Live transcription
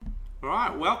All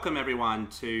right, welcome everyone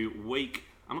to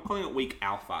I'm calling it week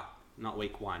alpha, not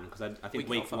week one, because I think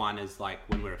week one is like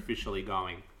when we're officially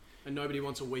going. And nobody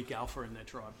wants a week alpha in their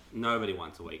tribe. Nobody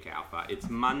wants a week alpha. It's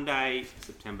Monday,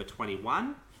 September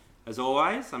 21. As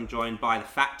always, I'm joined by the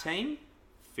PHAT team,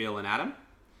 Phil and Adam.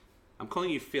 I'm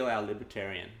calling you Phil, our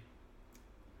libertarian.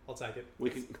 I'll take it. We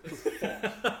can.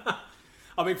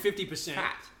 I mean, 50%.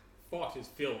 PHAT. FOT is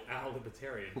Phil, our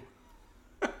libertarian.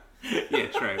 Yeah,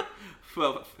 true.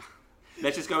 Well,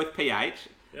 let's just go with PH.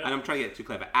 Yep. And I'm trying to get too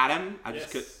clever. Adam, I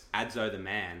just got Yes. Adzo the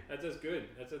man. Adzo's good.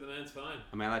 Adzo the man's fine.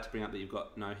 Am I allowed to bring up that you've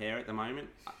got no hair at the moment?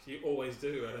 You always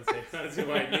do. I don't see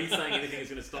why me saying anything is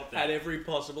going to stop that. At every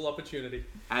possible opportunity.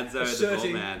 Adzo the bald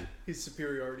Asserting man. his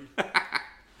superiority.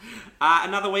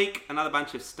 Another week, another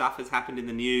bunch of stuff has happened in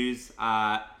the news.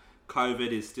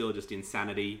 COVID is still just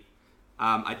insanity.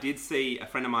 I did see, a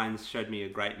friend of mine showed me a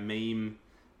great meme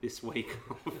this week.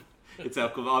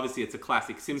 Obviously, it's a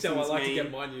classic Simpsons So I like meme. to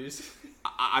get my news.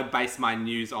 I base my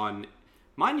news on...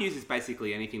 My news is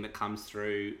basically anything that comes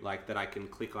through, like that I can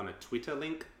click on a Twitter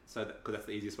link, because that's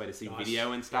the easiest way to see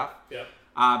video and stuff. Yep.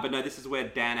 But no, this is where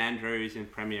Dan Andrews in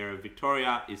Premier of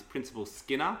Victoria is Principal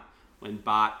Skinner when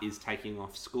Bart is taking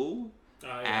off school. Oh,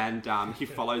 yeah. And he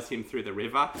follows him through the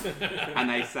river. And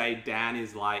they say Dan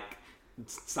is like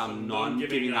some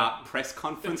non-giving up press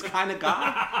conference kind of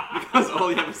guy. Because all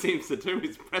he ever seems to do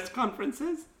is press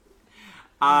conferences.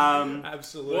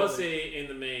 Absolutely. Was he in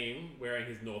the meme wearing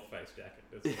his North Face jacket?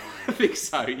 That's I think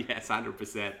so, yes,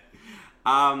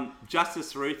 100%.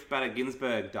 Justice Ruth Bader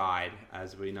Ginsburg died,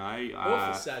 as we know.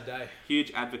 Awful sad day.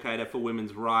 Huge advocate for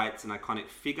women's rights, an iconic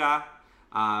figure.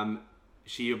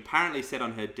 She apparently said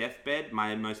on her deathbed,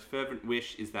 "My most fervent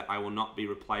wish is that I will not be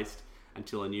replaced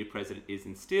until a new president is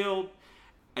installed."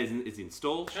 How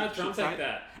Trump take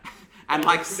that? And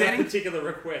like that setting particular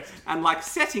request. And like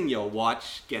setting your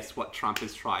watch, guess what Trump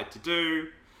has tried to do?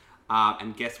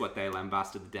 And guess what they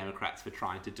lambasted the Democrats for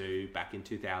trying to do back in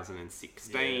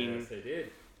 2016? Yes, they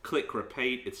did. Click,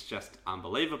 repeat. It's just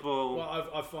unbelievable. Well,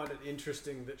 I find it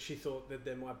interesting that she thought that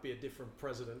there might be a different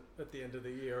president at the end of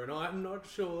the year, and I'm not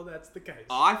sure that's the case.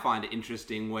 I find it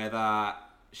interesting whether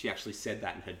she actually said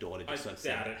that and her daughter just sort of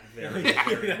said doubt it. it.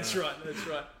 Very That's much.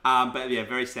 right. But yeah,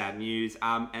 very sad news.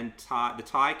 And the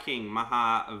Thai king,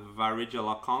 Maha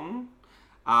Vajiralongkorn,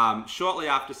 shortly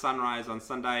after sunrise on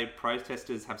Sunday,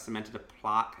 protesters have cemented a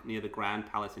plaque near the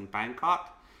Grand Palace in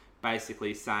Bangkok,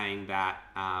 basically saying that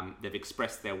they've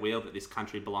expressed their will that this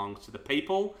country belongs to the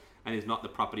people and is not the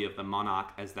property of the monarch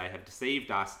as they have deceived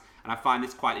us. And I find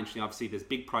this quite interesting. Obviously, there's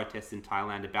big protests in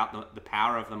Thailand about the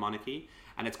power of the monarchy.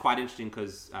 And it's quite interesting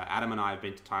because Adam and I have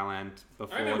been to Thailand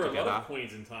before I remember together. a lot of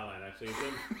queens in Thailand, actually.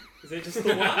 Is there just the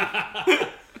one?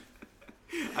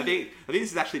 I think this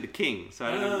is actually the king. So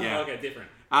yeah. Okay, different.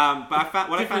 But I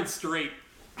found Different street.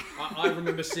 I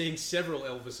remember seeing several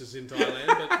Elvises in Thailand,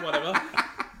 but whatever.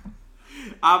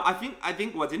 I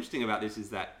think what's interesting about this is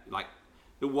that like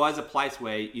it was a place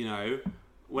where, you know,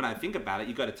 when I think about it,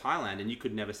 you go to Thailand and you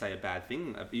could never say a bad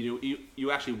thing.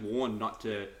 You actually warned not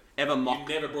to ever mock.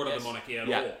 You never brought up the monarchy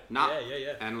at all. No.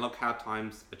 Yeah. And look how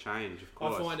times change, of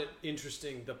course. I find it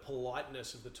interesting the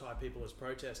politeness of the Thai people as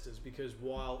protesters, because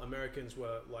while Americans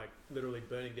were like literally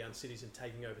burning down cities and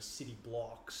taking over city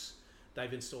blocks,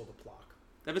 they've installed a plaque.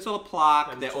 They've installed a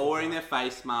plaque. They're all wearing their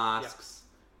face masks.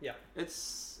 Yeah.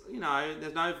 It's, you know,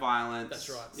 there's no violence. That's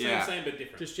right. Same but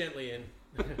different. Just gently in.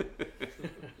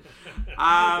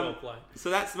 Um, Well played. So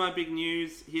that's my big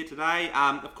news here today.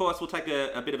 Of course, we'll take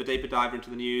a bit of a deeper dive into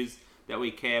the news that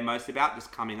we care most about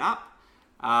just coming up.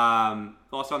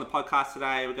 Also on the podcast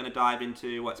today, we're going to dive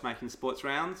into what's making sports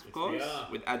rounds, of course,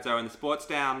 with Adzo and the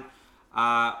Sportsdown.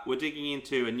 We're digging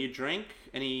into a new drink.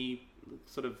 Any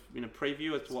sort of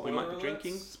preview as to what we might be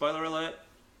drinking? Spoiler alert.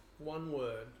 One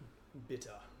word: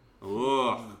 bitter.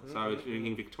 Ooh, so we're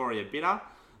drinking Victoria Bitter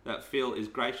that Phil is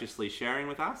graciously sharing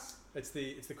with us. It's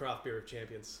the craft beer of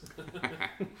champions.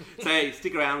 So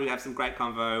stick around, we have some great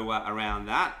convo around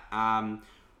that. We're going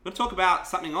to talk about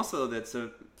something also that's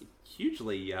a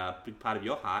hugely big part of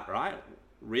your heart, right?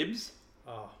 Ribs.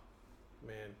 Oh,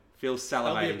 man. Phil's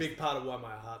That'll salivating. be a big part of why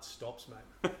my heart stops,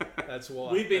 mate. That's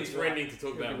why. We've been That's threatening why. to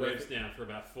talk It'll about be worth ribs it. now for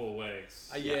about 4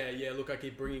 weeks. Yeah. Look, I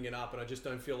keep bringing it up, and I just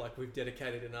don't feel like we've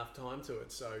dedicated enough time to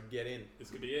it. So get in.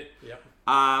 This could be it. Yep.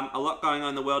 A lot going on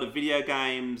in the world of video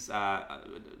games,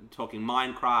 talking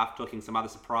Minecraft, talking some other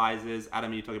surprises.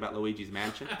 Adam, you talking about Luigi's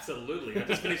Mansion? Absolutely. I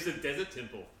just finished the Desert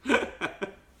Temple.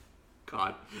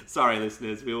 God. Sorry,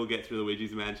 listeners. We will get through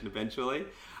Luigi's Mansion eventually.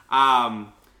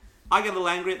 I get a little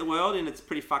angry at the world, and it's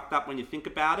pretty fucked up when you think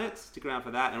about it. Stick around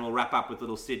for that, and we'll wrap up with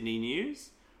little Sydney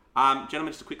news. Gentlemen,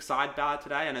 just a quick sidebar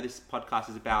today. I know this podcast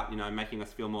is about, making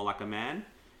us feel more like a man.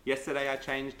 Yesterday I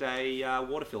changed a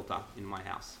water filter in my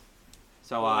house.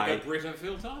 So Like a Brita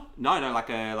filter? No, like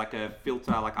a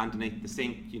filter like underneath the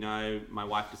sink. My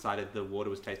wife decided the water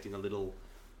was tasting a little,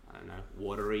 I don't know,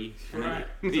 watery. Right.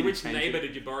 So which neighbour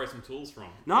did you borrow some tools from?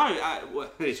 No.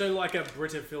 So like a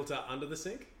Brita filter under the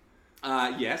sink?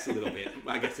 Yes, a little bit.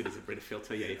 I guess it is a Brita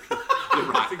filter. Yeah, you're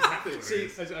right. That's exactly what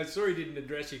it is. I saw you didn't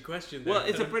address your question there. Well,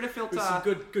 it's a Brita filter. There's some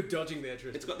good dodging there,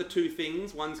 Tristan. It's got the two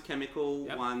things. One's chemical,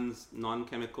 Yep. one's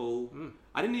non-chemical.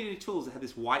 I didn't need any tools. I had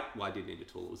this white... Well, I did need a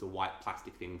tool. It was a white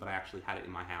plastic thing, but I actually had it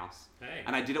in my house. Hey.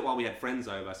 And I did it while we had friends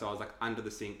over. So I was like under the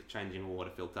sink changing a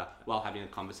water filter while having a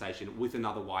conversation with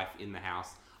another wife in the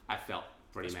house. I felt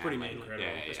pretty manly. pretty manly. Incredible.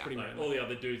 Yeah, That's yeah. pretty Like, manly. all the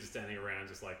other dudes are standing around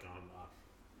just like,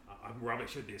 I'm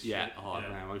rubbish at this Yeah. shit. Oh,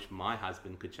 man, I wish my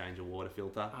husband could change a water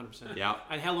filter. 100%. Yeah.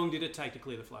 And how long did it take to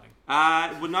clear the flooding?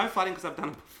 Well, no flooding because I've done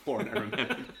it before and I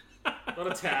remembered. A lot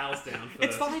of towels down first.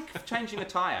 It's like changing a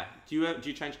tyre. Do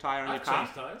you change tyre on your I've car?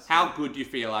 changed tyres. How good do you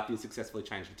feel after you successfully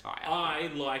changed a tyre? I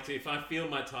like to, if I feel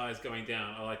my tyres going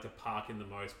down, I like to park in the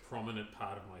most prominent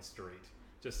part of my street.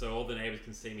 Just so all the neighbours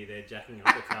can see me there jacking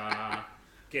up the car,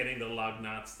 getting the lug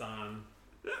nuts done.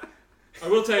 I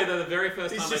will tell you that the very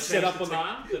first time I changed the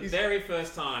tyre, the very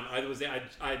first time I was there,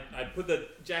 I put the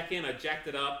jack in, I jacked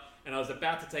it up, and I was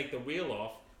about to take the wheel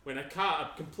off when a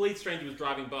complete stranger was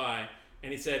driving by,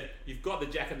 and he said, "You've got the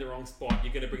jack in the wrong spot,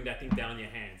 you're going to bring that thing down in your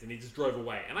hands." And he just drove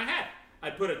away. And I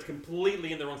put it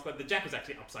completely in the wrong spot. The jack was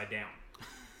actually upside down.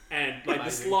 And like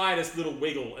the slightest little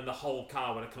wiggle and the whole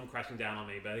car would have come crashing down on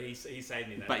me, but he saved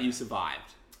me that. But you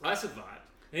survived. I survived.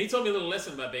 And he taught me a little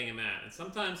lesson about being a man. And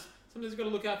sometimes you've got to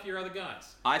look out for your other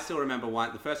guys. I still remember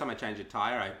the first time I changed a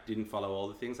tyre, I didn't follow all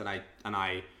the things, and I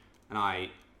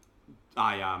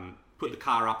put the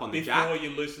car up on the jack. Before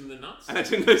you loosen the nuts? And I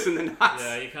didn't loosen the nuts.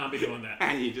 Yeah, you can't be doing that.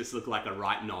 And you just look like a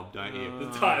right knob, don't you?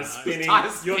 The tire's spinning.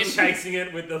 You're chasing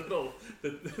it with the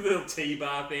little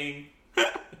T-bar thing.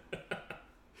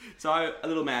 So, a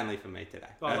little manly for me today.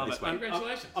 I love this it. week.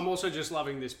 Congratulations. I'm also just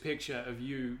loving this picture of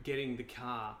you getting the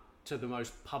car to the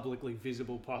most publicly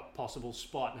visible possible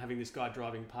spot and having this guy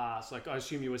driving past. Like, I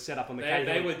assume you were set up on the Cahill.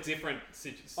 They were different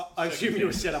I assume you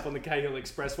were set up on the Cahill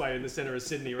Expressway in the centre of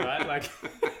Sydney, right? Like,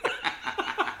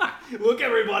 look,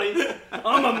 everybody,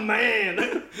 I'm a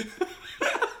man.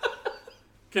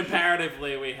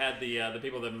 Comparatively, we had the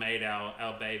people that made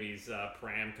our baby's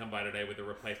pram come by today with a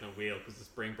replacement wheel because the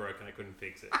spring broke and I couldn't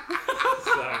fix it.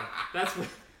 So that's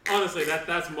honestly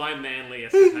that's my manly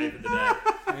escapade for the day.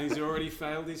 And he's already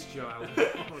failed his child.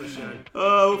 What a shame.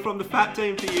 Oh, from the Fat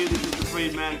Team to you, this is the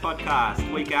Freed Man Podcast,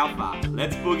 Week Alpha.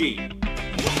 Let's boogie.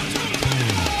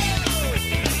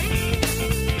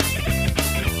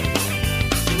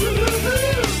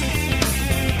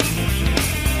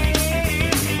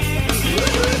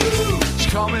 She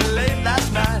called me late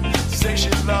last night, say she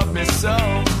loved me so.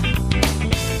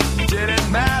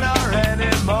 Didn't matter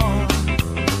anymore.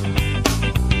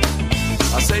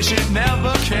 I say she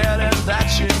never cared and that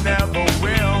she never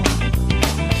will.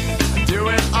 Do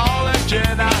it all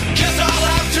again, I guess I'll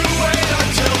have to wait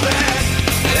until then.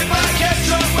 If I get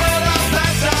drunk, well, I'll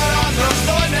pass out on the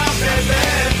floor now, baby.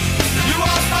 You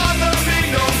won't bother me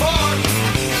no more.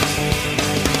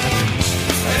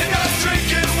 And if I'm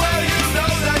drinking, well, you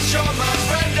know that you're my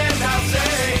friend, and I'll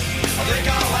say, I think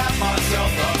I'll have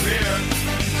myself a beer.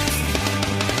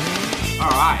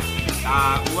 All right.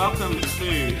 Welcome to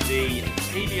the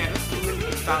TBA.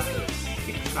 Let's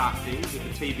kickstart things with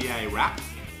the TBA wrap.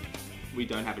 We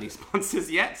don't have any sponsors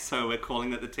yet, so we're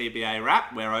calling it the TBA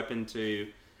wrap. We're open to,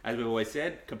 as we've always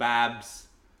said, kebabs,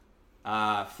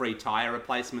 free tyre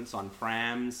replacements on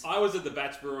prams. I was at the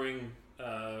Batch Brewing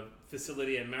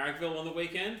facility at Marrickville on the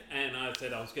weekend, and I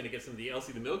said I was going to get some of the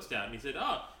Elsie the Milk Stout, and he said,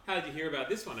 "Oh, how did you hear about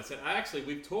this one?" I said,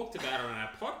 we've talked about it on our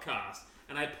podcast,"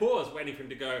 and I paused waiting for him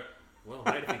to go, "Well,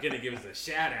 mate, if you're going to give us a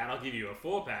shout out, I'll give you a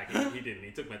 4-pack. He didn't. He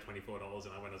took my $24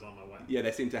 and I was on my way. Yeah,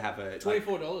 they seem to have a...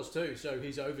 $24 too, so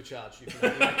he's overcharged you for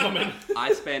that comment.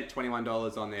 I spent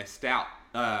 $21 on their stout.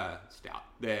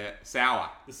 Their sour.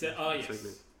 Oh,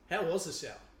 yes. How was the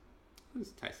sour? It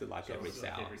tasted like every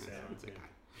sour. Every sour, It's yeah. okay.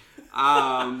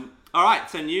 All right,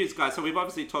 so news, guys. So we've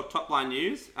obviously talked top line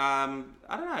news. I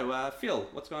don't know, Phil,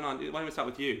 what's going on? Why don't we start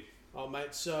with you? Oh,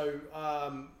 mate, so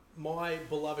my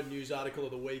beloved news article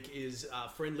of the week is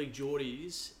Friendly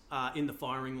Geordies in the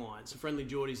firing line. So Friendly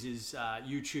Geordies is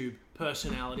YouTube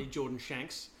personality Jordan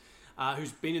Shanks,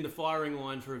 who's been in the firing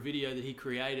line for a video that he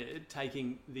created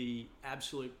taking the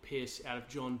absolute piss out of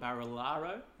John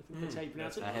Barilaro. I think that's how you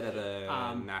pronounce it. Head of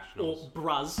the Nationals. Or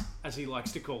Bruz, as he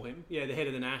likes to call him. Yeah, the head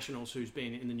of the Nationals, who's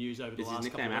been in the news over the last couple of weeks.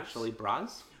 Is his nickname actually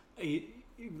Bruz?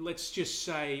 let's just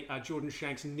say Jordan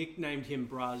Shanks nicknamed him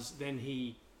Bruz, then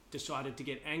he decided to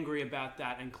get angry about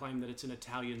that and claim that it's an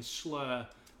Italian slur,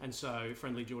 and so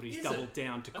Friendly Jordies doubled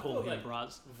down to call him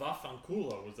Bruz.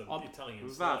 Vaffanculo was an Italian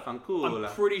slur. Vaffanculo.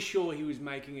 I'm pretty sure he was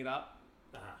making it up,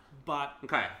 but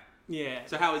Okay. yeah.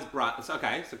 So how is Bruz?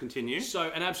 Okay, so continue. So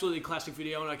an absolutely classic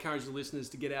video, and I encourage the listeners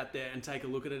to get out there and take a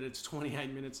look at it. It's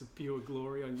 28 minutes of pure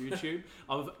glory on YouTube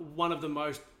of one of the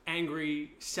most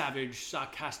angry, savage,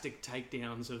 sarcastic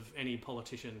takedowns of any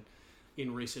politician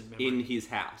in recent memory. In his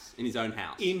house. In his own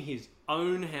house. In his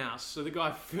own house. So the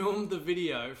guy filmed the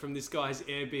video from this guy's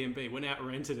Airbnb, went out and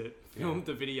rented it, filmed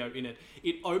the video in it.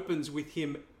 It opens with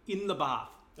him in the bath.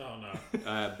 Oh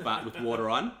no. But with water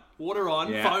on. Water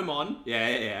on, foam on.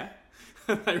 Yeah.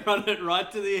 They run it right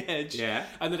to the edge. Yeah.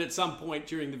 And then at some point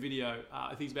during the video, I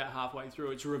think it's about halfway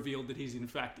through, it's revealed that he's in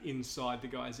fact inside the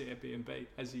guy's Airbnb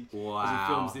as he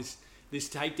films this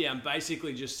takedown,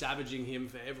 basically just savaging him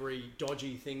for every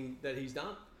dodgy thing that he's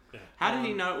done. Yeah. How did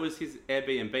he know it was his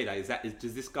Airbnb though?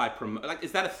 Does this guy promote, like,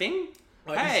 is that a thing?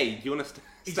 Hey, do you want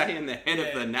to stay in the head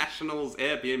of the Nationals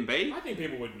Airbnb? I think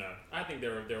people would know. I think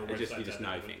there are websites You just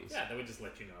know that things. Yeah, they would just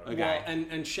let you know. Okay. Well,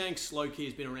 and Shanks low-key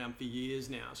has been around for years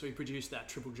now, so he produced that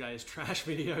Triple J's trash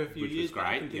video a few Which years was great,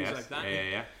 back and things yes. like that.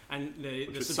 Yeah. And the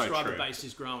was so subscriber true. base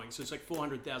is growing, so it's like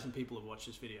 400,000 people have watched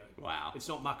this video. Wow. It's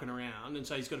not mucking around, and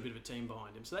so he's got a bit of a team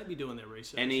behind him, so they'd be doing their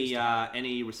research.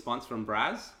 Any response from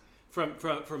Bruz? From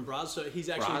Bruz, so he's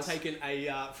actually taken a...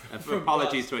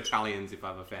 Apologies to Italians if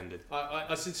I've offended.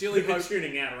 I sincerely They're hope...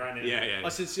 tuning out right now. Yeah. I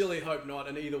sincerely hope not,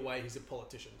 and either way, he's a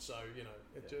politician, so, you know,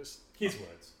 it just... His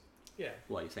words. Yeah,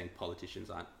 Well, you're saying politicians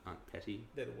aren't petty?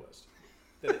 they're the worst.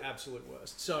 They're the absolute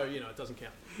worst. So, you know, it doesn't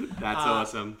count. That's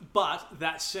awesome. But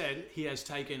that said, he has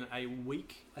taken a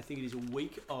week, I think it is a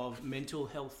week of mental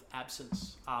health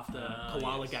absence after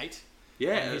Koala Gate.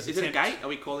 Yeah, his is it a attempt- gate? Are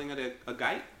we calling it a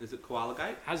gate? Is it Koala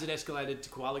Gate? Has it escalated to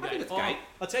Koala Gate? think it's Gate.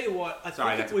 I'll tell you what.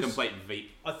 Sorry, that's a complete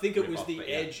Veep. I think it was rip-off, the but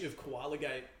yeah. edge of Koala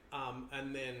Gate,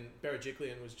 and then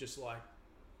Berejiklian was just like,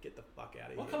 "Get the fuck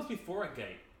out of What here." comes before a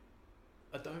gate?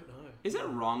 I don't know. Is it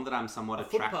wrong that I'm somewhat A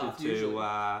attracted footpath, to...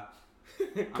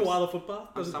 usually. Koala footpath.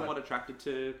 I'm Doesn't somewhat attracted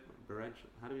to...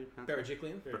 How do you pronounce it?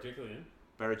 Berejiklian. Particularly.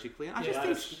 Berejiklian? I Yeah,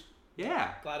 just think...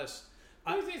 Yeah. Gladys.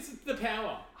 It's the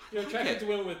power. You're attracted to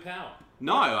women with power.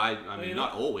 No, I mean, you're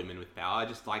not not? all women with power.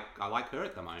 I like her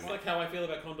at the moment. It's like how I feel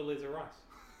about Condoleezza Rice.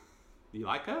 You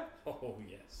like her? Oh,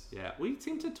 yes. Yeah. We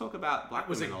seem to talk about black That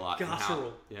was women a lot. and how-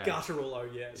 guttural. Yeah. Guttural, oh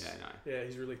yes. Yeah, I know. Yeah,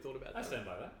 he's really thought about that. I stand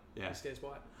by that. Yeah. He stands by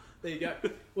it. There you go.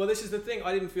 Well, this is the thing.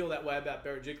 I didn't feel that way about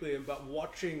Berejiklian, but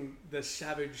watching the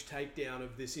savage takedown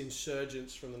of this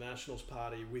insurgents from the Nationals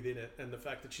Party within it, and the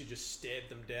fact that she just stared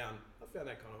them down, I found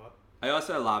that kind of hot. I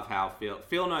also love how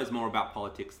Phil knows more about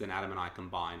politics than Adam and I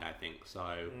combined, I think. So,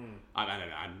 I don't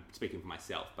know, I'm speaking for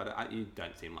myself, but you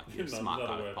don't seem like you're a smart Not a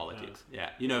guy with word, politics. no. Yeah,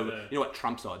 you know what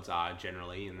Trump's odds are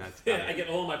generally, and that's... Yeah, I get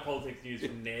all my politics news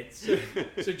from Ned's.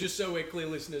 So just so we're clear,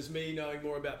 listeners, me knowing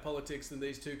more about politics than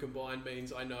these two combined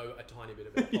means I know a tiny bit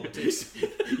about politics.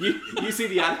 you see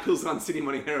the articles on City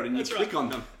Morning Herald and you click on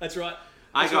them. That's right.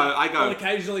 I go. I'll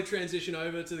occasionally transition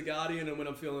over to The Guardian, and when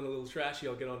I'm feeling a little trashy,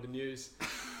 I'll get on to news.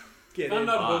 If I'm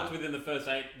not hooked within the first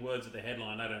 8 words of the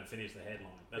headline, I don't finish the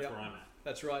headline. That's where I'm at.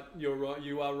 That's right. You're right.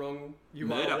 You are wrong. You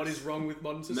Murdoch's- are what is wrong with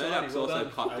modern society. Murdoch's Well also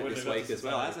done. copped I it wouldn't this have got week to as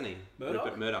well, society. hasn't he? Murdoch?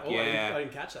 Rupert Murdoch, Oh, yeah. I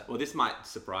didn't catch that. Well, this might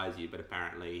surprise you, but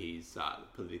apparently he's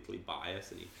politically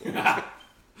biased and he...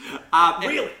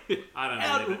 Really? I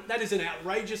don't know. That is an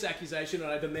outrageous accusation,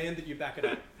 and I demand that you back it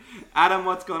up. Adam,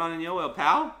 what's going on in your world,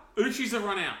 pal? Uchis have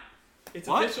run out. It's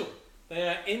What? official. They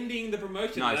are ending the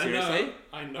promotion. No, And seriously?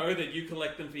 I know that you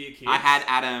collect them for your kids. I had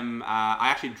Adam... I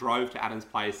actually drove to Adam's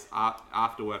place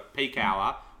after work, peak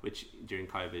hour, which during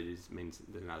COVID means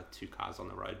there's another 2 cars on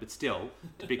the road, but still,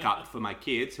 to pick up for my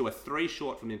kids, who are 3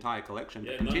 short from the entire collection.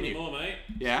 Yeah, But not continue. anymore, mate.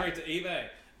 Yeah. Straight to eBay.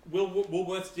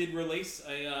 Woolworths did release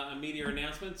a media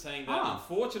announcement saying that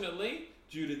unfortunately,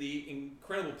 due to the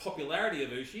incredible popularity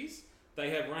of Uchis, they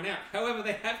have run out. However,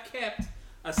 they have kept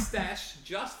a stash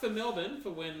just for Melbourne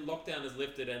for when lockdown is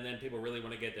lifted and then people really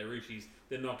want to get their Uchis.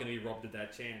 They're not going to be robbed at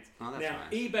that chance. Oh, that's now,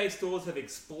 nice. eBay stores have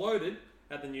exploded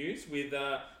at the news, with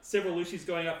several Uchis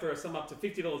going up for some up to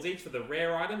 $50 each for the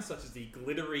rare items, such as the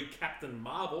glittery Captain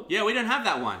Marvel. Yeah, we don't have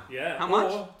that one. Yeah. How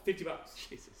much? Or $50.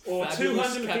 Jesus. Or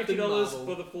Fabulous Captain $250 Marvel.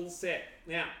 for the full set.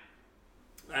 Now,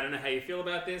 I don't know how you feel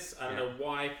about this. I don't know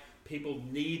why people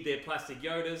need their plastic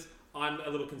Yodas. I'm a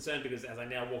little concerned because as I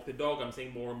now walk the dog, I'm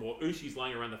seeing more and more Uchis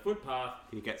lying around the footpath.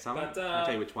 Can you get some? But, I'll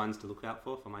tell you which ones to look out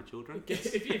for my children.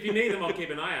 If you need them, I'll keep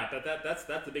an eye out. But that's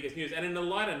the biggest news. And in the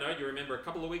lighter note, you remember a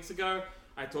couple of weeks ago,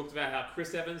 I talked about how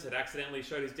Chris Evans had accidentally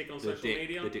showed his dick on social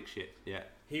media. The dick shit, yeah.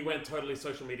 He went totally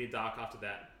social media dark after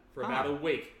that. For about a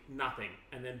week, nothing.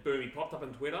 And then boom, he popped up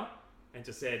on Twitter and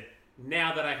just said,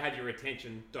 now that I had your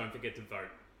attention, don't forget to vote.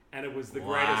 And it was the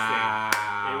greatest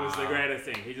thing. It was the greatest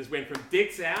thing. He just went from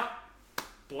dicks out,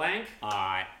 blank,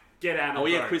 Alright. get out of Are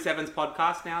we a Chris Evans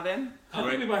podcast now then? I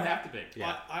think we might have to be.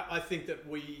 Yeah. I think that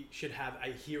we should have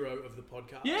a hero of the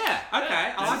podcast. Yeah,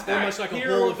 okay. I like It's that. almost like a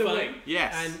Hero Hall of of the Fame. week.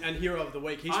 Yes. And hero of the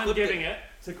week. He's I'm flipped giving it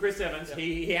to Chris Evans. Yep.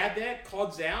 He had that,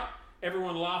 cods out,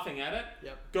 everyone laughing at it,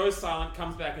 Yep. goes silent,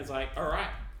 comes back and is like, all right,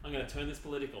 I'm going to turn this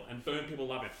political. And boom, people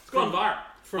love it. It's gone viral.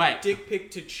 From Wait. dick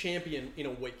pic to champion in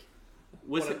a week.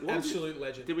 Was What it an what was absolute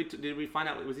legend. Did we find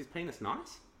out, was his penis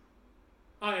nice?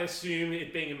 I assume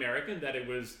it being American that it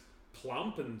was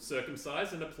plump and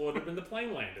circumcised and applauded when the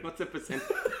plane landed. What's the percent?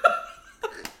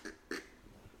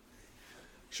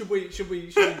 Should we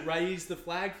raise the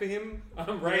flag for him?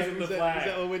 I'm raising the flag. Is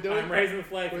that what we're doing? I'm raising the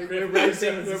flag. For We're Chris raising,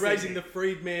 Evans we're this raising evening. the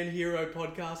Freedman Hero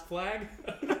podcast flag.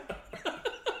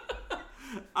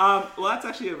 Well, that's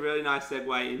actually a really nice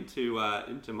segue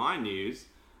into my news.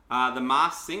 The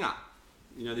Masked Singer.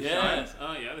 You know the Yes. show?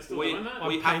 Oh, yeah, they're still We- doing that? I'm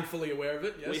We have- painfully aware of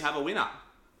it. Yes. We have a winner.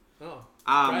 Oh,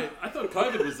 Um, great. I thought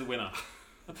COVID was the winner.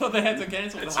 I thought they had to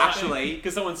cancel the It's whole actually-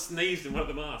 because someone sneezed in one of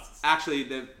the masks. Actually,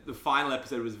 the final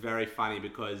episode was very funny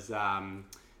because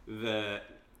the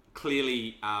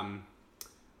clearly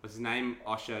what's his name,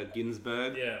 Osher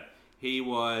Ginsburg. Yeah, He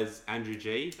was Andrew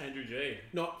G. Andrew G.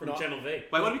 Not from Channel V.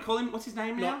 Wait, what do we call him? What's his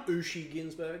name now? Not Ushi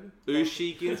Ginsburg.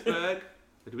 Ushi Ginsburg.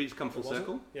 Did we just come full Was it?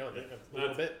 circle? Yeah, a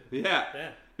little bit. Yeah.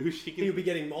 Yeah. Ushi He'll Ginsburg. be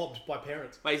getting mobbed by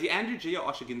parents. Wait, is he Andrew G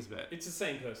or Osher Ginsburg? It's the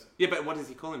same person. Yeah, but what does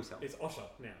he call himself? It's Osher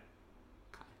now.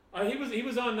 He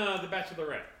was on The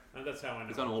Bachelorette, and that's how I know.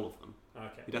 He's on all of them.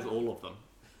 Okay. He does all of them.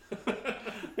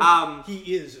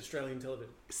 He is Australian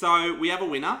television. So we have a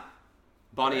winner,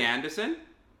 Bonnie Right. Anderson.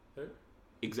 Who?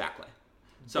 Exactly.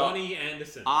 So Bonnie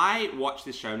Anderson. I watched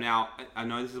this show. Now I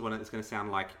know this is one that's going to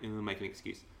sound like make an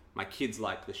excuse. My kids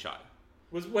like the show.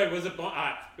 Was it?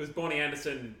 It was Bonnie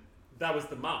Anderson. That was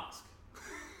the mask.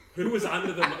 Who was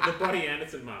under the Bonnie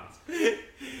Anderson mask?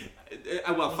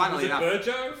 Well, funnily was it enough,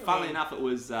 Burjo? enough, it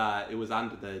was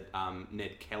under the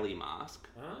Ned Kelly mask.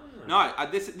 Ah. No,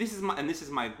 this is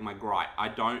my gripe. I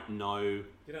don't know You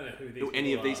don't know who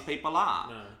any of these people are,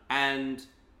 No. and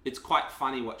it's quite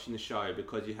funny watching the show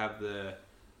because you have the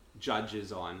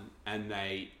judges on and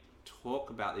they talk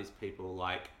about these people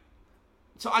like.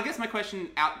 So I guess my question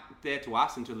out there to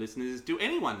us and to listeners is: do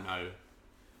anyone know?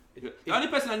 The only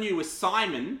person I knew was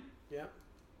Simon Yeah.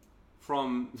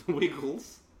 from The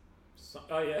Wiggles.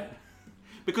 Oh yeah.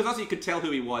 Because also you could tell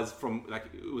who he was from, like,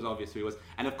 it was obvious who he was.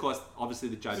 And of course, obviously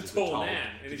the judges He's a were tall told. man,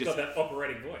 and to he's just- got that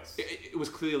operatic voice. it was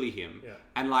clearly him. Yeah.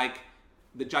 And like,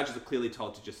 the judges are clearly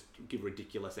told to just give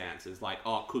ridiculous answers. Like,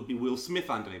 oh, it could be Will Smith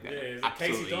underneath that. Yeah, is it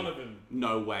Absolutely Casey Donovan?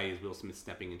 no way is Will Smith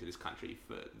stepping into this country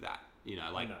for that. You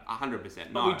know, like, No. 100%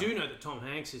 But no. we do know that Tom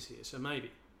Hanks is here, so maybe.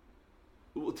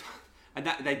 Well, and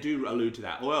that they do allude to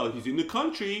that. Well, he's in the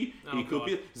country. Oh, he could God.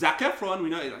 be. Zac Efron, we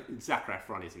know Zac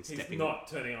Efron isn't He's stepping not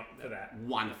turning up for that.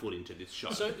 1 foot into this show.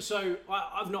 So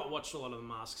I've not watched a lot of The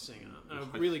Masked Singer, and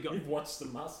I've really got. You've watched The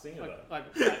Masked Singer though.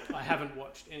 I haven't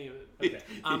watched any of it. Okay.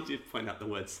 He did point out the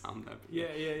word some, though.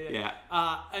 Yeah.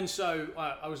 And so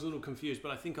I was a little confused,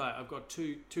 but I think I've got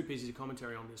two pieces of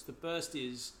commentary on this. The first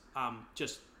is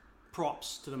just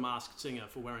props to The Masked Singer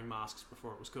for wearing masks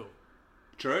before it was cool.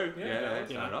 True. Yeah, Yeah, yeah, they You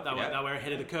know, started off, they yeah. were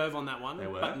ahead of the curve on that one, They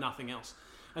were. but nothing else.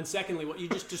 And secondly, what you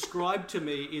just described to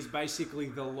me is basically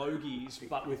the Logies,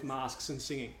 but with masks and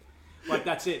singing. Like,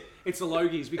 that's it. It's the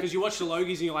Logies, because you watch the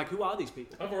Logies and you're like, who are these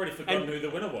people? I've already forgotten And- who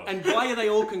the winner was. And why are they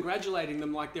all congratulating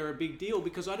them like they're a big deal?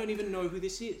 Because I don't even know who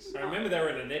this is. I remember they were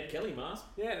in a Ned Kelly mask.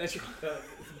 Yeah, that's right.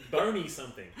 Boney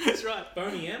something. That's right.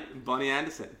 Boney M? Bonnie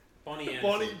Anderson. Bonnie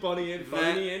Anderson. Bonnie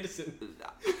Anderson.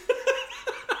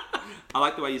 I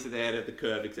like the way you said they're ahead of the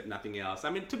curve, except nothing else. I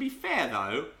mean, to be fair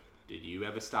though, did you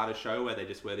ever start a show where they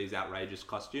just wear these outrageous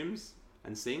costumes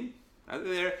and sing?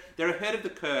 They're ahead of the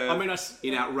curve. I mean,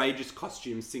 in outrageous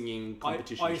costume singing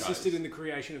competition I shows. assisted in the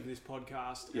creation of this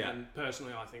podcast, Yeah. and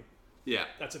personally, I think Yeah.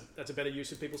 that's a better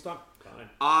use of people's time.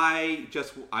 Fine.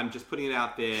 I'm just putting it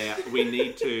out there. We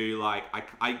need to like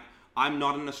I'm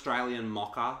not an Australian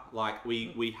mocker. Like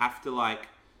we have to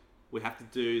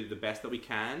do the best that we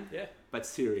can. Yeah. But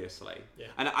seriously. Yeah.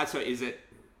 And so is it?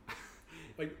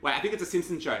 Like- Wait, I think it's a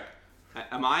Simpsons joke.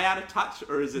 Am I out of touch,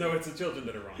 or is it? No, it's the children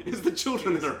that are wrong. It's the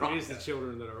children that are wrong. It is the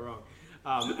children that are wrong.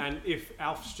 And if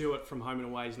Alf Stewart from Home and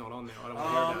Away is not on there, I don't want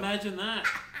to hear Oh, about it. imagine that.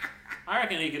 I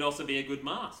reckon he could also be a good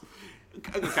mask.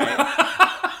 Okay.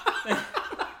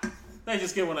 They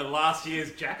just get one of last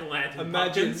year's jack-o'-lantern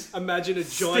Imagine a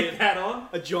stick that on.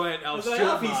 Alf Like, Stewart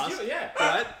Alfie mask, Stewart, yeah.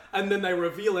 right? And then they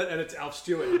reveal it, and it's Alf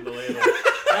Stewart. Unbelievable.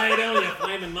 How you doing, you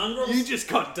flaming mongrels? You just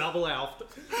got double Alfed.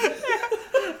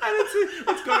 And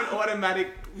it's got an automatic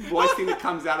voice thing that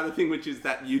comes out of the thing, which is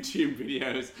that YouTube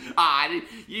videos.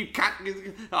 You can't.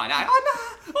 Oh no!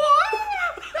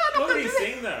 What would he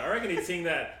sing though? I reckon he'd sing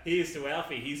that "Here's to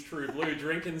Alfie, He's True Blue"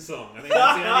 drinking song. I think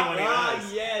that's the only one he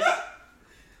knows. Yes.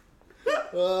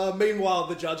 Meanwhile,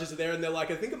 the judges are there, and they're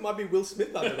like, "I think it might be Will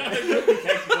Smith under there." It could be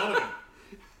Casey Donovan.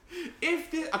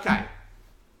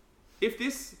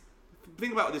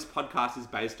 Think about what this podcast is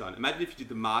based on. Imagine if you did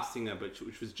the Masked Singer,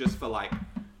 which was just for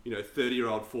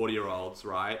 30-year-old, 40-year-olds,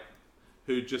 right?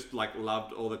 Who just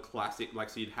loved all the classic,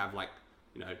 so you'd have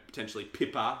potentially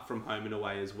Pippa from Home and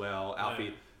Away as well.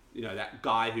 Alfie, that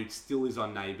guy who still is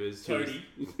on Neighbours. Toadie.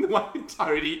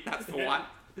 Toadie, that's the one.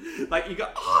 You go,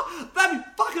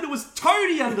 it was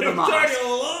Toadie under the mask. Toadie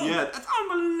all along. Yeah, that's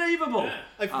unbelievable. Yeah.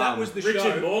 If that was the Richard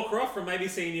show, Moorcroft from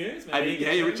ABC News.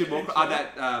 Richard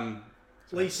Moorcroft.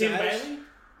 Lee Tim Sales. Bailey.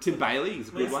 Tim Bailey is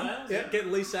a good one. Sales, Yeah, get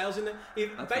Lee Sales in there.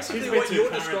 Basically, He's a bit what too you're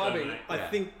current, describing, though, mate. I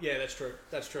think, that's true.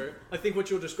 That's true. I think what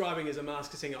you're describing is a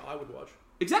Masked Singer I would watch.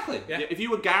 Exactly. Yeah. If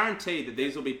you were guaranteed that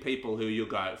these will be people who you'll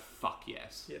go, fuck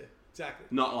yes. Yeah, exactly.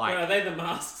 Not like Are they the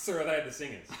masks or are they the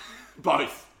singers?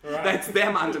 both. Right. That's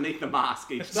them underneath the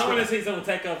mask each I want to time. see someone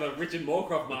take off a Richard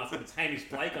Moorcroft mask and it's Hamish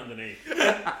Blake underneath.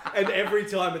 And every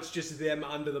time it's just them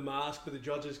under the mask, but the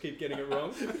judges keep getting it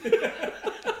wrong.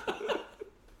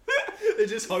 They're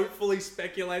just hopefully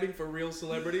speculating for real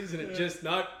celebrities, and it just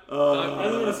I just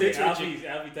want to see It's Alfie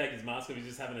take his mask off. He's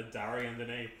just having a durry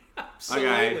underneath. absolutely.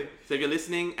 Okay, so if you're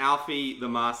listening, Alfie the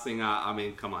Masked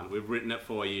Singer, come on, we've written it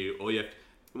for you. Or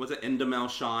was it Endemol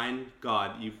Shine?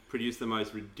 God, you've produced the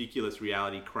most ridiculous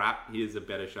reality crap. Here's a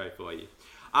better show for you.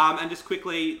 And just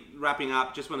quickly wrapping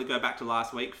up, just want to go back to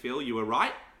last week. Phil, you were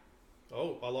right.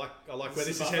 Oh, I like where this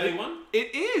is buffet heading. one?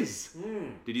 It is.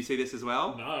 Did you see this as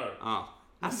well? No. Oh,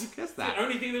 how did you guess It's the that?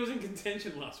 only thing that was in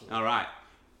contention last week. All right.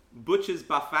 Butcher's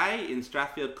Buffet in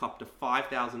Strathfield copped a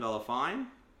 $5,000 fine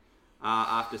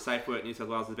after Safe Work New South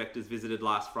Wales inspectors visited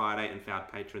last Friday and found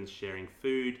patrons sharing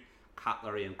food,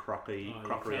 cutlery and crockery at a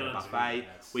can't buffet. do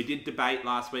that. We did debate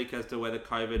last week as to whether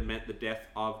COVID meant the death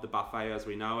of the buffet as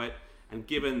we know it. And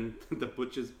given the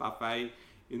Butcher's Buffet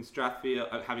in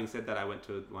Strathfield, having said that, I went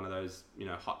to one of those,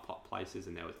 hot pot places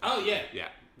and there was... Oh, yeah. Yeah.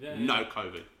 No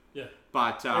COVID. Yeah.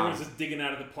 But Everyone's just digging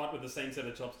out of the pot with the same set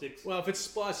of chopsticks. Well, if it's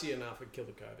spicy enough, it'd kill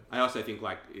the COVID. I also think,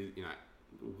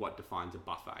 what defines a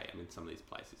buffet? I mean, some of these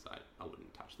places, I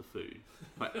wouldn't touch the food.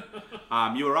 But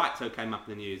you were right, so it came up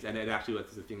in the news. And it actually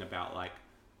was the thing about,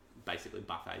 basically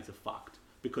buffets are fucked.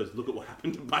 Because look at what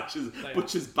happened to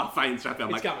Butcher's Buffet in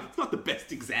Strathfield. It's coming. It's not the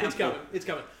best example. It's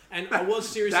coming. And I was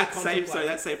seriously contemplating...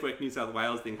 that Safe Work New South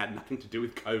Wales thing had nothing to do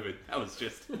with COVID. That was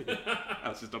just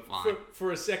a fine.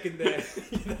 For a second there,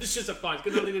 that's just a fine.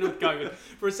 It's got nothing to do with COVID.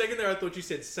 For a second there, I thought you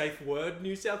said Safe Word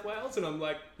New South Wales, and I'm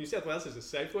like, New South Wales is a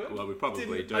safe word? Well, we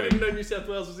probably do. I didn't know New South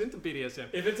Wales was into BDSM.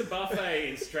 If it's a buffet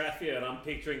in Strathfield, I'm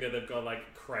picturing that they've got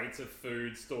crates of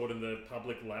food stored in the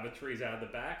public lavatories out the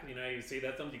back. You see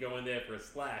that sometimes you go in there for a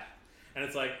slash. And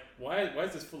it's why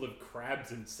is this full of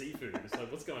crabs and seafood? It's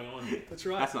what's going on here? That's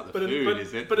right. That's not the food,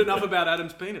 is it? But enough about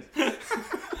Adam's penis.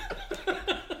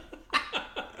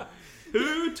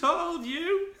 Who told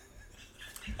you?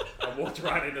 I walked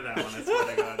right into that one. That's what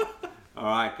I got. All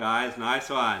right, guys, nice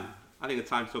one. I think it's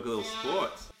time to talk a little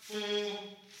sports. 4,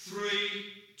 3,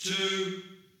 2,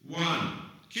 1.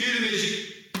 Cue the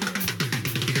music.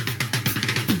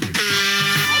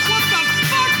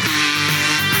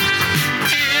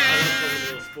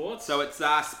 So it's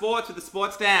sports with the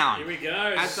Sportsdown. Here we go.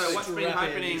 And so what's been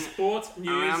happening sports news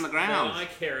around the ground? that I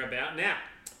care about now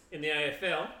in the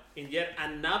AFL? In yet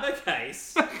another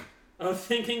case of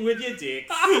thinking with your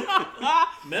dicks,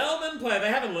 Melbourne player, they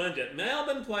haven't learned yet.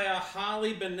 Melbourne player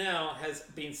Harley Bennell has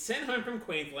been sent home from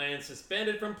Queensland,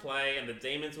 suspended from play, and the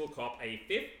Demons will cop a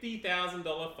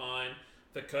 $50,000 fine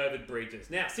for COVID breaches.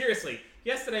 Now, seriously,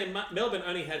 yesterday Melbourne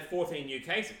only had 14 new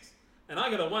cases, and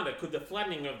I gotta wonder, could the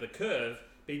flattening of the curve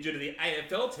be due to the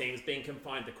AFL teams being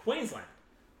confined to Queensland?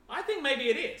 I think maybe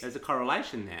it is. There's a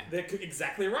correlation there. They're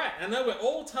exactly right. I know we're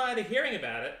all tired of hearing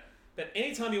about it, but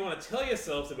anytime you want to tell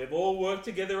yourselves that we've all worked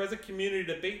together as a community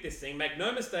to beat this thing, make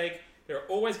no mistake, there are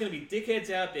always going to be dickheads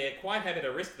out there quite happy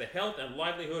to risk the health and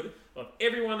livelihood of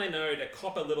everyone they know to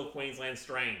cop a little Queensland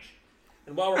strange.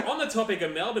 And while we're on the topic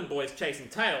of Melbourne boys chasing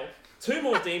tail, 2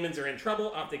 more Demons are in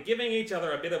trouble after giving each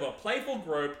other a bit of a playful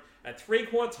grope at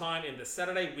 3/4 time in the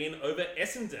Saturday win over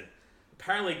Essendon.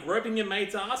 Apparently groping your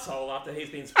mate's arsehole after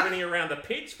he's been sprinting around the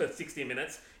pitch for 60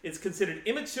 minutes is considered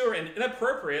immature and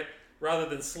inappropriate rather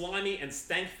than slimy and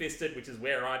stank-fisted, which is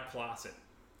where I'd class it.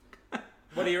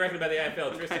 What do you reckon about the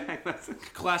AFL, Tristan?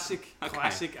 Classic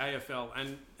AFL.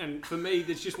 And for me,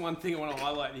 there's just one thing I want to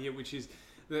highlight here, which is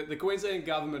the Queensland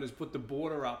government has put the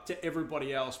border up to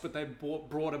everybody else, but they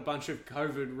brought a bunch of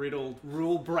COVID-riddled,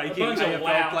 rule-breaking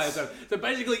AFL players over. So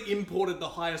basically imported the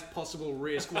highest possible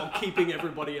risk while keeping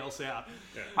everybody else out.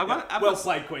 Yeah. Well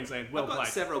played, Queensland. Well I've got played.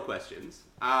 several questions.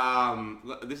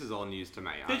 This is all news to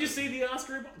me. Did you see the Ask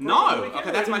Group? No.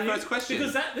 Okay, that's my first question.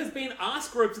 Because there's been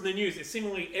Ask Groups in the news. It's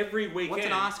seemingly every weekend. What's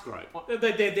an Ask Group?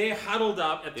 They're huddled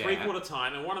up at three-quarter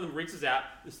time, and one of them reaches out,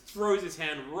 just throws his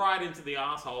hand right into the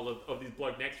arsehole of this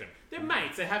bloke next to him. They're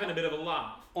mates. They're having a bit of a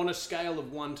laugh. On a scale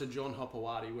of 1 to John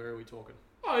Hopewadi, where are we talking?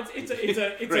 Oh, it's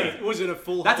a Was it a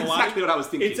full That's Hopewadi? exactly what I was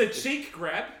thinking. It's a cheek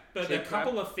grab, but Cheek a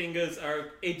couple of fingers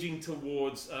are edging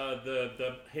towards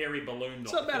the hairy balloon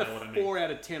knot. It's about if you know a what I mean. 4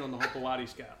 out of 10 on the Hopewadi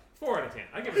scale. 4 out of 10.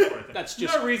 I give it 4 out of 10. That's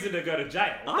just- no reason to go to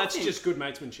jail. That's just good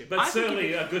matesmanship. But I think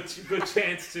certainly a good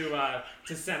chance to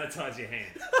sanitize your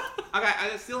hands. Okay,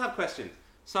 I still have questions.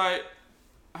 So,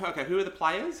 okay, who are the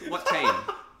players? What team?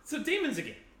 So Demons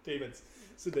again. Demons.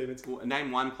 It's the Demons. Well,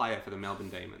 name one player for the Melbourne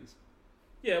Demons.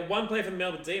 Yeah, one player from the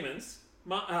Melbourne Demons,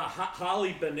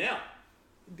 Harley Bennell.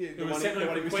 Who was sent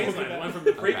over to Queensland, the one from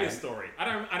the previous story.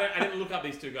 I didn't look up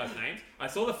these two guys' names. I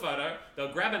saw the photo.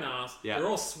 They'll grab an ass. Yeah. They're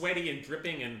all sweaty and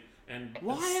dripping and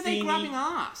Why and are they steamy. grabbing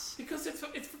ass? Because it's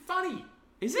funny.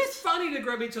 Is It's it? funny to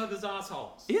grab each other's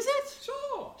assholes. Is it?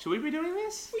 Sure. Should we be doing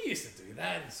this? We used to do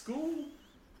that in school.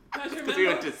 Don't you Because we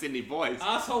went remember? to Sydney Boys.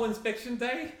 Asshole inspection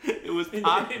day It was in,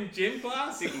 part in gym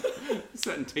class.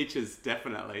 certain teachers,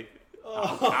 definitely.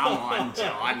 Oh, come on,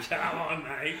 John. Come on,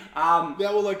 mate.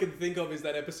 Now all I can think of is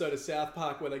that episode of South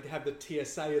Park where they have the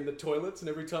TSA in the toilets, and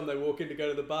every time they walk in to go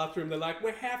to the bathroom, they're like,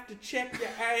 "We have to check your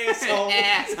asshole."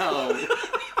 Asshole.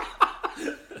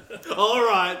 All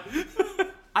right.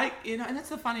 And that's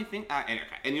the funny thing. Okay,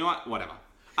 and you know what? Whatever.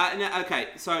 Okay,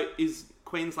 so is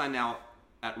Queensland now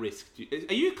at risk?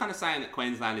 Are you kind of saying that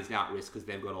Queensland is now at risk because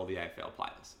they've got all the AFL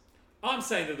players? I'm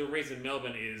saying that the reason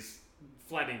Melbourne is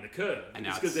flattening the curve And is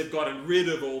now because it's- they've gotten rid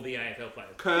of all the AFL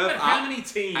players. Curve But how up, many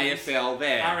teams AFL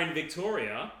there. are in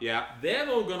Victoria? Yeah. They've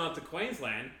all gone up to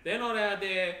Queensland. They're not out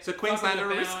there. So Queensland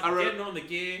fucking are a risk- about, are a- getting on the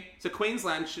gear. So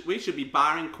Queensland, we should be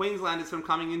barring Queenslanders from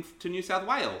coming into New South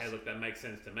Wales Hey, look, that makes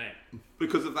sense to me.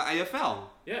 because of the AFL.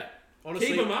 Yeah. Honestly,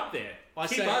 keep them up there.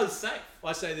 Keep us safe.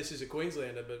 I say this is a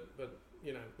Queenslander, but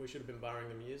you know, we should have been barring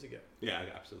them years ago. Yeah,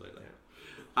 absolutely.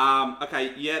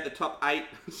 Okay, the top 8.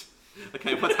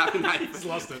 Okay, what's happened, mate? He's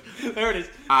lost it. There it is.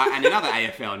 And in other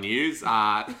AFL news,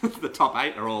 the top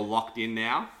 8 are all locked in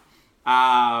now.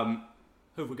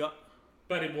 Who have we got?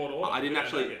 But in what order? I didn't We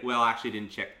don't know actually. yet. Well, I actually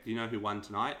didn't check. Do you know who won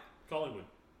tonight? Collingwood.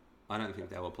 I don't think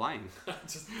they were playing.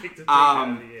 Just picked a team out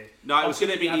of the air. No, it was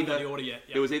going to be haven't got either. the order yet.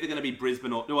 It was either going to be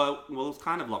Brisbane or well, it was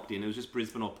kind of locked in. It was just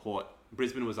Brisbane or Port.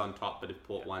 Brisbane was on top, but if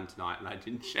Port won tonight, and I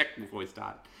didn't check before we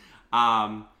started.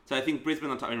 So I think Brisbane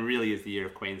on top. And really is the year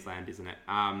of Queensland, isn't it?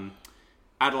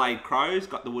 Adelaide Crows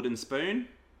got the wooden spoon.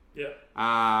 Yeah.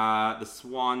 The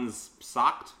Swans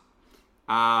sucked.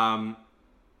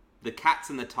 The Cats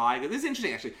and the Tigers. This is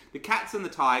interesting, actually. The Cats and the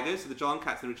Tigers, so the Geelong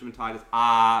Cats and the Richmond Tigers,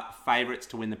 are favourites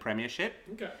to win the premiership.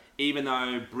 Okay. Even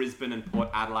though Brisbane and Port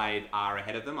Adelaide are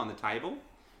ahead of them on the table.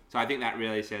 So I think that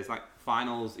really says,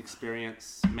 finals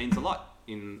experience means a lot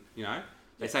in,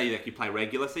 they say that you play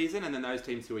regular season and then those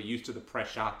teams who are used to the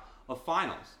pressure of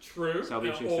finals. True. So it'll be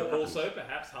interesting to see what happens. Also,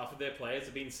 perhaps half of their players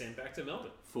have been sent back to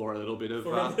Melbourne For a little bit of...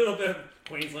 for a little bit of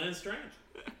Queensland strange.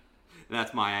 And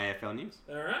that's my AFL news.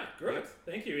 All right, good.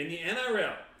 Thank you. In the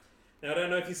NRL. Now, I don't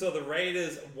know if you saw the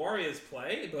Raiders-Warriors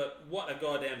play, but what a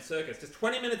goddamn circus. Just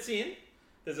 20 minutes in,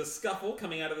 there's a scuffle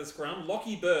coming out of the scrum.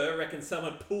 Lockie Burr reckons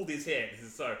someone pulled his hair. This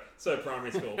is so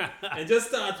primary school. And just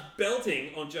starts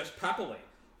belting on Josh Papali.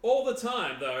 All the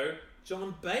time, though,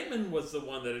 John Bateman was the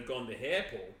one that had gone to hair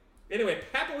pull. Anyway,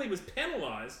 Papali was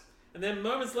penalised, and then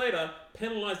moments later,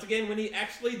 penalised again when he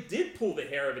actually did pull the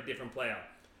hair of a different player.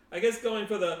 I guess going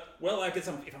for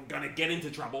if I'm going to get into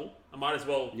trouble, I might as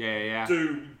well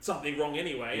do something wrong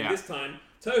anyway. Yeah. And this time,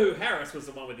 Tohu Harris was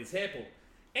the one with his hair pulled.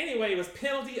 Anyway, it was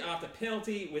penalty after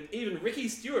penalty, with even Ricky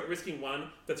Stewart risking one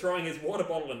for throwing his water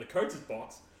bottle in the coach's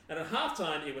box. And at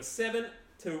halftime, it was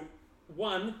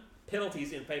 7-1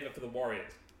 penalties in favour for the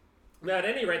Warriors. Now, at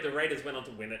any rate, the Raiders went on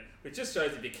to win it, which just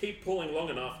shows if you keep pulling long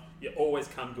enough, you always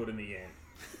come good in the end.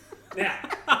 Now,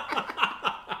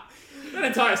 that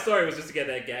entire story was just to get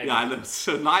that gag. Yeah, and it's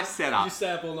a nice setup. Did you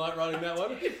stay up all night writing that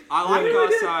one? I like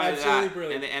Brilliant. also Absolutely that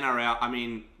brilliant. in the NRL, I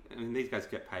mean, these guys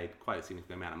get paid quite a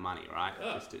significant amount of money, right?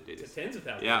 Oh, Just to do to this. tens of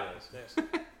thousands Yeah. of dollars. Yes.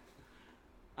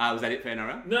 Was that it for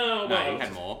NRL? No, well, you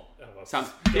had more. Oh, well, Some,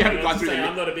 I you haven't was gone through to say, the...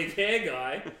 I'm not a big hair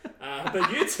guy,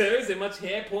 but you two, is there much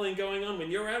hair pulling going on when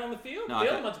you're out on the field? No,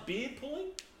 Feel much beard pulling?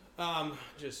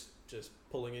 Just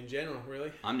pulling in general,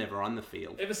 really. I'm never on the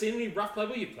field. Ever seen any rough play?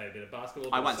 Well, you played a bit of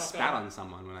basketball. I bit of once soccer. spat on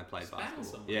someone when I played Spat on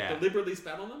basketball. someone? Yeah. Deliberately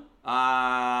spat on them?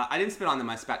 I didn't spit on them.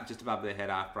 I spat just above their head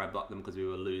after I blocked them because we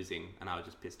were losing, and I was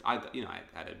just pissed. I'm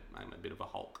a bit of a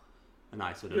Hulk, and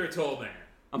I sort of. You're a tall man.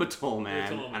 I'm a tall You're a man,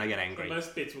 tall man. and I get angry. So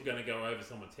most bits were going to go over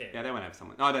someone's head. Yeah, they went over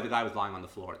someone. No, the guy was lying on the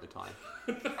floor at the time.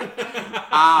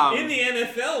 In the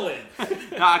NFL, then.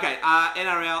 No, okay.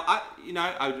 NRL.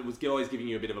 I was always giving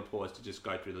you a bit of a pause to just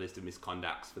go through the list of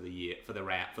misconducts for the year, for the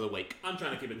week. I'm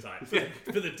trying to keep it tight.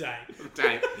 For the day.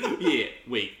 Day, year,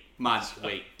 week, month,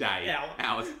 week, day, Hour.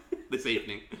 hours, this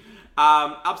evening.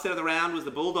 Upset of the round was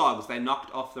the Bulldogs. They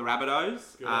knocked off the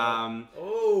Rabbitohs,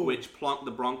 which plonked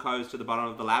the Broncos to the bottom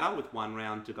of the ladder with 1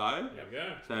 round to go. There we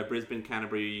go. So Brisbane,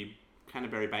 Canterbury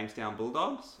Bankstown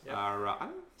Bulldogs are I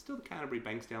don't still the Canterbury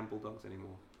Bankstown Bulldogs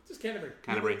anymore. Just Canterbury.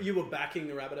 Canterbury. You were backing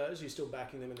the Rabbitohs. You still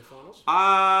backing them in the finals?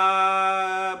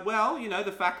 Well,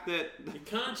 the fact that You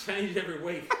can't change every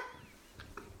week.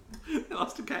 they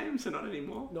lost a game, so not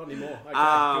anymore. Not anymore.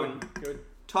 Okay, good.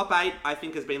 Top 8, I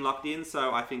think, has been locked in,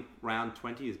 so I think round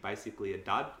 20 is basically a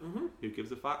dud. Mm-hmm. Who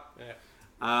gives a fuck? Yeah.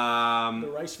 The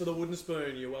race for the wooden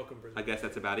spoon. You're welcome, Brisbane. I guess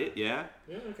that's about it, yeah.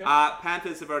 Yeah, okay.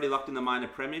 Panthers have already locked in the minor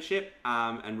premiership,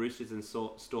 and Roosters and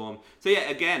Storm. So yeah,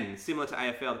 again, similar to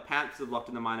AFL, the Panthers have locked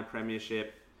in the minor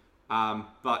premiership,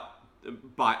 but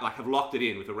have locked it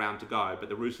in with a round to go, but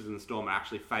the Roosters and Storm are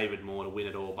actually favoured more to win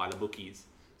it all by the bookies.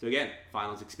 So again,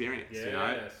 finals experience,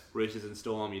 Yes. Roosters and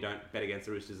Storm, you don't bet against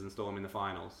the Roosters and Storm in the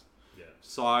finals. Yeah.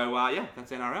 So,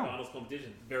 that's NRL. Finals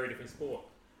competition. Very different sport.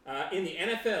 In the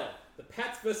NFL, the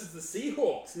Pats versus the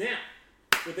Seahawks. Now,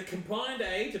 with a combined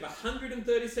age of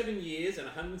 137 years and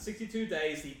 162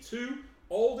 days, the two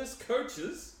oldest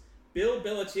coaches, Bill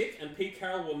Belichick and Pete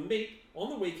Carroll, will meet on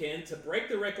the weekend to break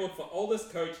the record for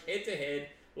oldest coach head-to-head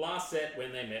last set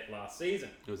when they met last season.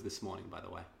 It was this morning, by the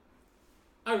way.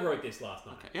 I wrote this last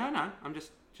night. Okay. Yeah, I know. I'm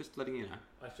just letting you know.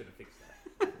 I should have fixed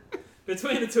that.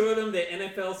 Between the two of them, their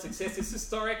NFL success is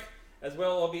historic as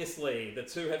well, obviously. The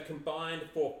two have combined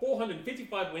for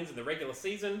 455 wins in the regular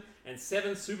season and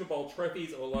 7 Super Bowl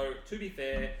trophies, although, to be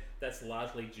fair, that's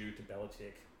largely due to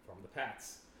Belichick from the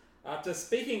Pats.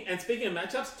 Speaking of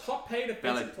matchups, top-paid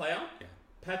offensive player,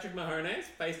 Patrick Mahomes,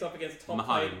 faced off against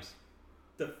top-paid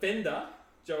defender,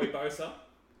 Joey Bosa.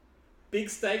 Big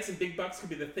stakes and big bucks could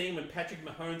be the theme when Patrick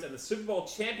Mahomes and the Super Bowl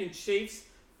champion Chiefs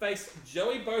face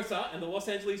Joey Bosa and the Los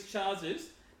Angeles Chargers.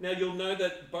 Now, you'll know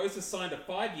that Bosa signed a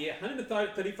 5-year,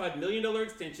 $135 million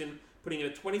extension, putting in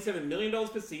at $27 million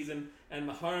per season, and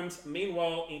Mahomes,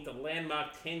 meanwhile, inked a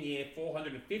landmark 10-year,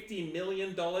 $450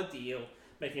 million deal,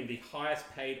 making him the highest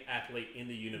paid athlete in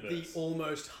the universe. The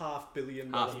almost $500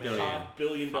 million $500 million.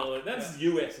 $500 million. That's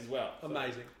US as well. So.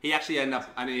 Amazing. He actually ended up,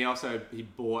 and he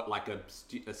bought like a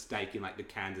stake in like the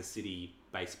Kansas City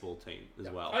baseball team as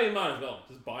well. Oh, you might as well.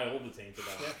 Just buy all the teams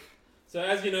for that. So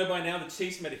as you know by now, the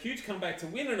Chiefs made a huge comeback to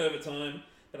win in overtime,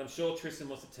 but I'm sure Tristan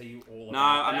wants to tell you all about that.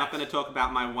 No, I'm not going to talk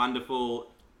about my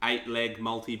wonderful 8-leg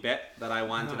multi-bet that I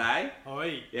won today.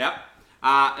 Yep.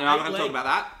 And I'm not going to talk about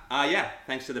that.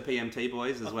 Thanks to the PMT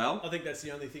boys as well. I think that's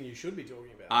the only thing you should be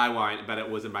talking about. I won't, but it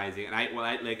was amazing. An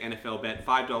 8-leg NFL bet,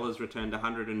 $5 returned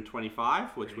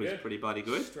 $125, which was pretty bloody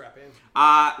good. Strap in.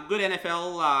 Good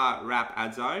NFL wrap,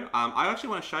 Adzo. I actually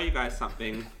want to show you guys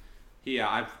something here.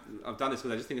 I've done this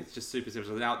because I just think it's just super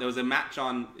simple. Now, there was a match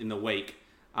on in the week,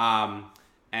 and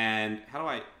how do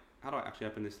I actually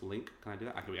open this link? Can I do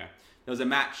that? Here we go. There was a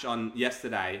match on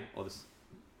yesterday, or this.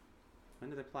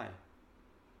 When did they play?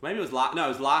 Maybe it was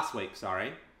last week,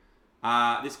 sorry.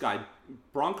 This guy,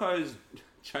 Broncos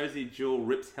Josie Jewell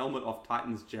rips helmet off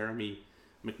Titans Jeremy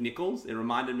McNichols. It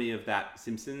reminded me of that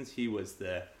Simpsons. He was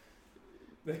the...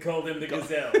 They called him the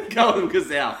Gazelle. Call him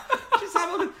Gazelle. Just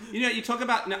have a look. You talk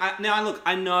about... Now, look,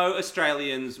 I know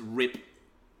Australians rip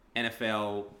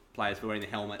NFL players for wearing the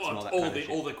helmets and all that kind of shit.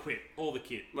 All the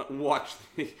kit. But watch.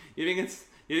 You think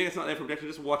it's not there for protection?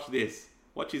 Just watch this.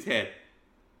 Watch his head.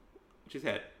 Watch his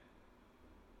head.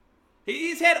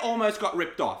 His head almost got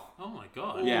ripped off. Oh my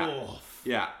god. Yeah.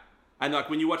 Yeah. And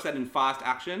like when you watch that in fast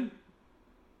action,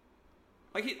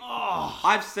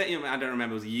 I've seen, I don't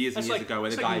remember, it was years and years ago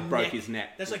where the guy broke his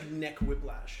neck. That's like neck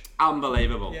whiplash.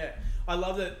 Unbelievable. Yeah. I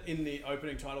love that in the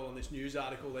opening title on this news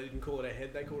article, they didn't call it a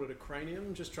head, they called it a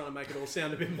cranium, just trying to make it all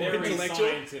sound a bit more Very intellectual.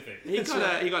 scientific.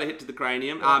 He got a hit to the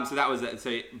cranium. So that was it.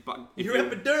 So, but Your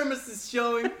epidermis is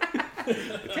showing.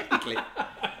 technically.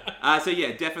 So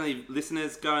yeah, definitely,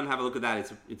 listeners, go and have a look at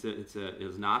that. It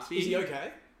was nasty. Is he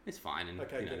okay? It's fine, and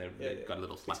Okay, good. they've got a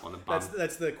little slap on the bum.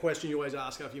 That's the question you always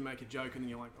ask after you make a joke, and then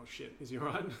you're like, oh shit, is he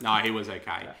alright? No, he was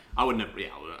okay. I wouldn't have. Yeah,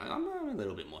 I'm a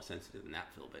little bit more sensitive than that,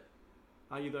 Phil. But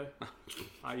Are you though?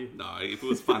 Are you? no, if it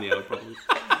was funny, I would probably.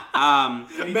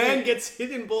 Man gets hit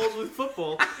in balls with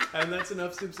football, and that's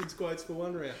enough Simpsons quotes for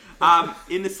one round.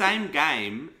 In the same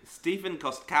game, Stephen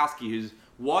Gostkowski, who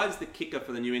was the kicker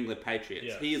for the New England Patriots,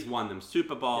 Yes. he has won them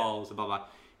Super Bowls, blah blah.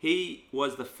 He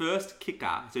was the first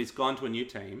kicker, so he's gone to a new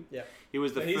team. Yeah. He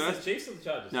was the He's first. the Chiefs or the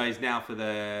Chargers? No, he's now for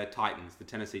the Titans, the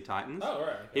Tennessee Titans. Oh, right.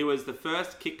 Okay. He was the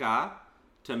first kicker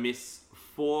to miss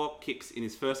 4 kicks in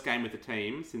his first game with the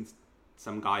team since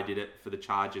some guy did it for the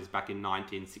Chargers back in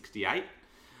 1968.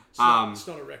 It's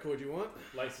not a record you want.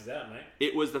 Laces out, mate.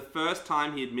 It was the first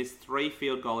time he had missed 3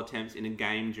 field goal attempts in a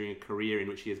game during a career in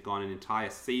which he has gone an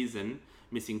entire season,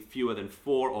 missing fewer than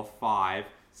 4 or 5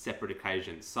 separate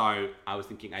occasions. So I was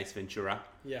thinking Ace Ventura.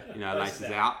 Yeah. Laces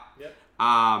out. Yep.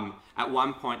 At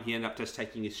one point, he ended up just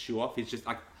taking his shoe off. He's just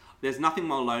like, there's nothing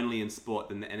more lonely in sport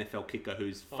than the NFL kicker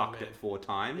who's fucked man. it 4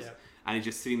 times. Yeah. And he's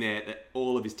just sitting there,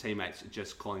 all of his teammates are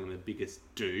just calling him the biggest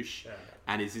douche. Yeah.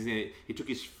 And he took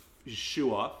his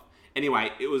shoe off.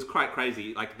 Anyway, it was quite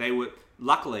crazy. Like, they were,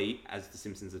 luckily, as the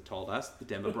Simpsons had told us, the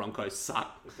Denver Broncos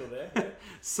suck. We're still there?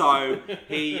 So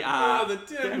he, the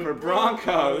Denver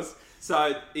Broncos.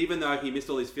 So even though he missed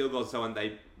all his field goals and so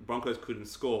on, Broncos couldn't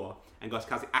score. And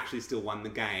Gostkowski actually still won the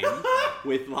game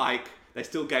with they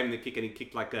still gave him the kick, and he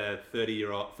kicked like a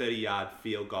 30-yard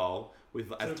field goal with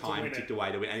as time win ticked it.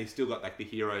 away to win. And he still got the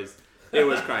heroes. It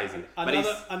was crazy.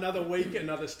 Another week,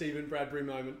 another Stephen Bradbury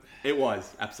moment. It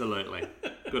was, absolutely.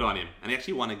 Good on him. And he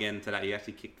actually won again today. He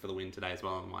actually kicked for the win today as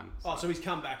well and won. Oh, so he's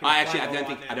come back. And I playing don't all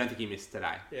right now. think he missed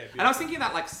today. Yeah, and I was thinking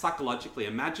that psychologically,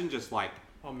 imagine just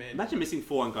Oh man. imagine missing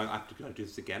 4 and going, I have to go do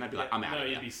this again. I'd be like, I'm out No, of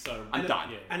you'd here. be so... I'm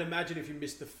done. Yeah. And imagine if you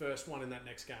missed the first one in that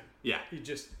next game. Yeah. You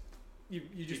just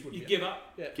wouldn't. You give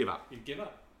up. Yeah. Give up. You'd give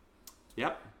up.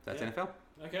 Yep. That's Yeah. NFL.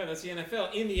 Okay, that's the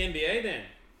NFL. In the NBA then.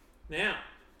 Now,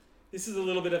 this is a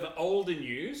little bit of older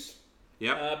news.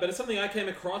 Yep. But it's something I came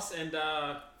across and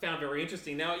found very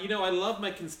interesting. Now, I love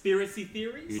my conspiracy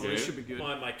theories. You do? This should be good.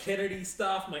 My Kennedy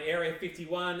stuff, my Area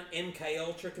 51, MK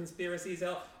Ultra conspiracies.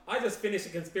 I just finished a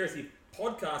conspiracy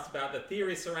podcast about the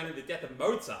theories surrounding the death of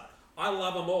Mozart. I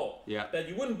love them all. Yeah. But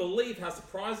you wouldn't believe how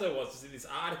surprised I was to see this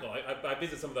article. I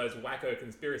visit some of those wacko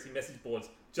conspiracy message boards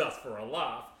just for a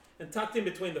laugh. And tucked in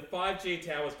between the 5G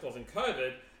towers causing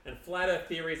COVID and flat earth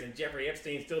theories and Jeffrey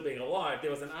Epstein still being alive,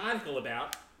 there was an article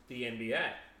about the NBA.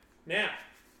 Now,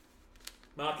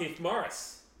 Markieff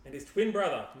Morris and his twin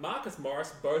brother, Marcus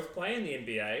Morris, both play in the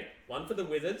NBA, one for the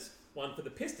Wizards, one for the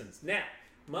Pistons. Now,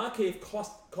 Markieff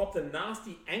copped a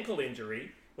nasty ankle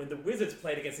injury when the Wizards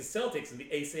played against the Celtics in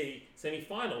the AC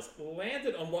semi-finals,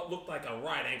 landed on what looked like a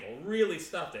right ankle, really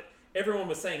stuffed it. Everyone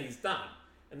was saying he's done.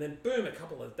 And then boom, a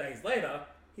couple of days later,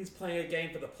 he's playing a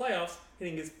game for the playoffs,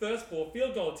 hitting his first 4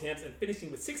 field goal attempts and finishing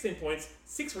with 16 points,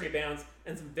 6 rebounds,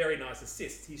 and some very nice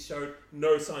assists. He showed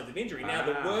no signs of injury. Now,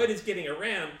 the word is getting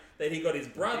around that he got his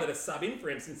brother to sub in for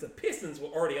him since the Pistons were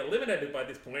already eliminated by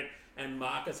this point, and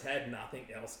Marcus had nothing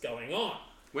else going on.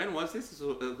 When was this?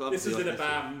 This is in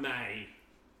about May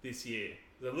this year.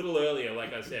 It was a little earlier,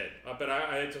 like I said, but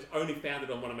I just only found it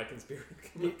on one of my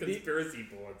conspiracy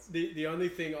boards. The only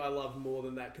thing I love more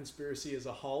than that conspiracy as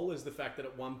a whole is the fact that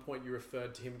at one point you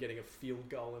referred to him getting a field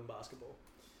goal in basketball.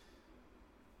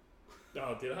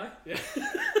 Oh, did I? Yeah.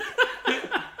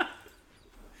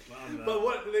 No. But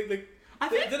what?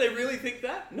 Do they really think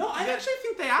that? No, I actually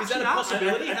think they Is actually that a are.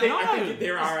 possibility? I think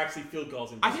there are actually field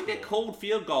goals in I basketball. think they're called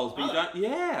field goals, but you don't.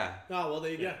 Yeah. Oh well,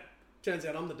 there you go. Turns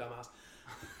out I'm the dumbass.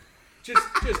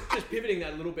 Just pivoting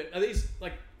that a little bit. Are these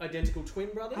like identical twin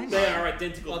brothers? They are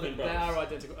identical Oh, twin they brothers. are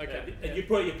identical. Okay. And you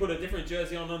put a different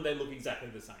jersey on them, they look exactly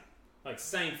the same. Like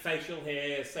same facial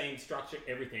hair, same structure,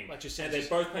 everything. Like your and they senses.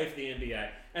 both play for the NBA.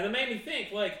 And it made me think,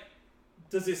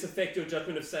 does this affect your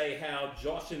judgment of, say, how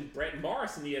Josh and Brett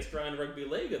Morris in the Australian Rugby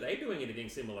League, are they doing anything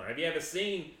similar? Have you ever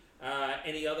seen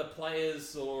any other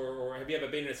players, or have you ever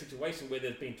been in a situation where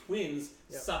there's been twins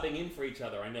subbing in for each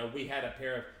other? I know we had a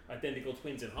pair of identical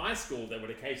twins in high school that would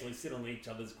occasionally sit on each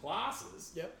other's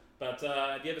classes. Yep. But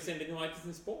have you ever seen anything like this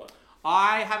in sport?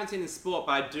 I haven't seen the sport,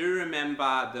 but I do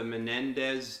remember the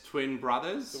Menendez twin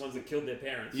brothers. The ones that killed their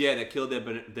parents. Yeah, they killed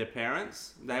their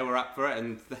parents. They were up for it,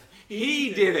 and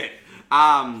he did it.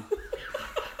 Can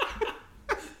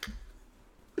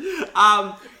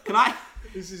I?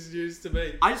 This is news to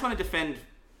me. I just want to defend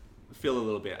Phil a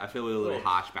little bit. I feel a little Please.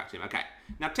 harsh back to him. Okay,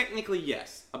 now technically,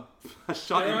 yes, a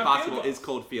shot There in are basketball field is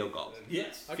called field goals.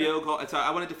 Yes. Okay. Field goal. So I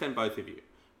want to defend both of you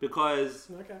because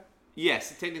Okay.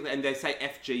 Yes, technically, and they say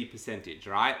FG percentage,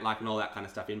 right? Like, and all that kind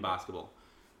of stuff in basketball.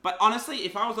 But honestly,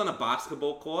 if I was on a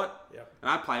basketball court and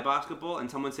I play basketball and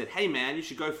someone said, "Hey man, you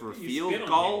should go for a field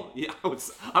goal," I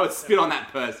would spit on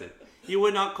that person. You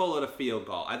would not call it a field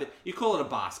goal. You call it a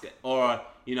basket or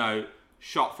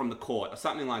shot from the court or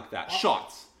something like that.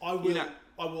 Shots. I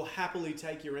will happily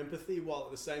take your empathy while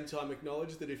at the same time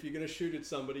acknowledge that if you're going to shoot at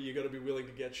somebody, you've got to be willing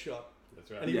to get shot.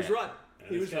 That's right. And he was right.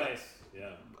 He was right.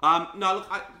 Yeah. No, look,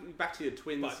 back to your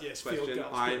Twins But yes, question. field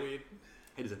goal's a bit weird.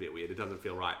 It is a bit weird. It doesn't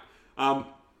feel right.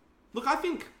 Look, I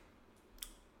think...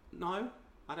 No,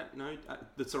 I don't know.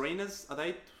 The Serenas, are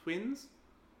they twins?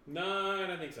 No, I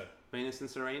don't think so. Venus and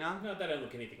Serena? No, they don't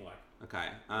look anything like. Okay.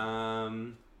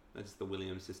 That's the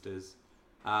Williams sisters.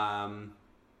 Are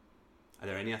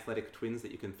there any athletic twins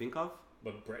that you can think of?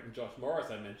 But Brett and Josh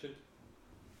Morris, I mentioned.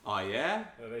 Oh, yeah?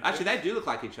 Actually, they do look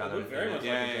like each other. They look very much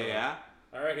like each other. Yeah.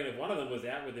 I reckon if one of them was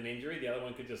out with an injury, the other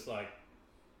one could just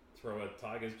throw a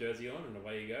Tigers jersey on and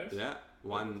away he goes. Yeah.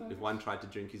 If one tried to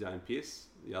drink his own piss,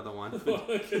 the other one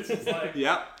it's just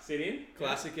sit in.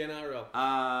 Classic NRL.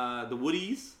 The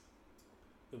Woodies.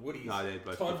 The Woodies. No, they're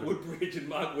both Todd different. Woodbridge and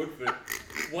Mark Woodford.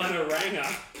 One a ranger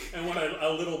and one a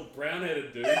little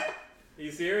brown-headed dude. Are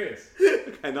you serious?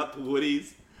 Okay, not the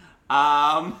Woodies.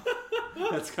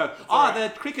 Let's go.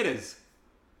 The cricketers.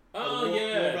 Oh, the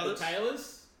yeah. War The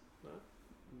Taylors?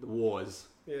 The Wars.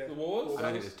 Yeah. The Wars? I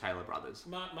don't think it's Taylor Brothers.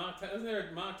 Isn't there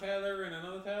a Mark Taylor and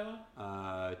another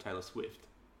Taylor? Taylor Swift.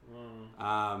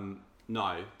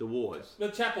 No, the Wars. The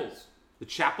Chappells. The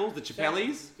Chappells, the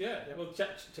Chappellis. Yeah. Well,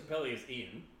 Chappelli is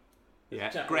Ian.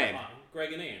 Yeah. Greg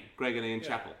and Ian. Greg and Ian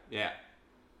Chappell. Yeah.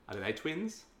 Are they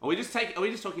twins? Are we just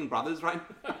talking brothers right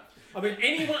now? I think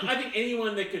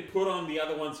anyone that could put on the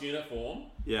other one's uniform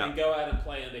and go out and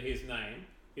play under his name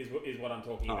is what I'm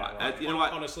talking about. Right? You know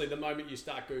what? Honestly, the moment you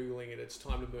start Googling it, it's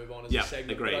time to move on as a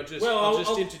segment. Agreed. But I'll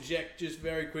just interject just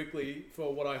very quickly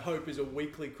for what I hope is a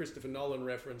weekly Christopher Nolan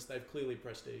reference. They've clearly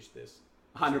prestiged this.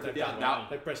 100%.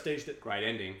 They've prestiged it. Great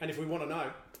ending. And if we want to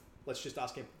know, let's just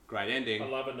ask him. Great ending. I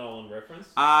love a Nolan reference.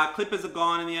 Clippers are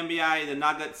gone in the NBA. The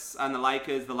Nuggets and the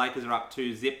Lakers. The Lakers are up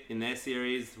 2-0 in their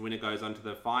series. The winner goes on to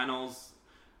the finals.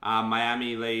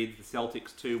 Miami leads the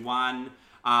Celtics 2-1.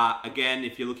 Again,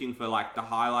 if you're looking for the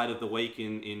highlight of the week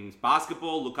in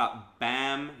basketball, look up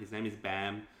Bam. His name is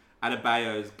Bam.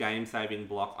 Adebayo's game-saving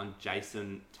block on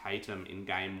Jason Tatum in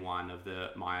Game 1 of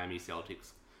the Miami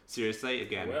Celtics. Seriously,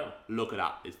 again, look it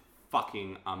up. It's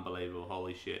fucking unbelievable.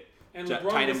 Holy shit. And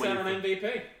LeBron was out on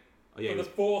MVP. Oh, yeah, for the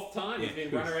fourth time he's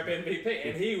been runner-up MVP.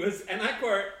 And he was, and I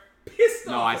quote, pissed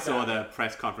off. No, I saw the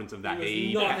press conference of that.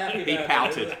 He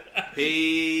pouted.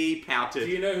 He pouted.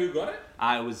 Do you know who got it?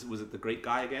 Was it the Greek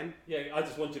guy again? Yeah, I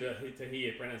just want you to hear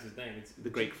you pronounce his name. It's the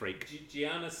Greek freak.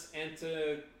 Giannis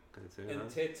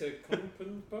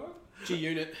Antetokounmpo?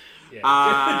 G-Unit.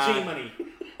 Yeah. G-Money.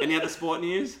 Any other sport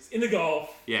news? In the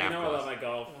golf. Yeah, I love my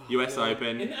golf. US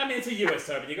Open. It's a US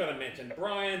Open. You've got to mention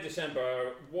Brian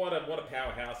DeChambeau. What a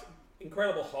powerhouse.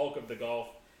 Incredible Hulk of the golf.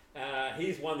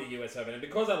 He's won the US Open. And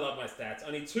because I love my stats,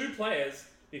 only 2 players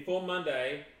before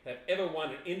Monday have ever won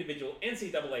an individual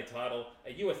NCAA title,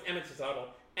 a US amateur title,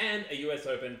 and a US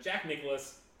Open. Jack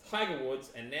Nicklaus, Tiger Woods,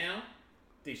 and now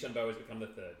DeChambeau has become the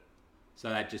 3rd. So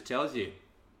that just tells you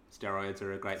steroids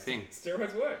are a great thing.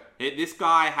 Steroids work. This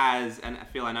guy has, and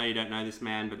I know you don't know this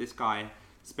man, but this guy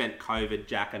spent COVID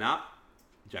jacking off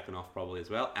probably as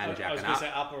well, and jacking up. I was going to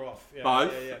say up or off. Yeah,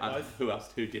 both. Both. Who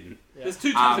else? Who didn't? Yeah. There's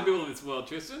 2 types of people in this world,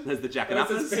 Tristan. There's the jacking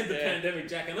uppers. uppers. Those that spent the pandemic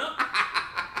jacking up.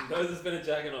 And those that spent it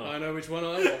jacking off. I know which one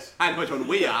I was. I know which one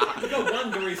we are. You've got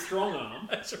one very strong arm.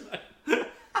 That's right.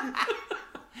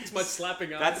 It's my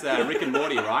slapping arm. That's Rick and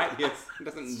Morty, right? Yes.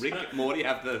 Doesn't Rick and Morty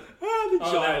have the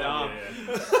giant arm?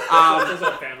 Yeah. That's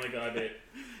a Family Guy bit.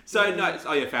 So no,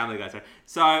 Family Guy. Sorry.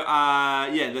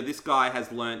 So this guy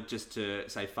has learnt just to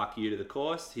say fuck you to the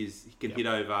course. He can hit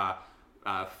over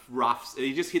roughs.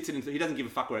 He just hits it. He doesn't give a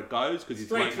fuck where it goes because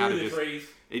he's learned how to trees.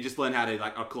 He just learned how to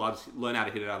I'll just learn how to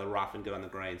hit it out of the rough and get on the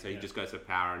green. So he just goes for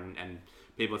power, and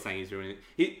people are saying he's ruining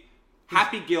it.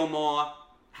 Happy Gilmore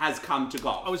has come to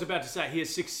golf. I was about to say he has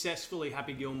successfully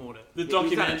Happy Gilmore'd it. The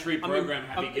documentary program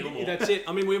Happy Gilmore. That's it.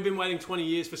 I mean, we've been waiting 20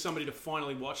 years for somebody to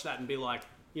finally watch that and be like,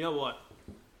 you know what?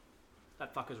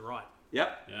 That fucker's right.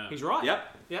 Yep. Yeah. He's right.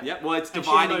 Yep. Well, it's and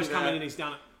dividing. Come in and he's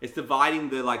done it. It's dividing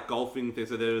the golfing thing.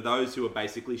 So there are those who are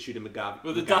basically shooting McGavin.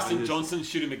 Well, the Dustin Johnson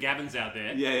shooting McGavins out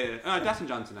there. Yeah. No, Dustin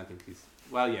Johnson, I think he's.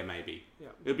 Well, yeah, maybe. Yeah.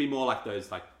 It would be more like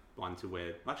those ones who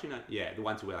wear. Actually, no. Yeah, the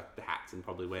ones who wear the hats and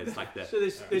probably wears the. So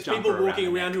there's people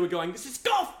walking around who are going, "This is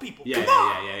golf, people." Yeah, Come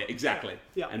on! yeah, exactly.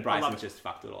 Yeah. And Bryson just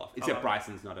fucked it off. Except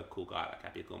Bryson's not a cool guy like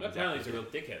Happy Gilmore. Apparently, he's a real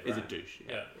dickhead. He's a right? douche.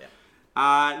 Yeah.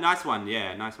 Nice one,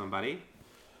 buddy.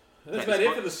 That's about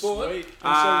it for the sport. Sweet.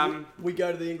 And so we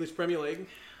go to the English Premier League.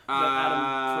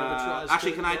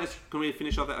 Actually, can we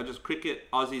finish off that? Just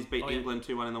cricket. Aussies beat England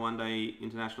 2-1 in the one-day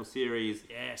international series.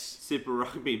 Yes. Super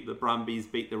Rugby. The Brumbies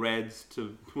beat the Reds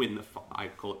to win I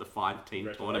call it the 5-team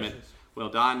tournament. Well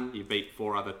done. You beat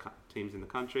 4 other teams in the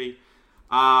country.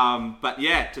 But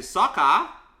yeah, to soccer.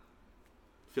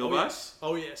 Philbo?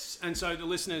 Oh yes. And so the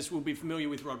listeners will be familiar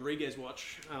with Rodriguez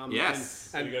Watch.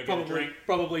 Yes. And So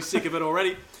probably sick of it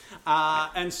already.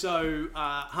 And so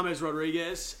James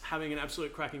Rodriguez having an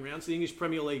absolute cracking round. So the English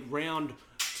Premier League round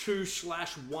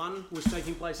 2/1 was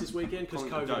taking place this weekend because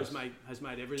COVID has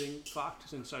made everything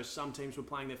fucked. And so some teams were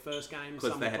playing their first game,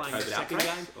 some were playing their second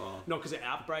game. Not because of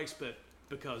outbreaks, but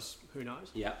because who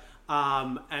knows. Yeah.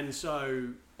 And so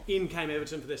in came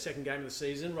Everton for their second game of the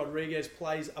season. Rodriguez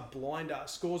plays a blinder,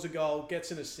 scores a goal,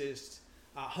 gets an assist.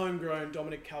 Homegrown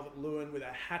Dominic Calvert-Lewin with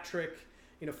a hat-trick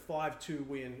in a 5-2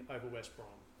 win over West Brom.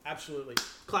 Absolutely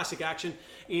classic action.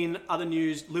 In other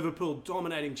news, Liverpool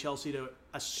dominating Chelsea to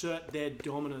assert their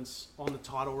dominance on the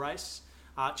title race.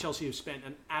 Chelsea have spent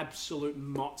an absolute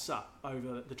mozza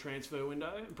over the transfer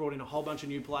window, brought in a whole bunch of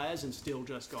new players and still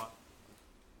just got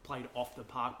played off the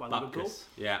park by Liverpool.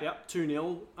 Yeah. Yep,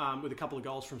 2-0 with a couple of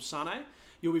goals from Sané.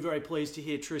 You'll be very pleased to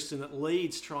hear, Tristan, that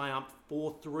Leeds triumphed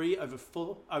 4-3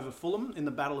 over Fulham in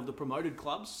the battle of the promoted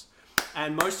clubs.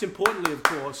 And most importantly, of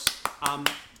course,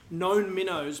 known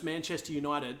minnows Manchester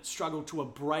United struggled to a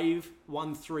brave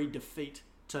 1-3 defeat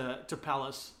to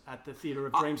Palace at the Theatre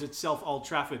of Dreams itself, Old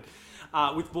Trafford,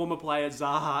 with former player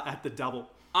Zaha at the double.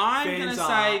 I'm going to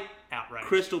say outraged.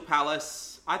 Crystal Palace.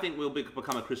 I think we'll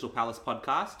become a Crystal Palace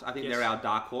podcast. I think they're our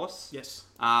dark horse. Yes.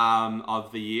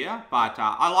 Of the year. But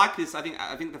I like this. I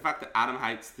think the fact that Adam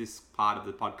hates this part of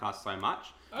the podcast so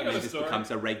much, this becomes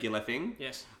a regular thing.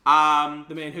 Yes.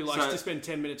 The man who likes to spend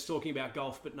 10 minutes talking about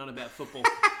golf but none about football.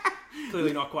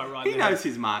 Clearly not quite right. He knows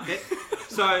his market.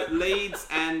 So Leeds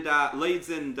and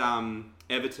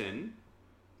Everton.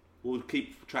 We'll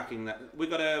keep tracking that. We've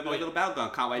got a little battle going.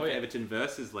 Can't wait for Everton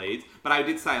versus Leeds. But I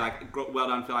did say, well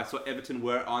done, Phil. I saw Everton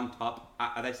were on top.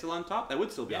 Are they still on top? They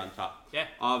would still be on top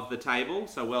of the table.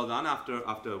 So well done after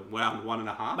round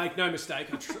 1.5. Make no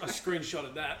mistake, I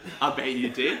screenshotted that. I bet you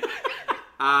did.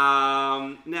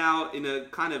 Now, in a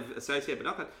kind of associate, but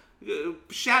not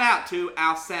shout out to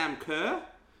our Sam Kerr.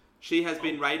 She has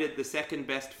been rated the second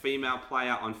best female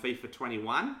player on FIFA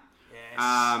 21.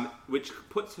 Yes. Which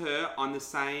puts her on the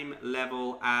same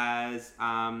level as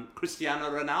Cristiano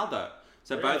Ronaldo.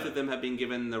 So both of them have been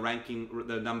given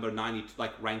the number 90,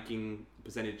 ranking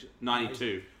percentage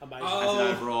 92. Amazing. As an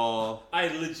overall. I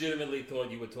legitimately thought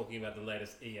you were talking about the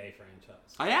latest EA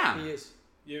franchise. I am. He is.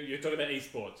 You're talking about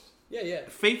esports. Yeah.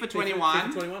 FIFA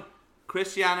 21. FIFA 21.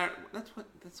 Cristiano. That's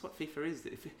what FIFA is.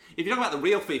 If you're talking about the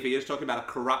real FIFA, you're just talking about a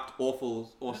corrupt,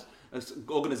 awful,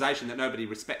 organisation that nobody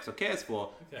respects or cares for.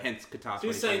 Okay. Hence Qatar 2022. So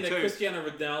you're saying that Cristiano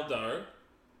Ronaldo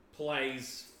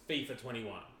plays FIFA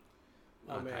 21?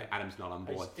 Okay, Adam's not on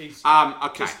board.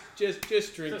 Okay.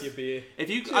 Just drink your beer. If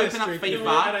you open up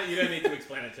FIFA... You don't need to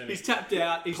explain it to me. He's tapped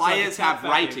out. Players have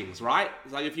ratings, right?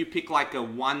 So if you pick a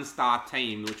 1-star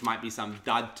team, which might be some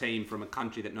dud team from a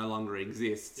country that no longer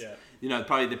exists,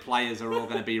 probably the players are all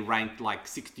going to be ranked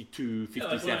 62, 57.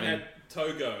 Like when I had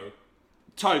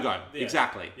Togo,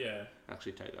 exactly. Yeah.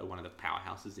 Actually, Togo, one of the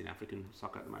powerhouses in African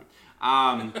soccer at the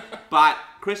moment. But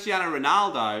Cristiano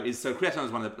Ronaldo is... So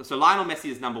Cristiano's one of the... So Lionel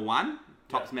Messi is number 1.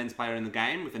 Top men's player in the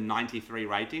game with a 93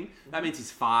 rating. That means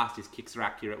he's fast, his kicks are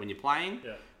accurate when you're playing.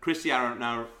 Yeah. Cristiano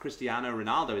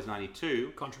Ronaldo is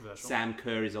 92. Controversial. Sam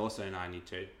Kerr is also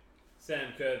 92.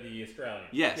 Sam Kerr, the Australian.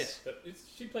 Yes. But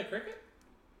she play cricket?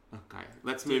 Okay,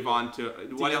 let's move on to...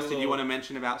 What else did you want to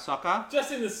mention about soccer?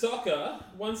 Just in the soccer,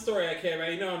 one story I care about.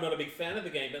 I'm not a big fan of the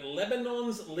game, but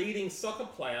Lebanon's leading soccer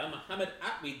player, Mohamed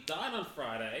Atwi, died on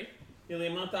Friday, nearly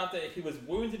a month after he was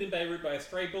wounded in Beirut by a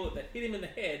stray bullet that hit him in the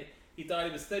head. He died,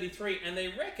 he was 33, and they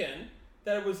reckon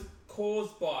that it was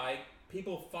caused by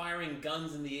people firing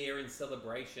guns in the air in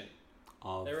celebration.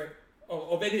 Over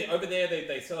there,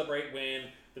 they celebrate when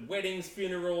the weddings,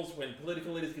 funerals, when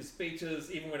political leaders give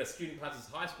speeches, even when a student passes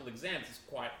high school exams, it's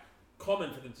quite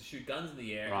common for them to shoot guns in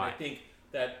the air. Right. And I think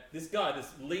that this guy, this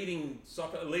leading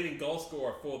goal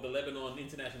scorer for the Lebanon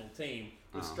international team,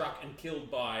 was struck and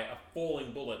killed by a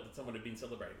falling bullet that someone had been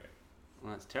celebrating with.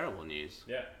 Well, that's terrible news.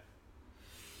 Yeah.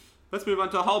 Let's move on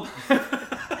to a whole...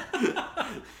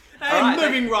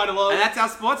 Moving right along. And that's our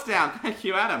sports down. Thank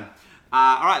you, Adam.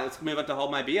 All right, let's move on to Hold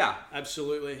My Beer.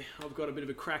 Absolutely. I've got a bit of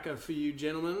a cracker for you,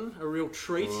 gentlemen. A real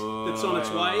treat that's on its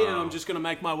way, and I'm just going to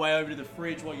make my way over to the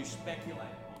fridge while you speculate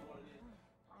on what it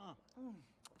is.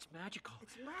 It's magical.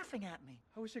 laughing at me.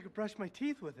 I wish I could brush my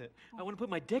teeth with it. I want to put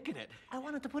my dick in it. I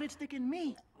wanted to put its dick in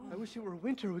me. I wish it were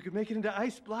winter. We could make it into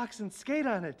ice blocks and skate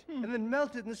on it. And then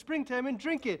melt it in the springtime and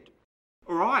drink it.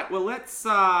 All right, well, let's...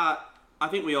 I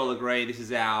think we all agree this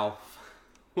is our...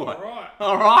 What? All right.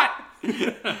 All right.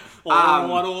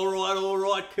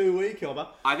 Cooey, Cobber.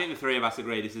 I think the three of us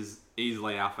agree this is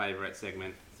easily our favourite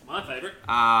segment. It's my favourite.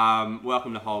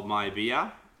 Welcome to Hold My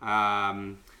Beer.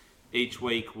 Each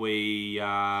week we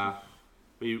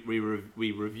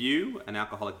review an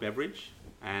alcoholic beverage,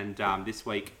 and this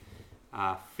week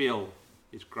Phil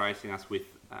is gracing us with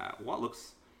what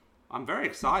looks... I'm very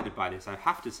excited by this, I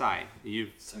have to say.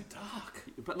 So dark.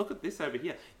 But look at this over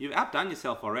here. You've outdone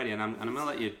yourself already, and I'm going to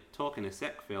let you talk in a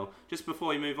sec, Phil. Just before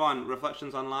we move on,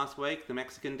 reflections on last week, the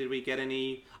Mexican, did we get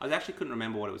any... I actually couldn't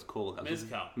remember what it was called.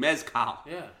 Mezcal. Mezcal.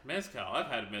 Yeah, mezcal. I've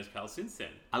had mezcal since then.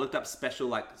 I looked up special,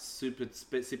 like, super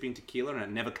sipping tequila, and it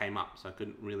never came up, so I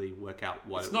couldn't really work out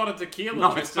what It's not a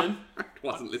tequila, Tristan. I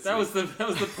wasn't listening. That was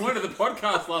the point of the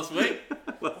podcast last week.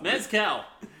 Mezcal.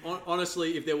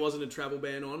 Honestly, if there wasn't a travel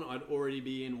ban on, I'd already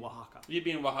be in Oaxaca. You'd be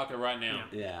in Oaxaca right now.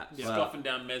 Yeah. Scoffing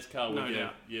down mezcal with No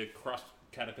doubt. your crushed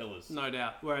caterpillars. No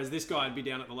doubt. Whereas this guy would be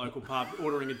down at the local pub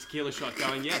ordering a tequila shot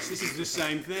going, yes, this is the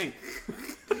same thing.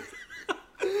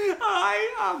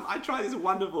 I tried this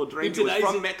wonderful drink. It was today's-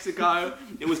 from Mexico.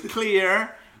 It was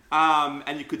clear.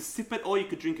 And you could sip it or you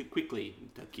could drink it quickly.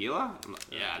 Tequila? I'm like,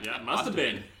 Yeah, it must have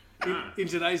been. In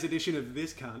today's edition of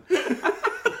This Cunt.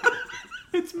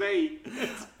 It's me.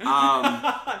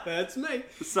 That's me.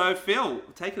 So, Phil,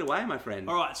 take it away, my friend.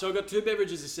 All right, so I've got two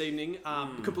beverages this evening,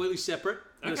 completely separate.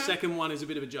 And the Okay. second one is a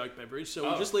bit of a joke beverage, so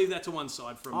we'll just leave that to one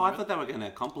side for a I moment. thought they were going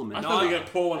to compliment I you. thought you were going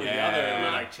to pour one of the Yeah. other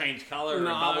and like change colour and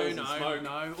bubbles and smoke.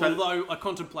 No. Although I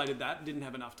contemplated that, didn't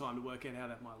have enough time to work out how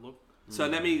that might look. So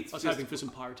let me I was hoping for some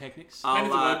pyrotechnics. Paint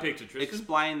us a I'll word picture, Tristan.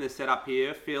 explain the setup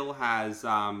here. Phil has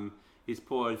he's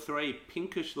poured three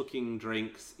pinkish-looking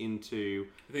drinks into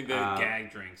I think they're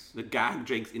gag drinks. the gag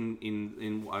drinks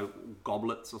in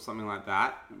goblets or something like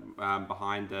that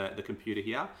behind the computer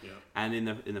here, Yeah. and in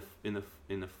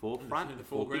the forefront, In the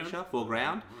foreground?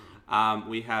 foreground,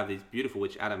 we have these beautiful,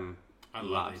 which Adam I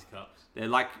loves. love these cups. They're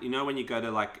like, you know, when you go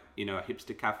to like, you know, a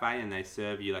hipster cafe and they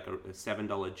serve you like a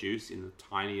 $7 juice in the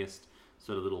tiniest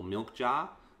sort of little milk jar.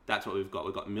 That's what we've got.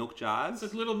 We've got milk jars.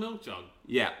 It's a little milk jug.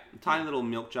 Yeah, tiny little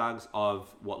milk jugs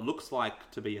of what looks like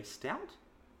to be a stout.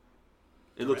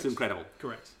 It looks Correct. incredible.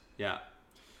 Correct. Yeah.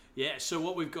 Yeah, so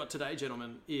what we've got today,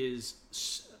 gentlemen, is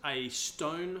a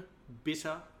Stone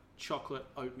Bitter Chocolate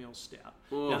Oatmeal Stout.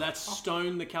 Now, that's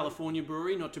Stone, the California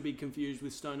brewery, not to be confused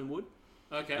with Stone and Wood.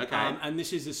 Okay. Okay. And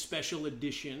this is a special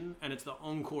edition, and it's the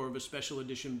encore of a special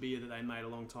edition beer that they made a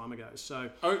long time ago. So,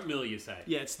 Oatmeal, you say?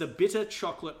 yeah, it's the Bitter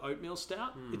Chocolate Oatmeal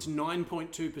Stout. It's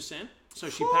 9.2%, so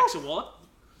she packs a wallet.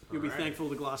 You'll be thankful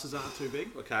the glasses aren't too big.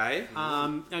 Okay.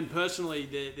 And personally,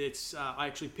 it's I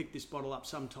actually picked this bottle up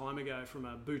some time ago from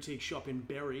a boutique shop in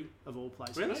Bury, of all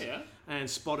places. Really? Yeah. And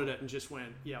spotted it and just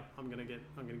went, yeah, I'm gonna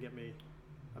get me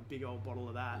a big old bottle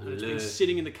of that. And it's Le- been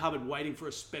sitting in the cupboard waiting for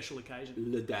a special occasion.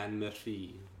 Le Dan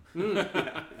Murphy.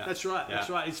 That's right. That's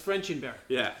right. It's French in Bury.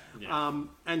 Yeah.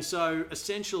 And so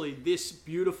essentially, this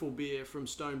beautiful beer from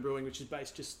Stone Brewing, which is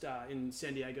based just in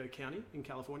San Diego County in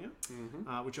California,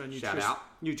 which I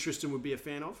knew Tristan would be a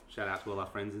fan of. Shout out to all our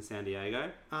friends in San Diego.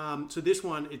 So this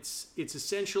one, it's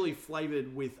essentially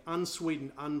flavored with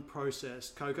unsweetened,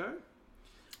 unprocessed cocoa.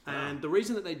 And the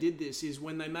reason that they did this is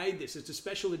when they made this, it's a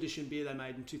special edition beer they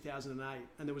made in 2008,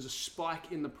 and there was a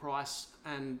spike in the price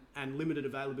and limited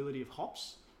availability of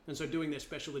hops. And so doing their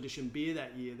special edition beer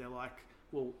that year, they're like,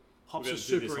 well, hops We've are got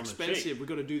to do this super on the expensive. cheap. We've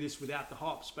got to do this without the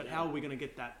hops. But how are we going to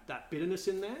get that bitterness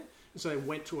in there? And so they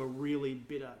went to a really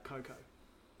bitter cocoa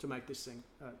to make this thing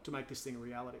a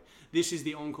reality. This is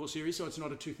the Encore series, so it's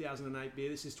not a 2008 beer.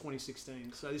 This is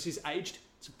 2016. So this is aged.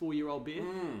 It's a 4-year-old beer.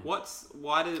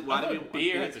 Why do we want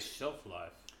beer has a shelf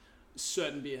life?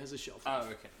 Certain beer has a shelf Oh, life.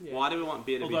 okay. Yeah. Why do we want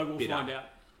beer to Although be we'll bitter? find out.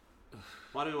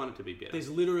 Why do we want it to be bitter? There's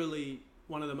literally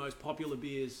one of the most popular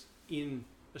beers in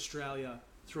Australia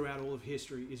throughout all of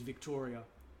history is Victoria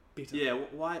Bitter. Yeah,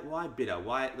 why bitter?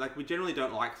 Why, like, we generally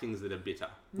don't like things that are bitter.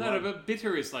 No, but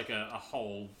bitter is like a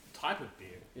whole type of beer.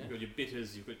 You've got your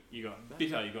bitters, you got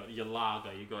bitter, you got your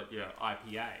lager, you got your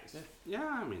IPAs. Yeah,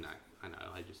 I mean, I know.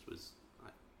 I just was.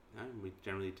 We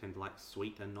generally tend to like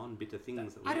sweet and non-bitter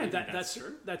things. That we I don't think That's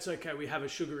true. That's okay. We have a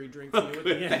sugary drink for you at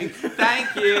the end.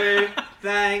 Thank you.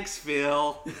 Thanks,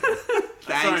 Phil. Thanks,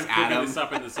 Sorry, I'm cooking Adam. this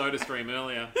up in the soda stream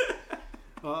earlier.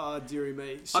 Oh, deary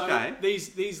me. So Okay.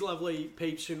 these lovely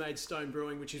peeps who made Stone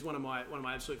Brewing, which is one of my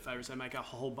absolute favourites, they make a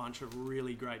whole bunch of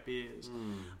really great beers.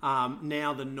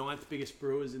 Now the 9th biggest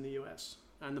brewers in the US.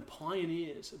 and the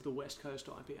pioneers of the West Coast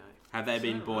IPA. Have they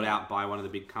been bought out by one of the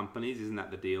big companies? Isn't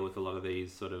that the deal with a lot of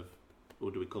these sort of, or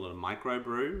do we call it a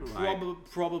microbrew?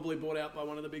 Probably bought out by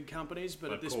one of the big companies,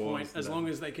 but at this course, point, as long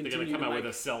as they They're continue going to come to out make...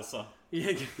 with a seltzer. Yeah,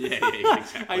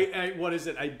 exactly. what is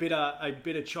it? A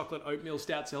bitter chocolate oatmeal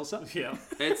stout seltzer? Yeah.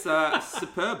 It's a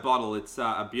superb bottle. It's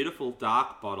a beautiful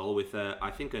dark bottle with I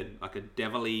think like a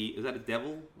devilly... Is that a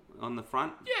devil on the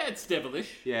front? Yeah, it's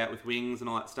devilish. Yeah, with wings and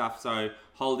all that stuff. So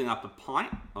holding up a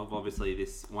pint of obviously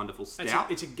this wonderful stout.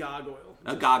 It's a gargoyle.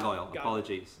 A gargoyle.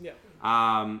 Apologies. Yeah.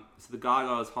 So the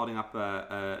gargoyle is holding up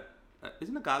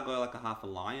isn't a gargoyle like a half a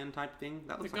lion type thing?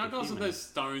 That The looks like a gargoyles are human. those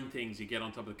stone things you get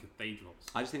on top of cathedrals.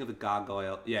 I just think of the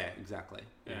gargoyle. Yeah, exactly.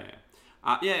 Yeah.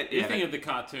 Yeah. You're thinking of the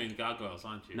cartoon gargoyles,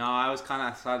 aren't you? No, I was kind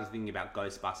of started thinking about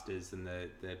Ghostbusters and the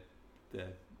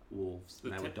wolves,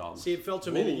 and they were dogs. See, it felt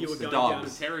to me that you were The going dogs. down... The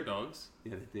terror dogs.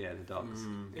 Yeah, the dogs.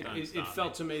 It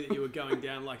felt to me that you were going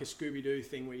down like a Scooby-Doo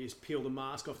thing where you just peel the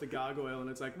mask off the gargoyle and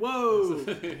it's like, whoa!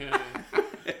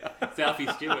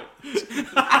 Southie Stewart.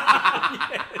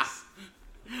 Yes.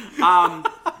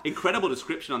 Incredible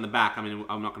description on the back. I mean,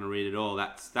 I'm not going to read it all.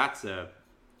 That's a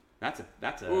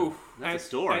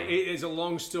story. It is a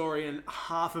long story, and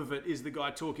half of it is the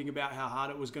guy talking about how hard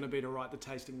it was going to be to write the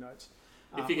tasting notes.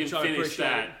 If you can which I finish appreciate.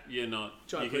 that, you're not.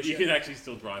 I You appreciate. can actually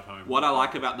still drive home. What I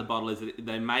like about the bottle is that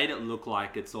they made it look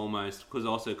like it's almost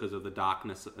because of the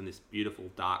darkness and this beautiful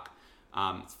dark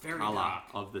very color dark.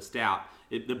 of the stout.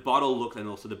 The bottle looks, and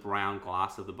also the brown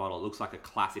glass of the bottle, it looks like a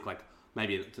classic, like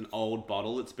maybe it's an old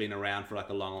bottle that's been around for like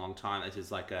a long, long time. It's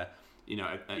just like You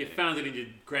found it in your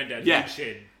granddad's Yeah.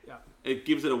 shed. Yeah. It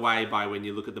gives it away by when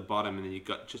you look at the bottom, and then you've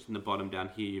got just in the bottom down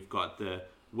here, you've got the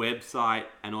website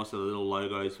and also the little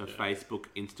logos for Facebook,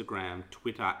 Instagram,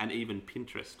 Twitter, and even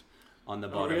Pinterest on the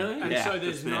bottom. really? And Yeah, so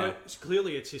there's it's no... there.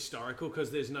 Clearly it's historical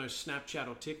because there's no Snapchat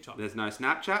or TikTok. There's no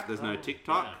Snapchat, there's no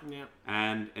TikTok, Yeah.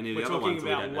 and any of We're the other talking ones we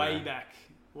about don't way know. back.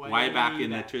 Way back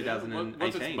in the back. 2018.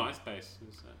 What's its MySpace?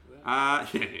 Is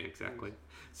that? Yeah, exactly.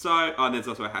 So, and there's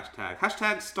also a hashtag.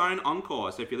 Hashtag Stone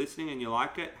Encore. So if you're listening and you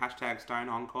like it, hashtag Stone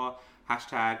Encore.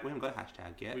 Hashtag, we haven't got a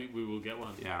hashtag yet. We will get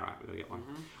one. Yeah, all right, we'll get one.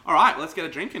 All right, let's get a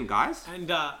drinking, guys.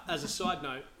 And as a side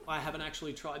note, I haven't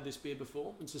actually tried this beer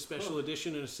before. It's a special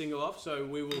edition and a single off, so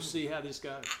we will see how this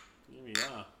goes. Here we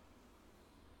are.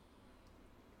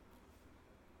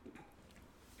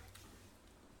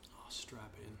 Oh,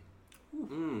 strap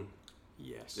in.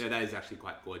 Yes. Yeah, that is actually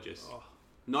quite gorgeous. Oh.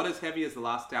 Not as heavy as the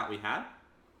last stout we had.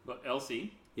 But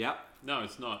Elsie? Yep. No,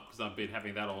 it's not, because I've been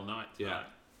having that all night tonight. Yeah.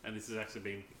 And this has actually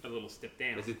been a little step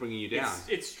down. This is bringing you down.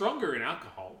 It's stronger in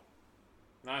alcohol.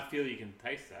 And I feel you can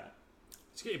taste that.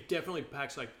 It definitely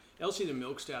packs like Elsie the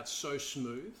Milk Stout's so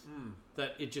smooth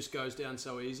that it just goes down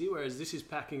so easy, whereas this is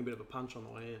packing a bit of a punch on the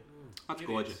way in. That's It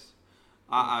gorgeous. is.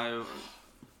 I've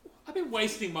I've been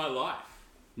wasting my life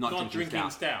not drinking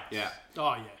stouts. Yeah.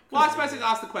 Oh yeah. Well, I suppose it's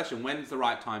ask the question, when's the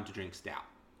right time to drink stout?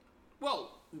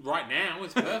 Well, right now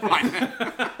is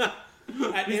perfect.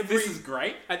 This is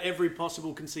great. At every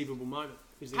possible conceivable moment.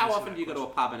 Is the How answer often that do you go to a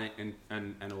question.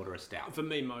 pub and order a stout? For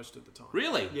me, most of the time.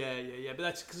 Really? Yeah. But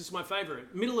that's because it's my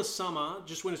favourite. Middle of summer,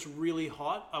 just when it's really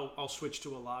hot, I'll switch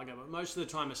to a lager. But most of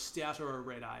the time, a stout or a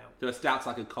red ale. So a stout's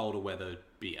like a colder weather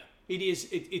beer. It is.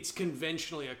 It's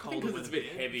conventionally a colder Because it's a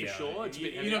bit beer, heavier. for sure. It's a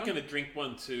bit You're heavier. not going to drink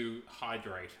one to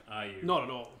hydrate, are you? Not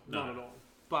at all. No. Not at all.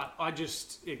 But I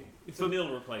just... It's a meal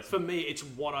replacement. For me, it's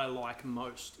what I like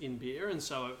most in beer, and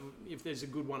so if there's a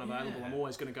good one available, Yeah. I'm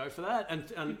always going to go for that. And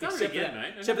You've done except it for again, that,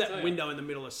 mate. except for I'll tell that you. window in the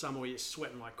middle of summer where you're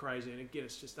sweating like crazy, and again,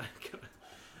 it's just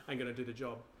ain't gonna do the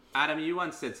job. Adam, you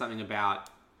once said something about...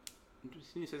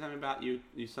 You said something about you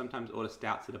sometimes order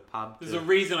stouts at a pub. There's a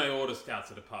reason I order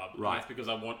stouts at a pub. Right. And that's because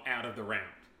I want out of the round.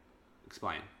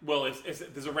 Explain. Well,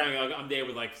 there's a round. I'm there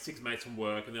with like 6 mates from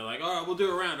work, and they're like, "All right, we'll do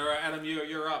a round. All right, Adam,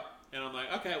 you're up." And I'm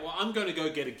like, "Okay, well, I'm going to go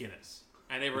get a Guinness."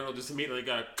 And everyone will just immediately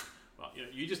go, "Well,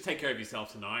 you just take care of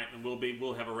yourself tonight, and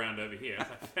we'll have a round over here." It's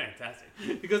like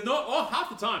fantastic because half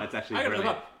the time That's actually I go to the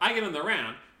brilliant. pub, I get in the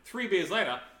round. 3 beers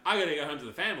later, I got to go home to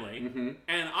the family,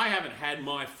 and I haven't had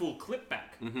my full clip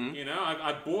back. You know,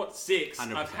 I bought 6.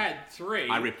 100%. I've had 3.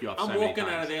 I ripped you off I'm so many walking out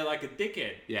times. of there like a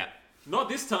dickhead. Yeah. Not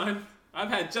this time. I've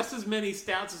had just as many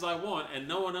stouts as I want, and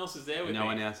no one else is there with me. No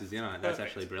one else is in on it. That's Perfect.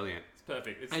 actually brilliant. It's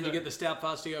perfect. It's And you get the stout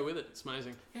fast to go with it. It's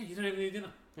amazing. yeah, you don't even need dinner.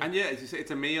 And yeah,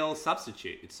 it's a meal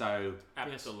substitute. It's so...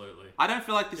 Absolutely. I don't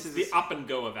feel like this It's is the up and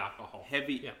go of alcohol.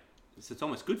 heavy... Yeah. It's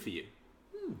almost good for you.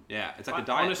 Yeah, it's like I a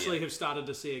diet honestly beer. have started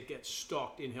to see it get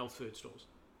stocked in health food stores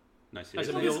No, as a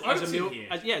seriously. Well, meal, there's as a oats in meal,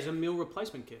 here. as a meal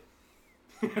replacement kit.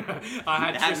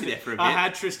 I Had me there for a bit.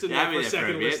 had Tristan You there had for me a there for a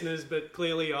second, bit. listeners, but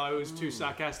clearly I was too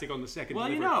sarcastic on the second. Well,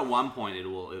 delivery. you know, at one point that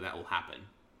will happen.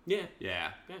 Yeah.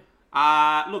 Yeah.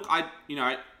 Yeah. Look, I mean,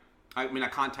 I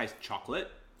can't taste chocolate.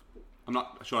 I'm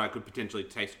not sure I could potentially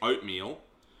taste oatmeal.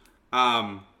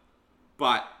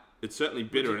 But it's certainly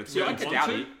bitter and it's certainly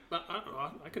stouty. But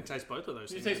I can taste both of those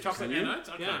Did you things. taste chocolate and oats?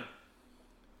 Okay. Yeah.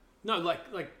 No, like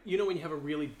you know when you have a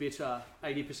really bitter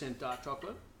 80% dark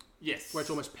chocolate, Yes. where it's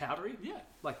almost powdery, Yeah.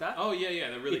 like that. Oh yeah.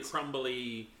 They're really It's-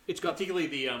 crumbly. it's got- particularly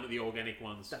the organic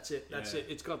ones. That's it. That's Yeah. it.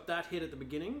 It's got that hit at the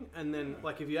beginning, and then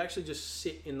like if you actually just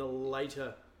sit in the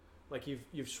later, like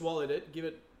you've swallowed it, give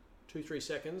it 2-3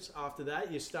 seconds. After that,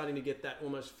 you're starting to get that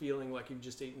almost feeling like you've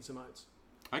just eaten some oats.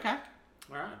 Okay.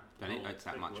 All right. Don't eat I'll oats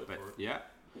that take much, your word but for it. yeah.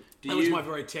 That was my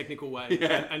very technical way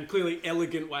and clearly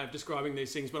elegant way of describing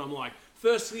these things. But I'm like,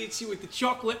 first it hits you with the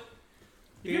chocolate,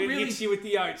 then it hits you with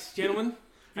the oats, gentlemen.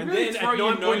 And really then at throw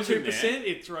your nose in 9.2%,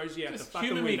 it throws you out the Just fucking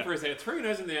humour me window. for a second. Throw your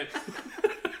nose in there.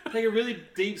 Take a really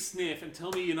deep sniff and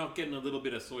tell me you're not getting a little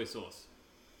bit of soy sauce.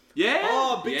 Yeah.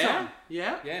 Oh, big yeah. time.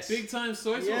 Yeah. Yes. Big time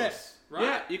soy Yes. sauce. Right?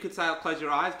 Yeah. You could say, close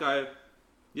your eyes, go.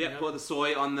 Yeah. Pour the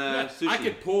soy on the sushi. I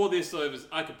could pour this over fish.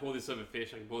 I could pour this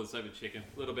over chicken.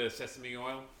 A little bit of sesame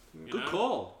oil. you Good know?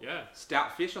 call. Yeah.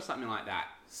 Stout fish or something like that.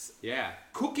 Yeah.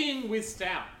 Cooking with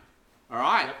stout. All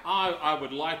right. I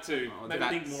would like to Oh, maybe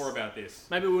that's- think more about this.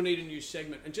 Maybe we'll need a new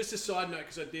segment. And just a side note,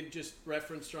 because I did just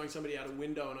reference throwing somebody out a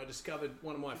window, and I discovered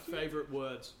one of my favourite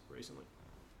words recently.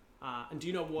 And do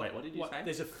you know what? Wait, what did you say?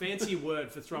 There's a fancy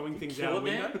word for throwing things Kill out a a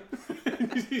man?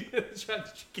 window. That's right.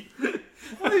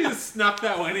 Why you just snuck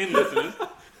that one in, listeners?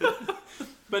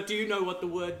 But do you know what the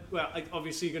word? Well, like,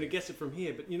 obviously you're going to guess it from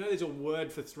here. But you know, there's a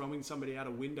word for throwing somebody out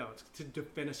a window. It's to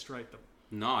defenestrate them.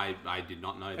 No, I did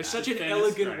not know that. It's such an Defenestrate.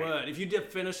 elegant word. If you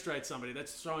defenestrate somebody,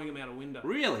 that's throwing them out a window.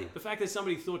 Really? The fact that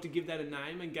somebody thought to give that a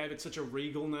name and gave it such a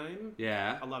regal name,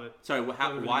 Yeah. I love it. So why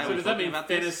are So we does that talking mean about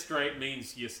this? fenestrate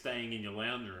means you're staying in your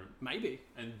lounge room, Maybe.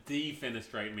 and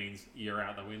defenestrate means you're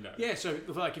out the window? Yeah, so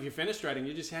like if you're fenestrating,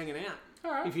 you're just hanging out.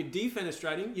 All right. If you're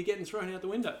defenestrating, you're getting thrown out the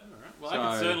window. All right. Well, I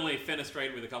So- could certainly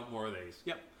fenestrate with a couple more of these.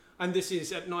 Yep. And this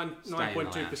is at Stay in the lounge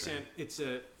 9.2%.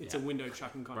 room. It's a window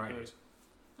chucking kind Right. of booze.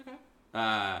 Okay.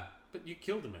 But you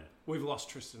killed the man. We've lost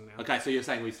Tristan now. Okay, so you're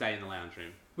saying we stay in the lounge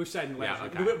room. We've stayed in the Yeah,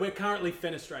 lounge. okay. We're currently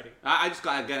fenestrating. I just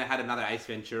got gonna had another Ace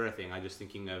Ventura thing. I'm just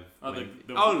thinking of Oh, when-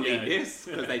 the- only yeah. this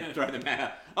because they throw them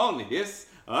out. Only this.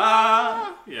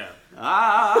 Yeah.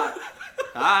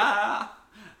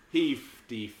 He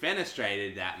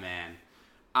defenestrated that man.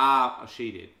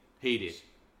 She did. He did.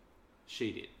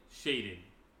 She did She did.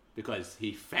 because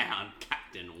he found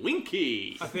Captain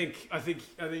Winky. I think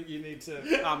you need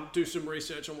to do some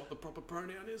research on what the proper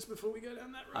pronoun is before we go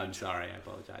down that road. I'm sorry. I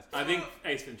apologize. I think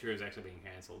Ace Ventura is actually being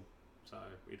cancelled, so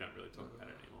we don't really talk about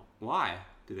it anymore. Why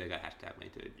did they go #Me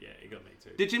Too? Yeah, he got Me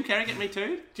Too. Did Jim Carrey get Me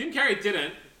Too? Jim Carrey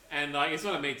didn't, and like it's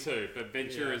not a Me Too, but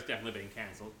Ventura is definitely being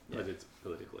cancelled Because it's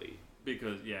politically.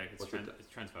 because it's, What's it it's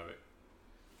transphobic.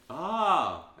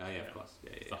 Oh, yeah, of course. Yeah,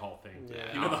 It's yeah. the whole thing.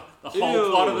 Yeah. You know the whole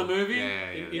plot of the movie.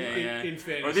 Yeah. In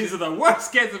fairness, Or these are the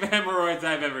worst case of hemorrhoids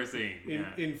I've ever seen.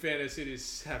 in fairness, it is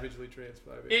savagely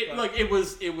transphobic. It but- like it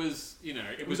was you know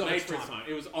it was of made its for its time. time.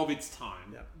 It was of its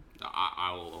time. Yeah.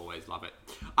 I will always love it.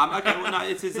 Okay, well, no,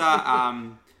 this is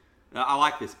I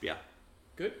like this beer.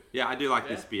 Good. Yeah, I do like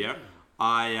this beer.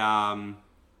 I'm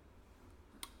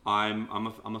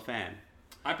a fan.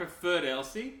 I preferred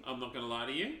Elsie. I'm not going to lie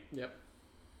to you. Yep.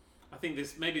 I think I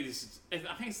think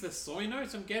it's the soy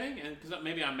notes I'm getting, and because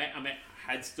maybe I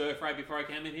had stir fry before I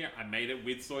came in here. I made it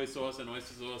with soy sauce and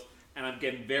oyster sauce, and I'm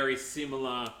getting very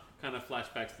similar kind of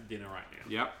flashbacks to dinner right now.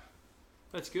 Yep.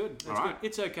 That's good. That's All right. good.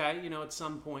 It's okay. You know, at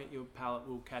some point your palate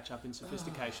will catch up in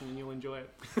sophistication and you'll enjoy it.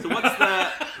 So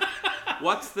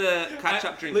what's the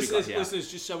catch-up drink we got Listeners, here? listeners,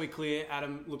 just so we're clear,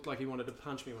 Adam looked like he wanted to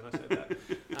punch me when I said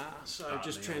that. So Oh,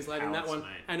 just the translating that palates,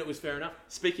 one, mate. and it was fair enough.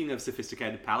 Speaking of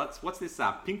sophisticated palates, what's this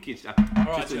pinkish? right, Just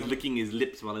gentlemen. licking his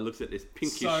lips while he looks at this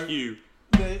pinkish So- hue.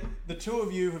 The two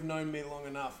of you have known me long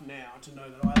enough now to know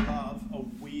that I love a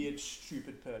weird,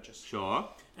 stupid purchase. Sure.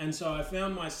 And so I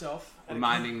found myself at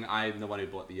Reminding, I'm the one who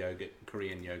bought the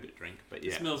Korean yogurt drink, but It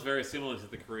yeah. smells very similar to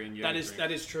the Korean yogurt.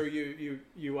 that is true.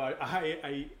 You are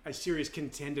a serious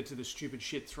contender to the stupid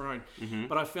shit thrown.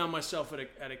 But I found myself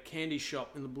at a candy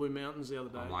shop in the Blue Mountains the other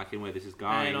day. I'm liking where this is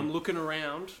going. And I'm looking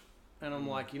around, and I'm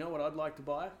like, you know what I'd like to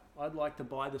buy? I'd like to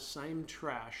buy the same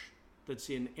trash that's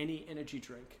in any energy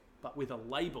drink, but with a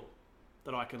label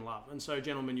that I can love. And so,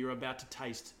 gentlemen, you're about to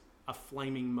taste a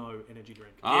Flaming Mo energy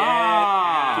drink.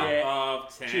 Ah! Yeah.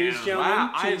 Of town. Cheers, gentlemen.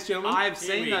 Wow, Cheers, gentlemen. I've Here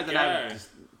seen we those. go. And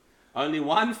only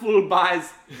one fool buys,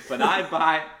 but I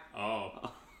buy. Oh,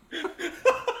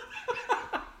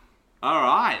 All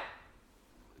right.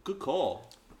 Good call.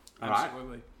 All right.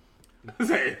 Absolutely.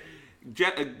 So,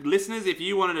 Listeners, if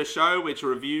you wanted a show which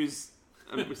reviews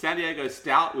San Diego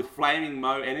Stout with Flaming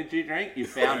Mo energy drink, you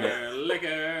found it.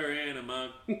 Liquor in a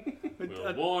mug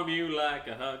will warm you like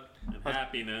a hug, and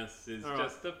happiness is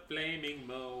just a flaming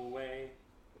Mo way.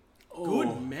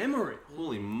 Good memory.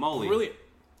 Holy moly. Brilliant.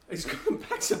 It's got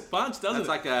packs a bunch, doesn't That's it?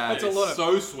 like That's a lot of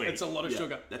so sweet. It's a lot of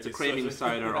sugar. That's a creaming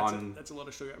soda on... That's a lot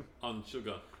of sugar. On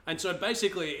sugar. And so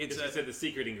basically, it's As I said, the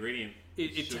secret ingredient.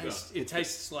 it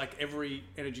tastes like every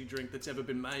energy drink that's ever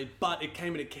been made, but it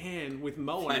came in a can with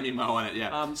Mo on it. Flaming Mo on it,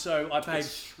 yeah. So I paid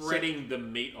Shredding the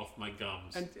meat off my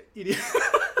gums. and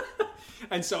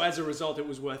and so as a result, it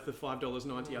was worth the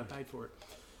 $5.90 I paid for it.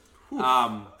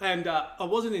 And I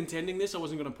wasn't intending this. I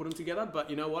wasn't going to put them together, but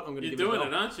you know what? I'm going to give doing it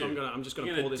it, aren't you? I'm just going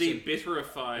to You're pour going this to in.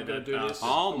 debitterify I'm going that to do this.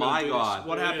 Oh I'm gonna my do this. God.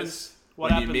 What Yes. happens?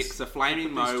 When you mix a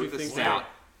Flaming put these Mo two with a things stout.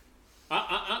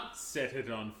 Set it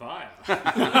on fire.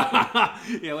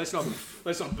 Yeah, let's not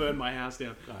burn my house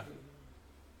down.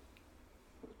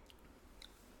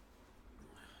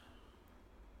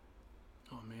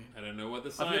 Oh man. I don't know what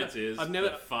the science is. I've never-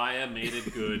 but fire made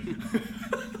it good.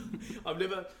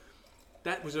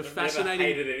 That was a I've fascinating. never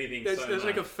hated anything so There's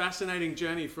like a much. fascinating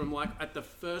journey from like at the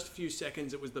first few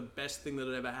seconds it was the best thing that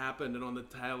had ever happened, and on the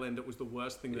tail end it was the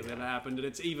worst thing that had ever happened, and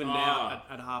it's even now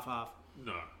at half.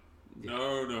 No.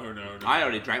 I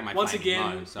already drank my Once Flaming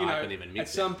again, Mo, so you know, I couldn't even at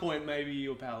mix it. some point maybe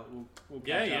your palate will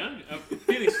catch up.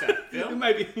 Finish that, Phil.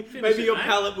 Maybe it, your mate.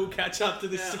 palate will catch up to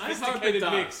this Yeah, I hope it sophisticated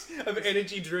does. mix of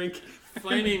energy drink,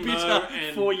 Flaming Mo bitter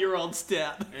and 4-year-old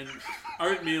stout. and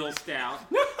oatmeal stout.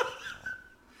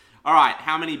 All right,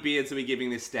 how many beers are we giving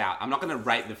this stout? I'm not going to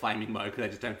rate the Flaming Mo because I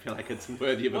just don't feel like it's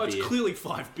worthy of Well, a it's beer. clearly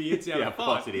 5 beers out Yeah, of of 5.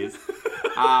 course it is.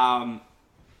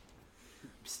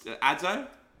 Adzo?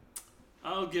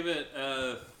 I'll give it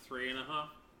a 3.5.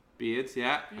 Beards,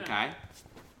 yeah. Yeah. Okay.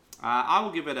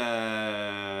 I'll give it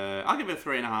a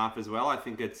 3.5 as well. I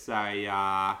think it's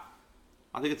a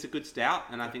good stout,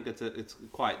 and I think it's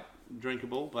quite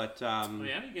drinkable. But Oh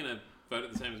yeah, you're gonna vote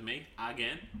it the same as me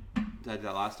again? I did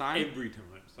that last time. Every time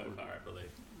so far, I believe.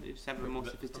 You just have a bit more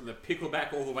From sophisticated. the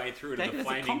pickleback all the way through to Take the it as a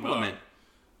flaming compliment. Mo.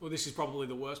 Well, this is probably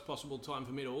the worst possible time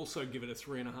for me to also give it a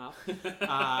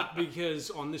 3.5, because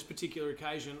on this particular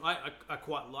occasion, I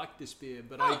quite like this beer,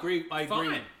 but I agree.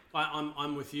 fine.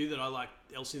 I'm with you that I like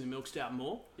Elsie the Milk Stout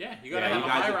more. Yeah, you gotta Yeah, have you a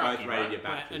guys are hierarchy, both rated right? your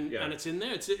back. And it's in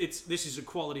there. This is a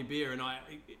quality beer, and I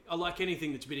like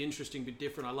anything that's a bit interesting, bit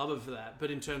different. I love it for that. But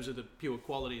in terms of the pure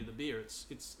quality of the beer, it's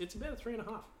about a 3.5.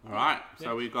 All right, so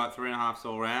Yeah. we've got 3.5s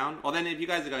all round. Or then if you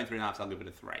guys are going 3.5s, I'll give it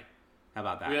a 3. How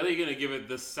about that? Really, you're gonna give it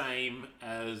the same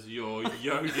as your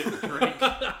yogurt drink?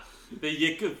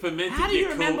 The fermented. How do you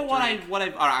Yakult remember what drink? I've?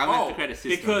 All right, I'm going to have to create a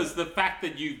system. Because the fact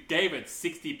that you gave it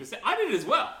 60%, I did as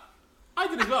well.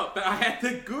 But I had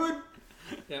the good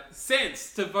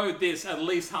sense to vote this at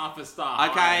least half a star.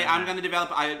 Okay, higher than I'm that. going to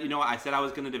develop. You know what? I said I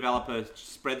was going to develop a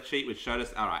spreadsheet which showed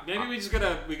us. All right. Maybe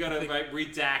we gotta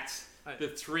redact the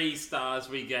 3 stars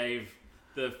we gave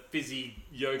the fizzy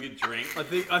yogurt drink. I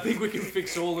think we can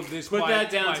fix all of this. Put by-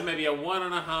 that down by- to maybe a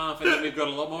 1.5, and then we've got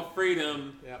a lot more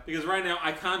freedom. Yeah. Because right now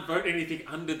I can't vote anything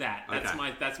under that.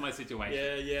 Okay. That's my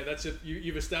situation. Yeah, that's it.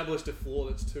 You've established a floor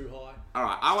that's too high. All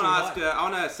right. I want to too ask. I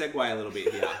want to segue a little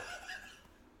bit here.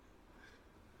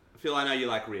 Phil, I know you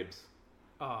like ribs.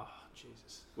 Oh,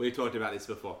 Jesus. We've talked about this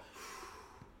before.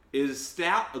 Is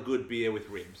stout a good beer with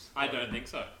ribs? I don't think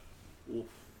so. Oof.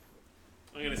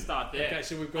 I'm going to start there. Okay,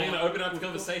 so we've I'm gone- going to open up the we've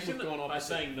conversation gone by opposite.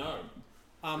 saying no.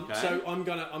 Okay. So I'm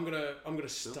gonna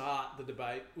start the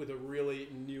debate with a really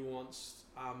nuanced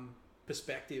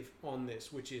perspective on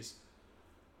this, which is,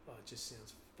 it just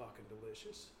sounds fucking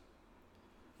delicious.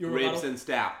 Your Ribs rebuttal? and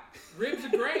stout. Ribs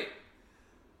are great.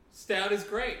 Stout is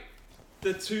great.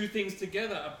 The two things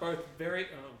together are both very.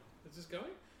 Is this going?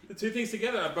 The two things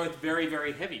together are both very,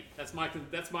 very heavy. That's my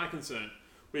concern.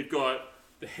 We've got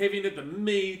the heaviness, the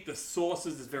meat, the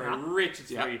sauces is very rich.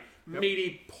 It's very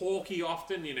meaty, porky.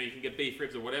 Often, you can get beef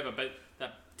ribs or whatever, but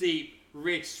that deep,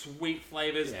 rich, sweet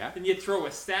flavors. Yeah. Then you throw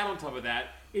a stout on top of that.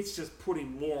 It's just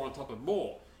putting more on top of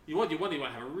more. You want to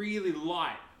have a really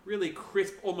light, really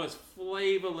crisp, almost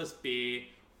flavorless beer,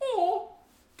 or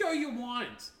go your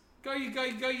wines. Go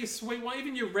your sweet wine,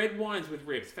 even your red wines with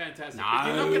ribs. Fantastic. No. But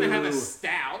you're not going to have a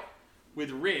stout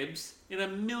with ribs in a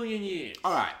million years.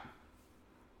 All right.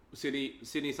 Sydney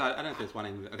side. I don't know if there's one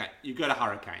in. Okay, you go to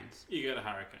Hurricanes. You go to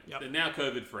Hurricanes. Yep. They're now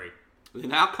COVID free. They're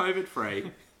now COVID free.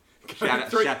 Shout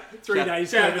out, three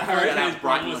days shout out COVID to free. Hurricanes,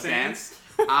 Brighton Brighton Sands.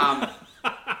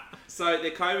 So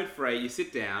they're COVID free. You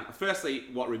sit down. Firstly,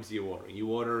 what ribs are you ordering? You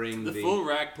ordering The full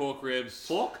rack pork ribs.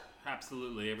 pork?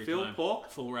 Absolutely, every Phil, time. pork?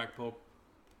 Full rack pork.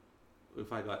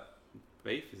 If I got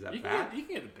beef. Is that You bad? can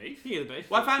get the beef. You get the beef.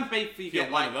 Well, if I'm beef, you You get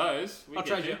get one like of those.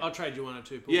 I'll trade you one or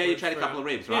two. Pulled Yeah, you ribs trade a for couple of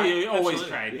ribs, Yeah, right? you always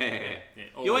Absolutely. trade. Yeah.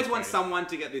 Yeah, You always want trade. someone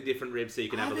to get the different ribs so you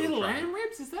can have Are a there little lamb trade.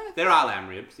 ribs? Is that? There are lamb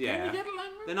ribs, yeah. Can you get a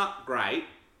lamb rib? They're not great,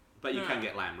 but you No. can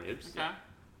get lamb ribs. Okay.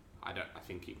 I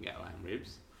think you can get lamb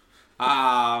ribs.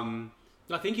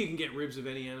 I think you can get ribs of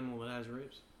any animal that has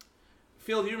ribs.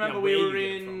 Phil, do you remember Yeah, we where were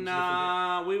you get it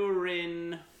from, we were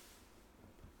in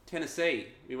Tennessee.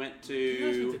 We went You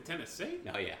guys to went to Tennessee?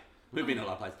 Oh yeah. We've been a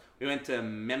lot of places. We went to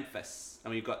Memphis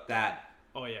and we got that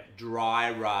Oh yeah,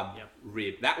 dry rub Yep.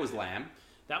 rib. That was lamb.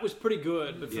 that was pretty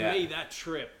good. But for Yeah. me, that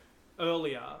trip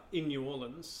earlier in New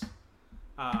Orleans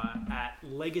at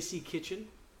Legacy Kitchen,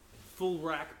 full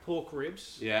rack pork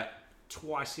ribs, Yeah.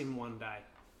 twice in one day.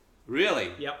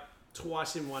 Really? Yep,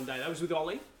 twice in one day. That was with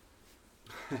Ollie.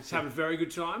 Just having a very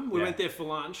good time. We Yeah. went there for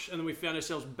lunch, and then we found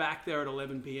ourselves back there at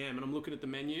 11 p.m. And I'm looking at the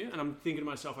menu, and I'm thinking to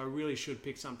myself, I really should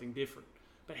pick something different.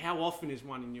 But how often is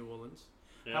one in New Orleans?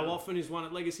 How often is one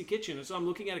at Legacy Kitchen? And so I'm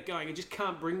looking at it going, I just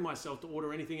can't bring myself to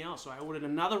order anything else. So I ordered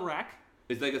another rack.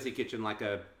 Is Legacy Kitchen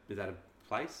is that a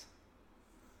place?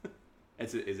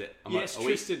 Is it? Yes,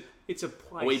 Tristan, it's a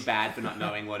place. Are we bad for not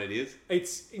knowing what it is?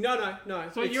 It's no.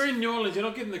 So it's- you're in New Orleans, you're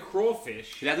not getting the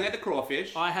crawfish. He doesn't get the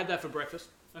crawfish I had that for breakfast.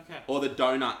 Okay. or the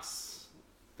donuts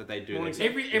that they do. Morning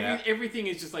there. Yeah. Everything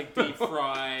is just like deep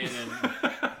fried and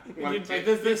One- like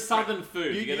there's southern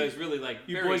food. You get those really like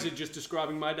You very, boys are just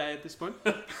describing my day at this point.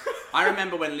 I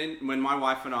remember when my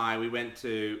wife and I we went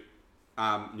to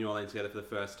New Orleans together for the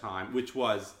first time, which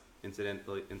was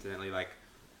incidentally like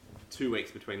 2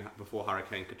 weeks before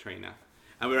Hurricane Katrina,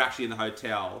 and we were actually in the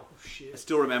hotel. Oh, shit. I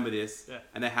still remember this, Yeah.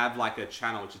 and they have like a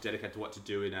channel which is dedicated to what to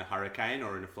do in a hurricane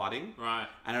or in a flooding. right.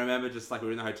 And I remember just like we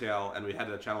were in the hotel and we had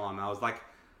a channel on, and I was like,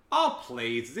 "Oh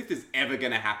please, as if this is ever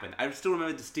gonna happen." I still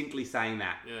remember distinctly saying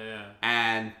that. Yeah.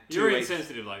 And You're 2 weeks,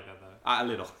 insensitive like that though. a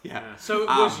little, yeah. Yeah. So it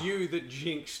was you that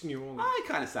jinxed New Orleans. I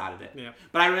kind of started it. Yeah.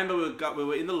 But I remember we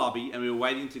were in the lobby and we were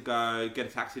waiting to go get a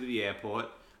taxi to the airport.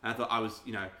 And I thought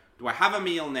do I have a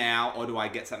meal now or do I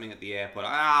get something at the airport?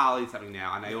 I'll eat something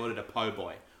now. And I ordered a po'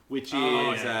 boy, which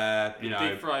is,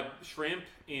 deep fried shrimp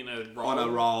in a roll. on a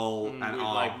roll and with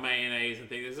like mayonnaise and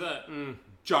things. Is that?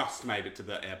 just made it to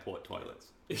the airport toilets.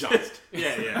 Just.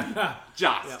 Yeah.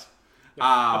 Just.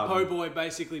 A po' boy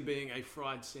basically being a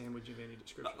fried sandwich of any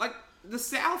description. Like, the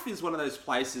South is one of those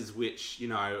places which,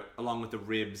 along with the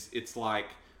ribs, it's like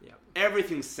Yeah.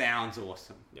 everything sounds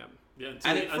awesome. Yeah. Yeah,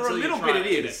 And for a until you little try bit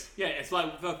it eat is. Yeah, it's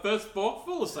like the first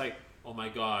forkful. It's like, oh my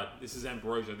god, this is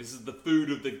ambrosia. This is the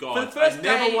food of the gods. For the first I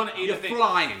never day, want to eat you're a thing.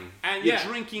 flying. And you're yeah.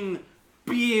 drinking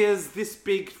beers this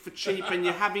big for cheap, and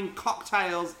you're having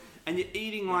cocktails, and you're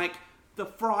eating like the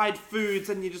fried foods,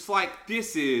 and you're just like,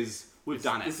 we've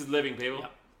done it. This is living, people.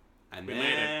 Yep. And we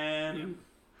then,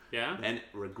 Yeah. then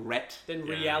regret. Then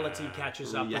reality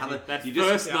catches up with you. Reality. That You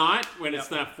first just- night when it's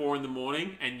Yep. now 4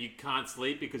 a.m. and you can't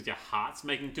sleep because your heart's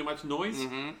making too much noise.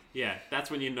 Yeah, that's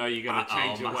when you know you're gonna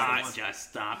change your ways. just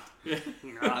stopped. Yeah.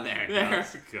 Oh, there it There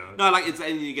goes. it goes. No, like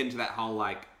and you get into that whole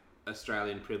like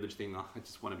Australian privilege thing. Oh, I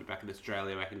just want to be back in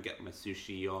Australia where I can get my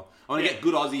sushi, or I want to get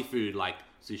good Aussie food like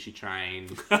sushi train,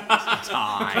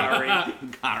 Thai,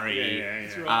 curry.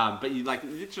 Yeah. But you like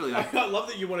literally like I love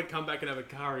that you want to come back and have a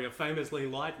curry, a famously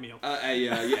light meal.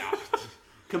 yeah.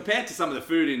 Compared to some of the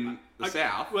food in the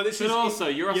South. Well, this But is also,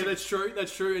 you're yeah, also-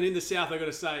 that's true. And in the South, I got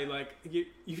to say, like you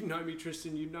know me,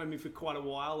 Tristan. You've known me for quite a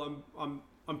while.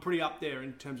 I'm pretty up there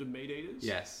in terms of meat eaters.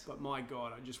 Yes. But my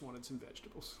God, I just wanted some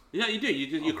vegetables. You do.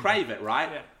 You crave it, right?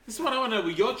 Yeah. This is what I want to know.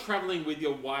 You're traveling with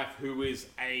your wife, who is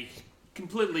a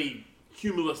completely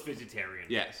humorless vegetarian.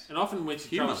 Yes. And often when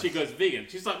she travels, she goes vegan.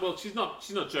 She's like, well, she's not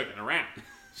joking around.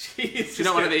 She's She's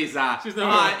not one of these. she's not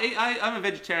I'm a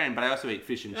vegetarian, but I also eat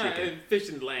fish and chicken. fish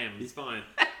and lamb is fine.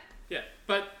 Yeah,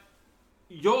 but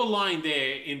you're lying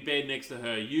there in bed next to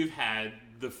her. You've had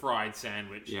the fried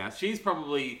sandwich. Yes. She's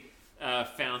probably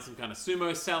found some kind of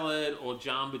sumo salad or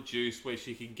jamba juice where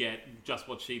she can get just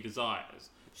what she desires.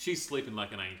 She's sleeping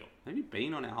like an angel. Have you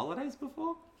been on our holidays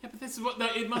before? Yeah, but this is what. No,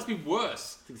 it must be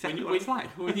worse. exactly what it's like.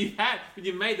 When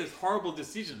you made those horrible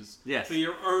decisions Yes. for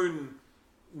your own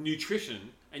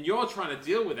nutrition, and you're trying to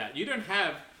deal with that. You don't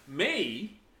have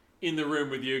me in the room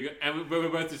with you, and we're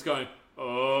both just going,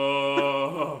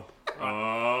 oh.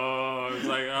 It's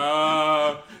like,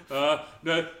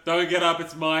 no, don't get up.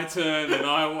 It's my turn, and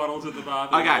I waddle to the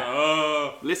bathroom. Okay.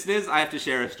 Oh. Listeners, I have to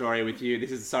share a story with you.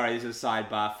 This is a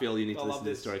sidebar. Phil, you need to I listen love to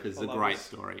this this. story because I it's a love great this.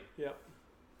 story. Yep.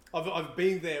 I've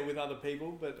been there with other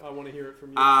people, but I want to hear it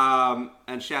from you.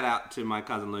 And shout out to my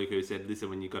cousin Luke who said, listen,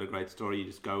 when you've got a great story, you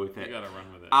just go with it. You gotta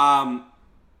run with it.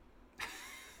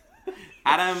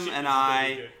 Adam and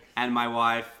I and my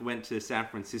wife went to San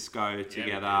Francisco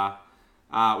together.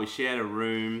 We shared a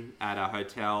room at a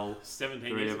hotel. 17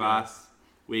 three years of ago. us.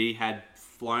 We had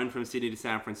flown from Sydney to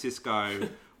San Francisco.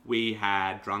 We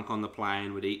had drunk on the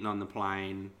plane. We'd eaten on the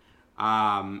plane.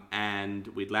 And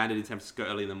we'd landed in San Francisco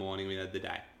early in the morning. We had the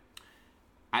day.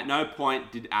 At no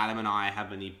point did Adam and I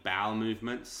have any bowel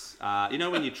movements. You know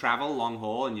when you travel long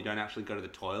haul and you don't actually go to the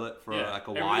toilet for like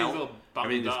a while? Everything's all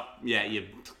bubbled up. Yeah, your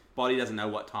body doesn't know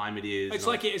what time it is. It's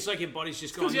like your body's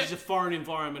just gone. It's a foreign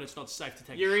environment. It's not safe to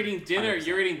take. You're eating dinner. 100%.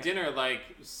 You're eating dinner like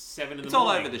 7 in the It's all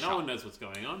morning. over the No shop. one knows what's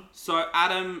going on. So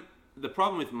Adam, the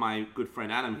problem with my good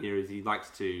friend Adam here is he likes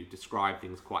to describe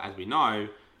things quite, as we know,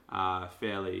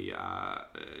 fairly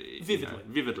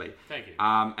vividly. Thank you.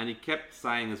 And he kept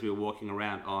saying as we were walking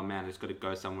around, "Oh man, I just got to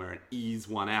go somewhere and ease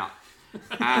one out,"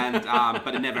 and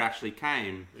but it never actually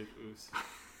came.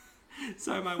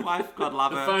 So my wife, God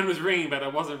love The her. phone was ringing, but I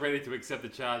wasn't ready to accept the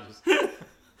charges.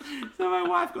 So my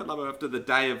wife, God love her, after the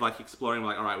day of like exploring,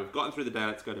 like, all right, we've gotten through the day,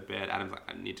 let's go to bed. Adam's like,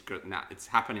 I need to go. Nah, it's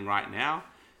happening right now.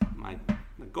 My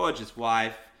gorgeous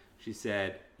wife, she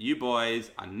said, you boys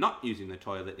are not using the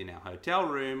toilet in our hotel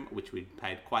room, which we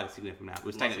paid quite a significant amount. We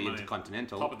were staying at the Lots of money.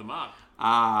 Intercontinental. Top of the mark.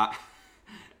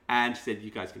 And she said,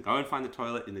 you guys can go and find the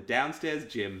toilet in the downstairs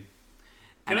gym.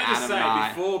 Can And I just Adam say,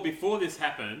 and I- before this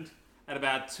happened, at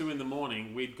about 2 in the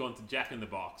morning, we'd gone to Jack in the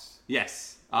Box.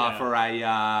 Yes, Yeah. for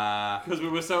a Because we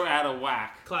were so out of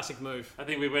whack. Classic move. I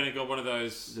think we went and got one of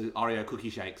those. the Oreo cookie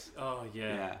shakes. Oh,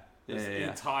 yeah. Yeah.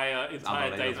 Entire days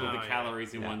unbelievable. worth of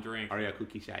calories in one drink. Oreo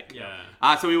cookie shake.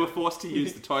 Yeah. So we were forced to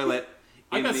use the toilet.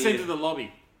 I in got the- sent to the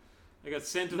lobby. I got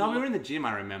sent to No, the we were in the gym,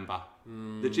 I remember.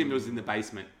 The gym was in the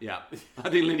basement. Yeah. I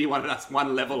think Lindy wanted us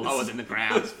one level lower than the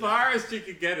ground. as far as she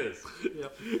could get us.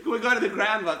 We go to the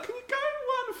ground, like, can we go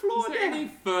one floor Is there down? any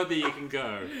further you can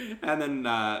go? And then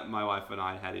my wife and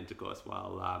I had intercourse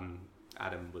while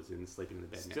Adam was sleeping in the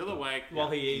bed. Still next door. awake.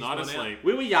 While he eased Not one out. asleep.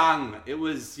 We were young. It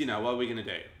was, what are we going to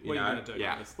do? What are you going to do?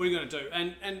 Yeah. What are you going to do?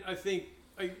 And I think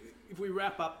if we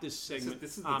wrap up this segment,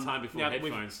 This is the time before now that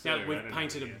we've- headphones, Now too. that I we've don't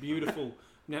painted know, a yeah. beautiful,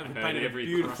 now we've heard painted a every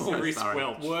beautiful every Sorry.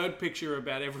 squelch. word picture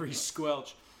about every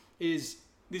squelch. Is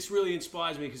this really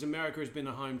inspires me because America has been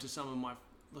a home to some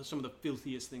of the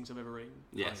filthiest things I've ever eaten.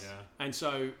 Yes. Oh, yeah. And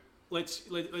so let's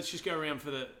just go around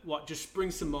for what just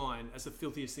springs to mind as the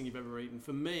filthiest thing you've ever eaten.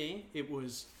 For me, it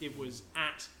was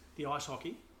at the ice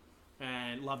hockey,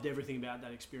 and loved everything about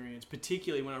that experience.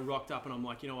 Particularly when I rocked up and I'm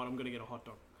like, you know what, I'm going to get a hot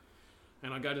dog.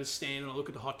 And I go to the stand and I look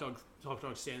at the hot dog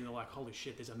stand and they're like, holy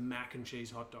shit, there's a mac and cheese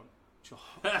hot dog. It's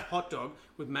a hot dog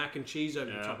with mac and cheese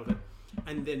over the top of it,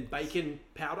 and then bacon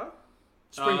powder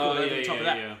sprinkled over the top of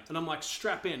that. Yeah. And I'm like,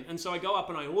 strap in. And so I go up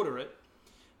and I order it.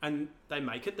 And they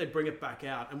make it, they bring it back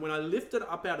out. And when I lift it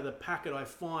up out of the packet, I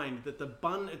find that the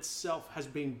bun itself has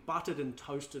been buttered and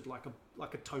toasted like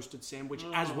a toasted sandwich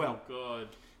as well. Oh, God.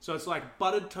 So it's like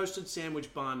buttered toasted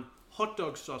sandwich bun, hot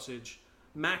dog sausage,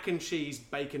 mac and cheese,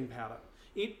 bacon powder.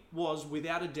 It was,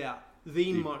 without a doubt,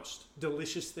 the most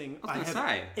delicious thing I was have gonna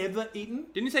say. ever eaten.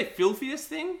 Didn't you say filthiest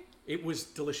thing? It was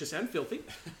delicious and filthy.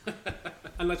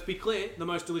 And let's be clear, the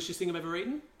most delicious thing I've ever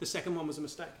eaten, the second one was a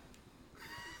mistake.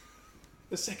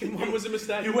 The second one was a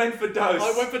mistake. You went for dose.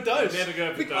 I went for dose. Never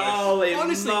go for dose. Holy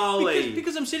Honestly, moly.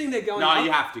 because I'm sitting there going, No,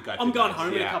 you have to go for I'm going dose,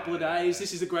 home in a yeah. couple of days.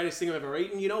 This is the greatest thing I've ever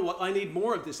eaten. You know what? I need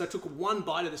more of this. I took one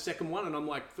bite of the second one and I'm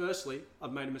like, firstly,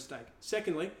 I've made a mistake.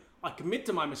 Secondly, I commit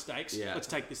to my mistakes. Yeah. Let's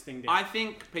take this thing down. I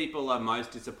think people are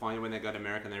most disappointed when they go to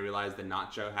America and they realize the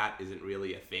nacho hat isn't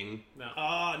really a thing. No.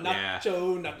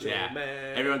 Nacho Yeah.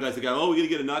 man. Everyone goes to go, oh, we're going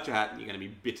to get a nacho hat. And you're going to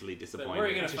be bitterly disappointed. Where are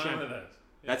you going It's to a find shame. one of those?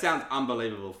 That sounds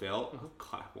unbelievable, Phil. Oh,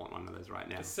 God, I want one of those right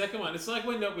now. The second one, it's like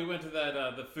when we went to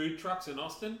that the food trucks in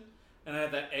Austin, and I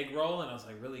had that egg roll, and I was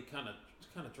like really kind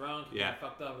of drunk, and Yeah. kinda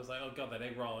fucked up. I was like, oh god, that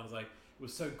egg roll, and it was like it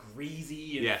was so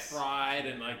greasy and Yes. fried,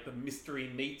 and like the mystery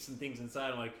meats and things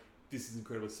inside. I'm like, this is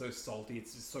incredible. It's so salty.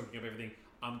 It's just soaking up everything.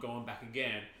 I'm going back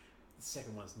again. The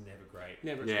second one's never great.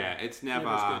 Never. Yeah, it's never...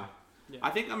 Never as good. Yeah. I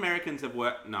think Americans have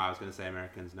worked... No, I was going to say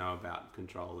Americans know about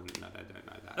control. And no, they don't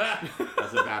know that.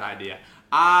 That's a bad idea.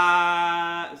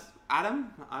 Adam?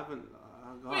 I haven't...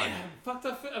 Oh, God. Man, fucked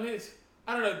up food. I mean,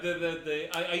 I don't know.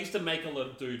 I used to make a lot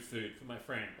of dude food for my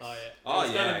friends. Oh, yeah. Oh, It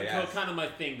was yeah. kind of my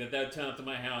thing that they'd turn up to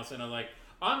my house and I'm like,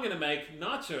 I'm going to make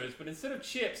nachos, but instead of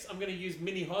chips, I'm going to use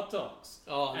mini hot dogs.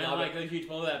 Oh, and love I make it. a huge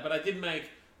bowl of that. But I did make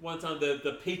one time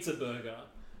the pizza burger,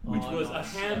 which was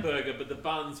nice. a hamburger, but the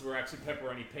buns were actually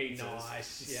pepperoni pizzas.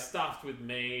 Nice, Just yep. stuffed with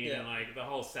meat Yeah. and like the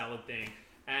whole salad thing.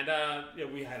 And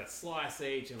we had a slice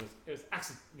each, and it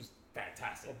was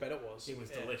fantastic. I bet it was. It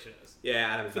was Yeah. delicious.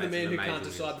 Yeah, Adam's For the made man some who can't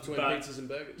amazing decide meals. between But- pizzas and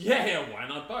burgers. Yeah, why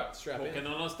not both? Strap Walking in.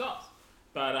 on our stuff.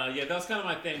 But yeah, that was kind of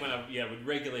my thing when I would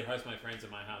regularly host my friends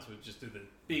at my house. Would just do the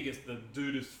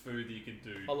dudest food that you could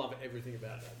do. I love everything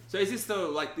about that. So is this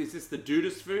the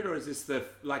dudest food, or is this the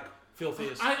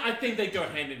Filthiest. I think they go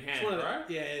hand in hand, right?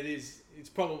 Yeah, it is. It's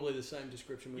probably the same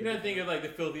description. You don't think of like the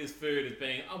filthiest food as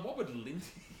being, what would Lindsay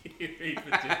eat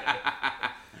for dinner?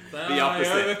 The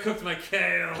opposite. I overcooked my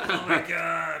kale. Oh my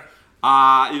god.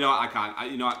 You know what? I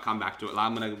can't. You know what? Come back to it.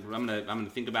 I'm gonna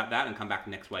think about that and come back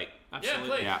next week. Absolutely.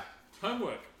 Yeah, please. Yeah.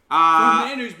 Homework. For a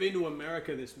man who's been to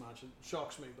America this much, it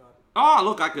shocks me, but Oh,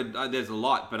 look, I could. There's a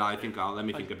lot, but I think let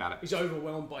me think about it. he's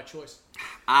overwhelmed by choice.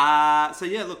 So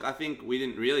yeah, look, I think we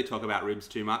didn't really talk about ribs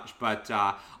too much, but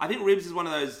I think ribs is one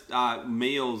of those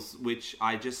meals which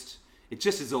it just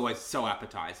is always so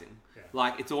appetizing. Yeah.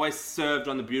 Like it's always served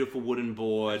on the beautiful wooden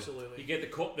board. Absolutely. You get the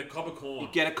cobber corn. You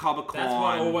get a cobber corn. That's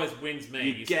what always wins me.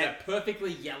 You get see that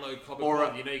perfectly yellow cobber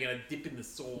corn. You know you're going to dip in the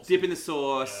sauce. Yeah,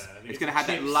 it's going to have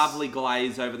that lovely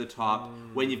glaze over the top.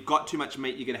 When you've got too much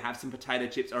meat, you're going to have some potato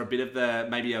chips or a bit of the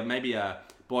maybe a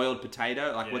boiled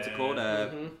potato, like what's it called?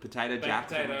 Potato jack,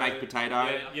 baked potato.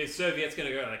 Yeah, your serviette's going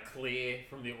to go like clear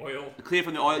from the oil. Clear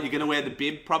from the oil. You're going to wear the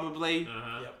bib probably. You're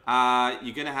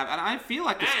going to have, and I feel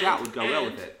like the stout would go well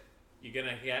with it. You're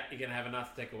gonna have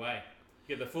enough to take away.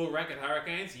 You get the full rack at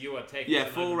Hurricanes. You are taking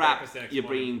full wrap. You're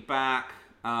bringing back.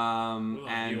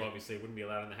 And you obviously wouldn't be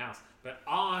allowed in the house, but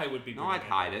I would be. No, I'd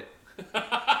hide it.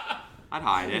 I'd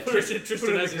hide it.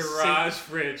 Tristan has a garage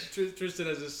fridge. Tristan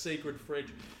has a secret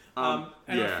fridge. I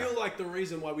feel like the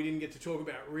reason why we didn't get to talk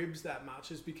about ribs that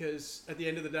much is because at the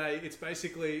end of the day, it's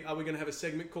basically, are we going to have a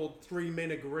segment called 3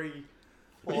 Men Agree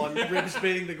on ribs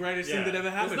being the greatest thing that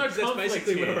ever happened? There's no that's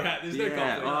basically where we're at. There's no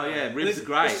conflict. Oh yeah, ribs are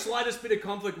great. The slightest bit of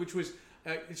conflict, which was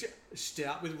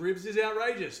stout with ribs is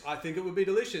outrageous. I think it would be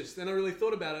delicious. Then I really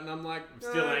thought about it, and I'm like, I'm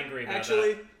still angry about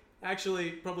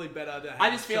actually, probably better to have I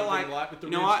just feel something like light with the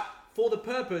you know ribs what? for the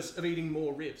purpose of eating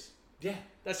more ribs. Yeah.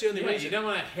 That's the only reason. You don't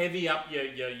want to heavy up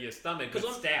your stomach with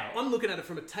stout. I'm looking at it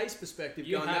from a taste perspective,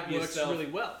 going, that works really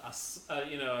well. A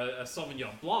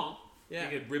Sauvignon Blanc. Yeah. You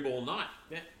could rib all night.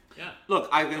 Yeah. Yeah. Look,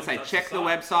 I was going to say, check the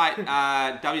website,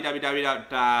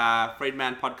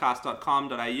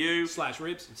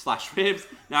 www.freedmanpodcast.com.au/ribs.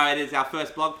 No, it is our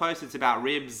first blog post. It's about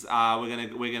ribs.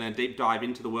 We're gonna deep dive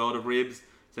into the world of ribs.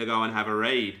 So go and have a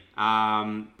read.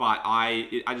 But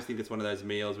I just think it's one of those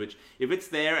meals which, if it's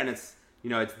there and it's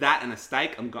that and a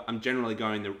steak, I'm generally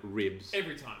going the ribs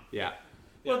every time. Yeah.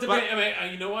 Well,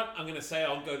 you know what? I'm going to say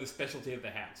I'll go the specialty of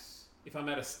the house. If I'm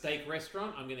at a steak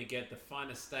restaurant, I'm going to get the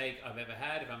finest steak I've ever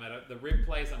had. If I'm at the rib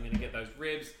place, I'm going to get those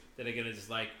ribs that are going to just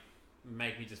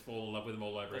make me just fall in love with them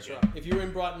all over again. That's right. If you're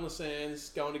in Brighton, Les Sands,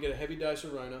 going to get a heavy dose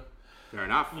of Rona. Fair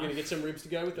enough. You're going to get some ribs to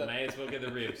go with that. May as well get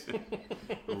the ribs.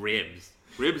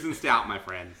 Ribs and stout, my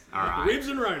friends. All right. Ribs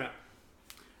and Rona.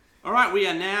 All right, we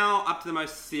are now up to the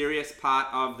most serious part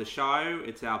of the show.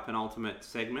 It's our penultimate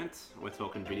segment. We're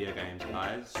talking video games,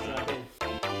 guys.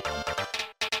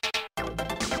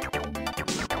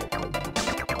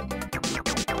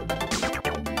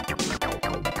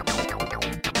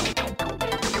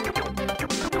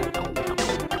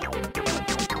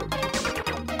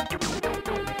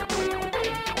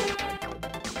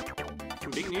 Some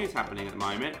big news happening at the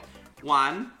moment.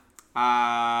 One,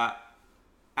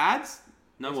 ads.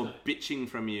 No more bitching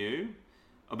from you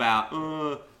about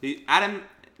Adam.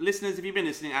 Listeners, if you've been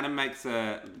listening, Adam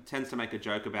tends to make a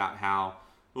joke about how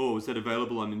is that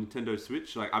available on Nintendo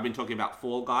Switch? Like I've been talking about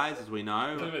Fall Guys, as we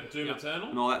know, Talking about Doom Eternal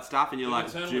and all that stuff, and you're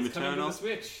like Doom Eternal Eternal. to the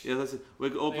Switch. Yeah, listen,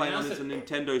 we're all playing on this on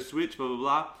Nintendo Switch. Blah blah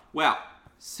blah. Well,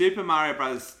 Super Mario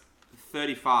Bros.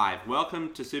 35.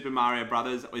 Welcome to Super Mario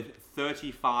Bros. With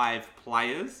 35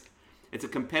 players. It's a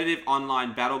competitive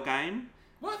online battle game.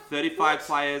 What? 35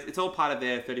 players. It's all part of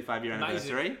their 35-year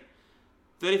anniversary.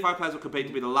 35 players will compete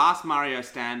to be the last Mario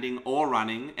standing or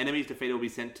running. Enemies defeated will be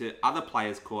sent to other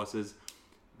players' courses,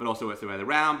 but also works their way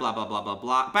around, blah, blah, blah, blah,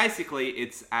 blah. Basically,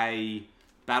 it's a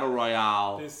Battle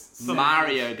Royale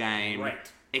Mario game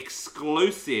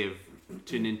exclusive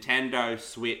to Nintendo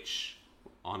Switch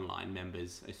online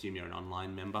members. I assume you're an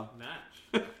online member.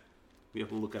 Natch. We have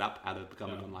to look it up how to become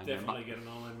an online member. Definitely get an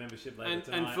online membership later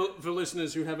tonight. And for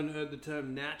listeners who haven't heard the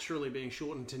term naturally being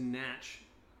shortened to Natch,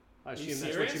 I assume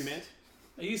that's what you meant.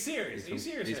 Are you serious?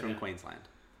 He's from Queensland.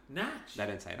 Natch. They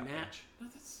don't say it up Natch. No,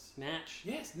 that's... Natch.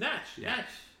 Yes, Natch. Yeah. Natch.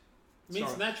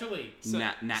 Means naturally.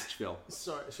 Natchville.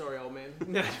 Sorry, old man.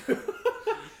 Natch.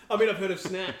 I mean, I've heard of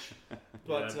Snatch,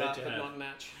 but not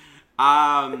Natch.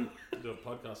 Do a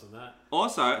podcast on that.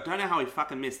 Also, don't know how we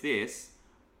fucking missed this.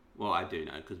 Well, I do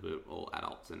know because we're all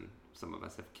adults and some of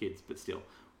us have kids, but still.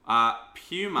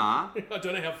 Puma. I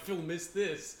don't know how Phil missed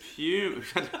this. I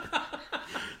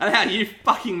don't know how you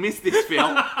fucking missed this,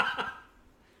 Phil.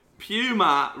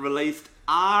 Puma released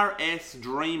RS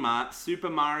Dreamer Super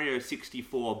Mario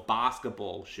 64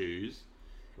 basketball shoes.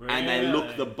 Really? And they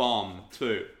look the bomb,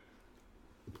 too.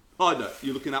 Oh, no.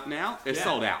 You're looking up now? They're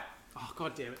sold out. Oh,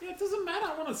 god damn it. Yeah, it doesn't matter.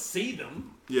 I want to see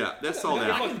them. Yeah, they're sold I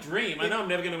out. can dream. I know I'm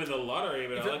never going to win the lottery,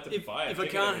 but I like to buy it. If I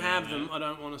can't have them, I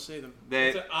don't want to see them.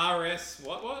 It's an RS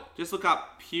what? Just look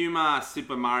up Puma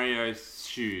Super Mario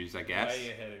shoes, I guess.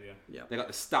 Way ahead of you. Yeah. They got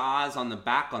the stars on the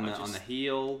back, on the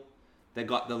heel. They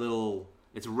got the little...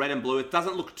 It's red and blue. It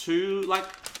doesn't look too like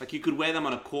you could wear them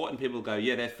on a court and people go,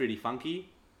 yeah, they're pretty funky.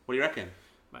 What do you reckon?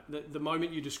 The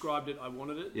moment you described it, I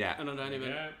wanted it. Yeah. And I don't even...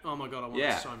 Yeah. Oh my god, I want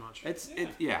it so much.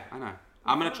 I know.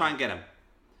 I'm going to try and get them.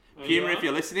 Puma, if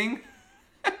you're listening,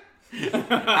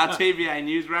 our TVA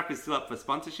News Wrap is still up for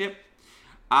sponsorship.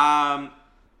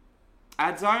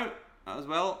 Adzo, as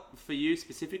well, for you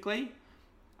specifically,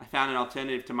 I found an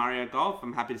alternative to Mario Golf.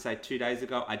 I'm happy to say 2 days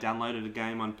ago, I downloaded a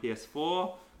game on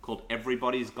PS4 called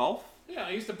Everybody's Golf. Yeah, I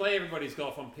used to play Everybody's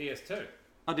Golf on PS2.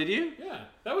 Oh, did you? Yeah,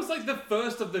 that was like the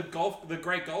first of the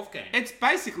great golf game. It's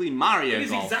basically Mario Golf. It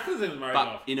is exactly the same as Mario but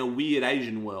Golf. in a weird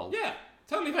Asian world. Yeah,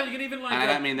 totally fine. You can even like. And I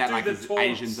don't mean that do like the as taunts.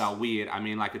 Asians are weird. I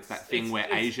mean like it's that thing where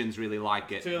Asians really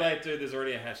like it. Too late, dude. There's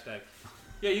already a hashtag.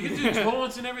 Yeah, you can do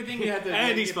taunts and everything. You had to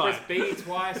And he's press fine. B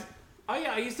twice. Oh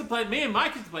yeah, I used to play. Me and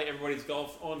Mike used to play Everybody's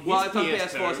Golf on his Well, it's on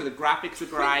PS2 PS4, so the graphics are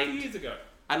 20 great. years ago.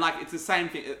 And like it's the same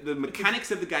thing. The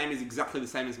mechanics of the game is exactly the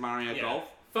same as Mario Yeah. Golf.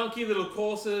 Funky little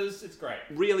courses. It's great.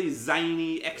 Really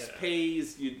zany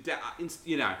XPs.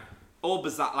 You know, all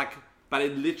bizarre. Like, but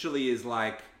it literally is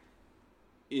like,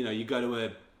 you know, you go to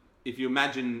a. If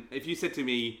you said to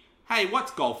me, "Hey,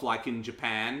 what's golf like in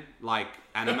Japan?" Like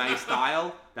anime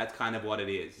style. That's kind of what it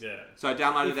is. Yeah. So I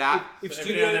downloaded that. If So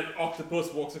Studio... every now and then an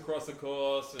octopus walks across the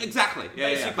course. And Exactly.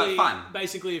 Yeah, but fun.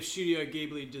 Basically, if Studio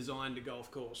Ghibli designed a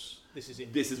golf course, this is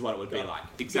it. This is what it would be like.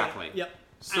 Exactly. Yep.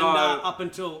 So And up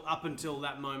until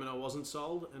that moment, I wasn't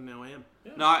sold, and now I am.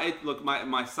 no, look,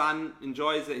 my son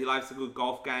enjoys it. He likes a good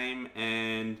golf game,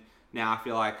 and now I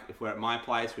feel like if we're at my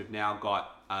place, we've now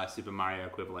got a Super Mario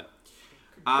equivalent.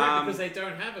 Great, because they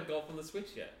don't have a golf on the Switch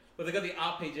yet. But they got the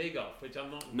RPG golf, which I'm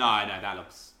not. No, that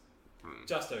looks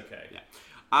Just okay.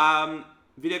 yeah.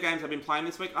 Video games I've been playing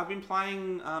this week. I've been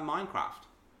playing Minecraft.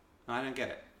 I don't get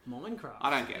it. Minecraft. I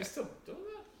don't get You're it. still doing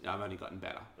that? I've only gotten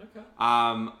better. Okay.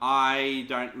 I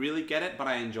don't really get it, but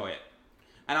I enjoy it.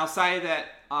 And I'll say that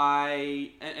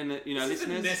and you know, This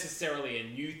listeners. isn't necessarily a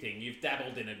new thing. You've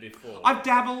dabbled in it before. I've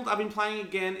dabbled. I've been playing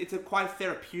again. It's a quite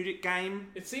therapeutic game.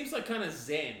 It seems like kind of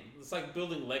zen. It's like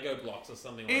building Lego blocks or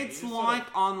something like that. It's like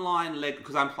online Lego,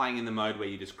 because I'm playing in the mode where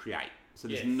you just create. So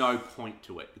there's Yes. no point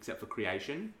to it except for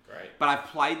creation. Great. But I've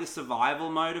played the survival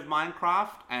mode of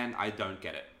Minecraft and I don't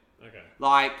get it. Okay.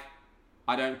 Like,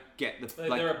 I don't get the... So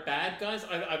like, there are bad guys.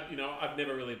 I've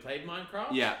never really played Minecraft.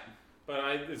 yeah. But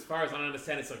as far as I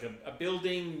understand, it's like a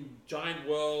building, giant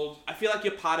world. I feel like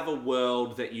you're part of a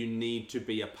world that you need to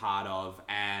be a part of,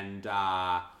 and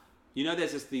you know,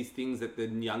 there's just these things that the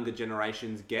younger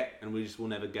generations get, and we just will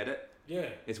never get it. Yeah.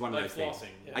 It's one like of those flossing.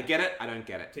 things. Yeah. I get it, I don't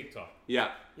get it. TikTok.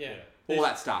 Yeah. Yeah. All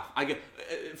that stuff. I get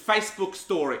Facebook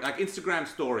story, like Instagram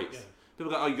stories. Yeah.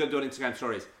 People go, "Oh, you got to do it on Instagram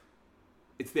stories."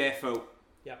 It's there for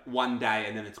Yep. one day,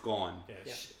 and then it's gone. Yeah.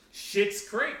 Yeah. Schitt's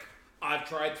Creek. I've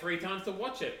tried 3 times to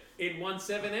watch it. It won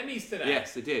 7 Emmys today.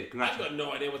 Yes, it did. I've Congratulations. got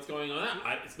no idea what's going on.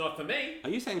 It's not for me. Are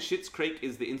you saying Schitt's Creek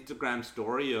is the Instagram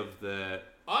story of the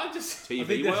I just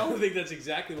TV I world? think that's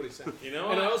exactly what he's saying. You know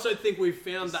and what? I also think we've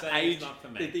found Just the saying age, it's not for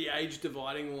me. the age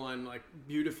dividing line like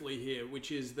beautifully here,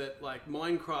 which is that like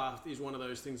Minecraft is one of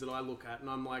those things that I look at and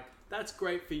I'm like, that's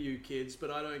great for you kids,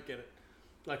 but I don't get it.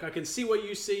 Like I can see what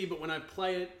you see, but when I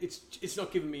play it, it's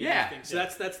not giving me anything. So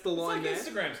that's the It's line like there.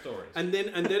 Instagram stories. And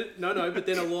then but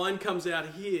then a line comes out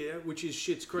here, which is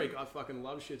Schitt's Creek. I fucking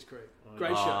love Schitt's Creek.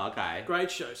 Great show. Oh, okay.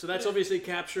 Great show. So that's obviously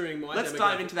capturing my Let's demographic.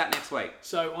 dive into that next week.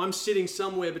 So I'm sitting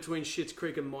somewhere between Schitt's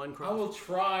Creek and Minecraft. I will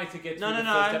try to get No, through no, the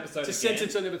no. first episode It's a again,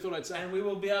 sentence I never thought I'd say. and we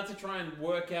will be able to try and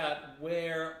work out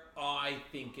where I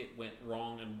think it went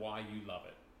wrong and why you love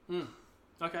it.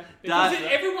 Okay. Because Does-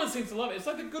 everyone seems to love it. It's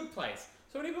like a good place.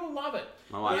 So many people love it.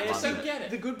 My wife I just loves don't it. get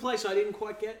The it. Good Place I didn't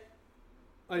quite get.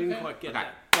 I didn't Okay. quite get Okay.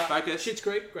 that. But Focus. Schitt's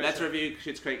Creek, great Let's show. review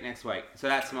Schitt's Creek next week. So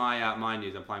that's my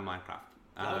news. I'm playing Minecraft.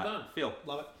 Well done. Phil.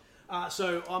 Love it.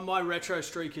 So my retro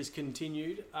streak has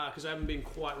continued because I haven't been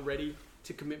quite ready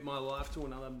to commit my life to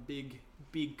another big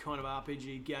kind of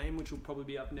RPG game, which will probably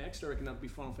be up next. I reckon that'll be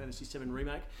Final Fantasy VII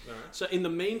Remake. Alright. So in the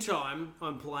meantime,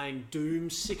 I'm playing Doom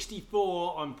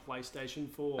 64 on PlayStation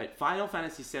 4. Wait, Final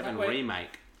Fantasy VII Wait.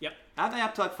 Remake. Yep. Aren't they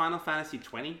up to like Final Fantasy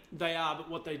 20? They are, but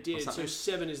what they did, so something?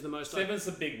 7 is the most... Seven's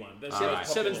the big one. That's Alright.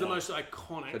 Seven's the most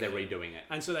iconic. So they're redoing it.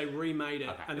 And so they remade it.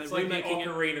 Okay. And It's they're like the remaking it.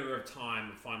 Ocarina of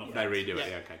Time of Final They Fantasy. redo it. Yeah.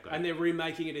 Yeah, okay, good. And they're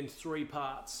remaking it in 3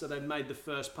 parts. So they've made the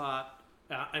first part.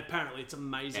 Apparently, it's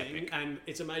amazing, Epic. and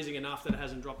it's amazing enough that it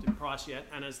hasn't dropped in price yet.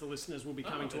 And as the listeners will be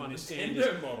coming to the understand,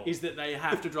 Nintendo model. is that they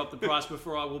have to drop the price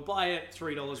before I will buy it.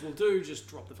 $3 will do. Just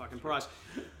drop the fucking price.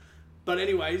 But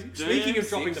anyway, speaking of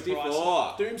dropping the 64.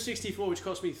 price, Doom 64, which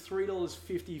cost me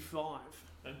 $3.55,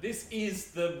 And this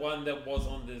is the one that was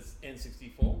on this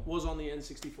N64, was on the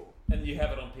N64. and you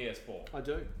have it on PS4. I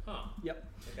do. Huh. Yep.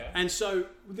 Okay. And so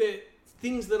the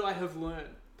things that I have learned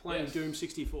playing Yes. Doom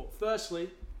 64. Firstly,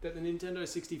 that the Nintendo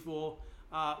 64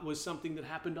 was something that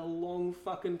happened a long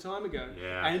fucking time ago.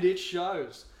 Yeah. And it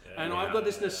shows. And I've got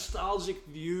this Yeah. nostalgic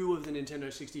view of the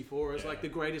Nintendo 64 as Yeah. like the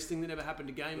greatest thing that ever happened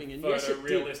to gaming. And yes, it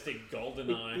did. Photorealistic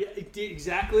GoldenEye. Yeah, it did.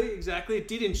 Exactly. It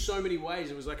did in so many ways.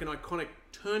 It was like an iconic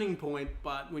turning point,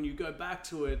 but when you go back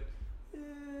to it,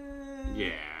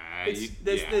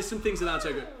 there's some things that aren't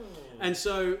so good. And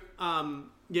so,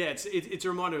 it's a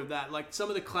reminder of that. Like some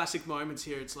of the classic moments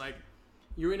here, it's like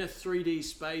you're in a 3D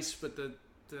space, but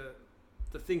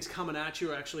the things coming at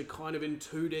you are actually kind of in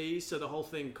 2D, so the whole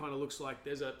thing kind of looks like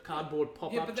there's a cardboard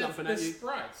pop-up jumping at you.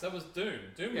 Sprites. That was Doom.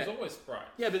 Doom was always sprites.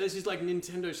 Yeah, but this is like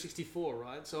Nintendo 64,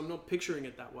 right? So I'm not picturing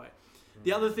it that way.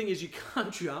 The other thing is you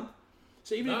can't jump.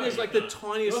 So even if there's like the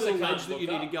tiniest You also little can't ledge that you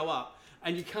look need to up. go up,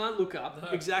 and you can't look up, No.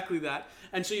 exactly that.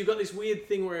 And so you've got this weird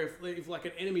thing where if like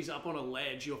an enemy's up on a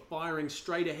ledge, you're firing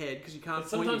straight ahead because you can't But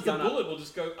point your sometimes the gun bullet up. will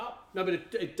just go up. No, but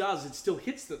it does. It still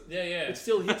hits them. Yeah. It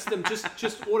still hits them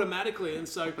just automatically, and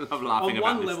so I'm laughing on about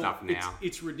one this level, stuff now.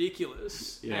 it's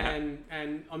ridiculous. Yeah.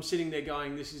 And I'm sitting there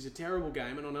going, this is a terrible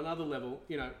game, and on another level,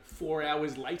 4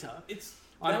 hours later,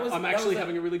 I'm actually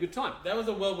having a really good time. That was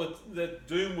a world where the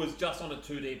Doom was just on a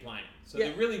 2D plane. So Yeah.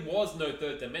 there really was no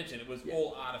third dimension. It was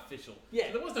all artificial. Yeah.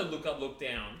 So there was no look up, look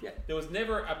down. Yeah. There was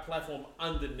never a platform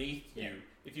underneath you.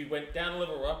 If you went down a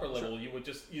level or up a level,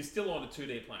 you're still on a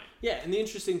 2D plane. Yeah, and the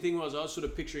interesting thing was I was sort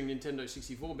of picturing Nintendo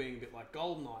 64 being a bit like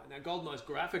GoldenEye. Now, GoldenEye's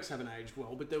graphics haven't aged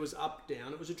well, but there was up,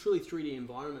 down. It was a truly 3D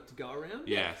environment to go around.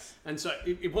 Yes. And so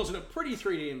it wasn't a pretty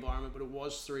 3D environment, but it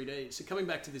was 3D. So coming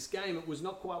back to this game, it was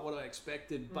not quite what I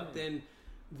expected, but then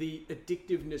the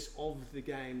addictiveness of the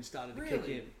game started to kick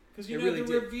in. Because It you know really the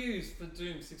did. reviews for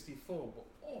Doom 64 were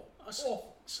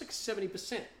awful. It's like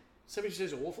 70%. 70%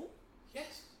 is awful.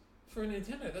 Yes. For a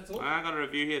Nintendo, that's awful. I got a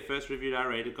review here. First review I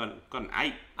read, it got an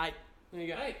 8. 8. There you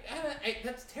go. 8 out of 8,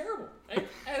 that's terrible. 8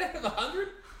 out of 100?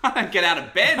 I don't get out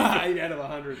of bed. 8 out of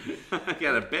 100. I don't get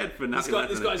out of bed for nothing.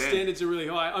 This guy's standards are really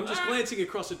high. I'm just glancing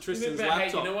across at Tristan's Hey,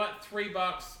 laptop. you know what?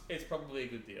 $3, it's probably a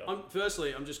good deal.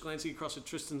 Firstly, I'm just glancing across at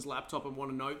Tristan's laptop and want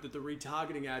to note that the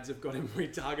retargeting ads have got him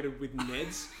retargeted with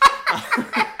Neds.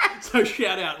 So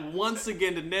shout out once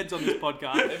again to Neds on this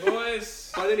podcast. Hey,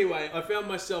 boys. But anyway, I found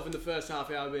myself in the first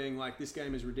half hour being like, this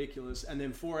game is ridiculous. And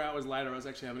then 4 hours later, I was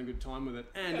actually having a good time with it.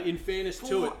 And in fairness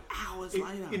to it... 4 hours in,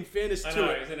 later. in fairness I to know,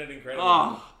 it... isn't it incredible?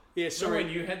 Oh. Yeah, Sorry, sorry.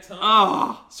 when you had time.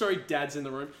 Oh. Sorry, Dad's in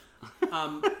the room.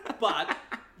 But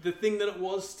the thing that it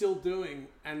was still doing,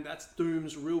 and that's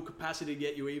Doom's real capacity to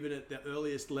get you even at the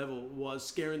earliest level, was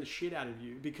scaring the shit out of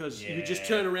you because you just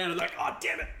turn around and like, oh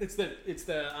damn it! It's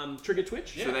the trigger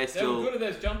twitch. Yeah, So they still- were good at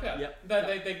those jump outs. Yep.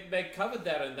 They covered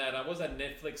that in that. Was that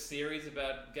Netflix series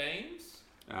about games?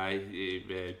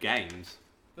 Games.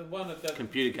 The one of the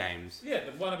Computer games. yeah,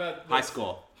 the one about High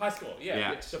Score. High Score, yeah.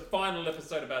 Yeah. The final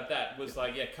episode about that was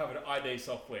covered ID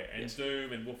software and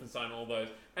Doom and Wolfenstein, all those.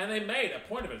 And they made a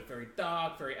point of it. It's very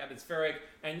dark, very atmospheric,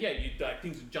 and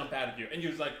things would jump out at you, and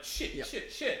you're just like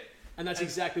shit. And that's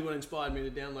exactly what inspired me to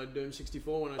download Doom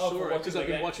 64 when I Oh, saw for it because watching I've the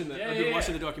been game. watching the Yeah, I've been yeah,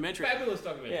 watching yeah. the documentary. Fabulous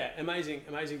documentary. Yeah,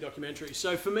 amazing documentary.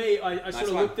 So for me, I sort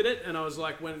of one. looked at it and I was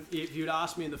like, if you'd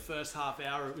asked me in the first half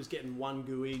hour, it was getting 1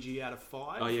 Guiji out of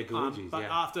 5. Oh, yeah, Guijis, But yeah.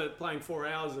 after playing 4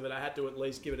 hours of it, I had to at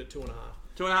least give it a 2.5.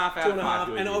 2.5 out of 5.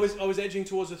 And I was edging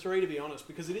towards a 3 to be honest,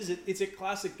 because it's a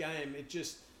classic game.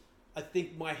 I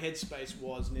think my headspace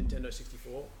was Nintendo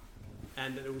 64.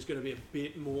 And that it was going to be a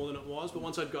bit more than it was, but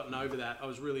once I'd gotten over that, I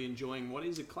was really enjoying what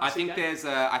is a classic game.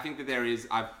 I think that there is.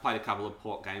 I've played a couple of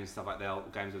port games, stuff like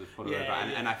that, games that have put it over,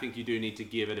 and I think you do need to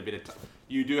give it a bit of.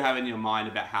 You do have in your mind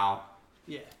about how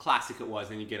classic it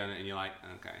was, and you get on it, and you're like,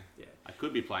 okay, I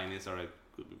could be playing this, or I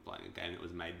could be playing a game that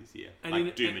was made this year, And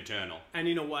like Doom Eternal. And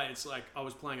in a way, it's like I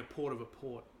was playing a port of a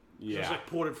port. It was like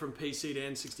ported from PC to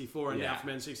N64 and now from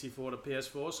N64 to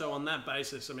PS4. So on that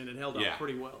basis, I mean, it held up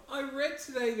pretty well. I read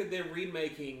today that they're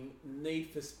remaking Need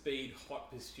for Speed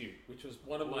Hot Pursuit, which was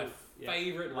one of my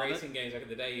favourite racing games back in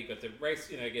the day. You got to race,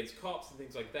 against cops and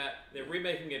things like that. They're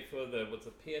remaking it for the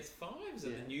PS5? Is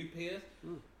it the new PS?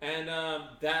 And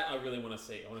that I really want to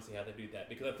see. I want to see how they do that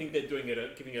because I think they're doing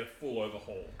it, giving it a full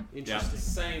overhaul. Interesting.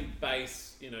 Same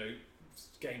base,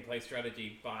 gameplay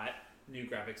strategy, but new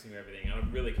graphics and everything. And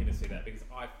I'm really keen to see that because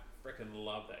I freaking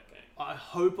love that game. I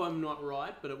hope I'm not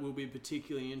right, but it will be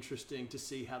particularly interesting to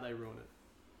see how they ruin it.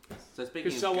 So speaking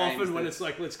because so often when it's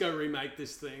like, let's go remake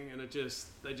this thing, and they just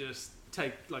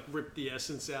rip the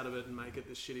essence out of it and make it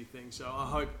this shitty thing. So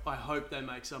I hope they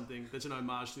make something that's an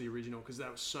homage to the original because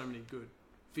there was so many good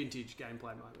vintage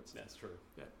gameplay moments. That's true.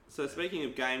 Yeah. So speaking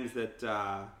of games that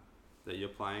you're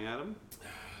playing, Adam,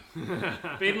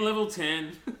 beaten level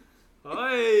 10.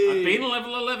 I've been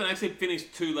level 11. I actually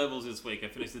finished 2 levels this week. I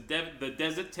finished the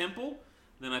Desert Temple,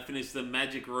 then I finished the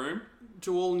Magic Room.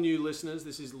 To all new listeners,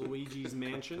 this is Luigi's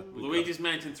Mansion. Luigi's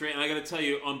Mansion 3, and I got to tell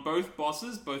you, on both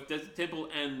bosses, both Desert Temple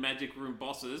and Magic Room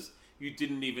bosses, you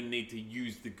didn't even need to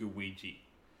use the Gooigi.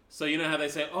 So you know how they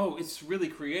say, oh, it's really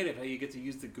creative how you get to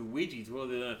use the Gooigi to all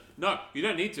the... No, you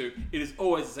don't need to. It is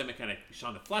always the same mechanic. You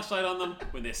shine a flashlight on them.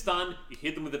 When they're stunned, you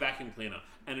hit them with a vacuum cleaner.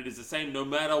 And it is the same no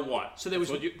matter what. So there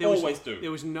was what you there always was, do.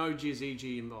 There was no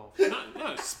Jizzy involved.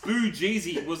 No, Spoo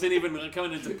Jeezy wasn't even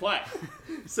coming into play.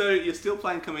 So you're still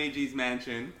playing Luigi's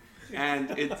Mansion,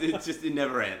 and it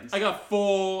never ends. I got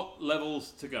 4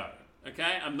 levels to go.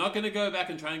 Okay, I'm not going to go back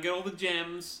and try and get all the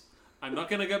gems. I'm not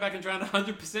going to go back and try and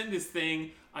 100% this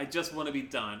thing. I just want to be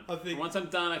done. Once I'm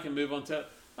done, I can move on to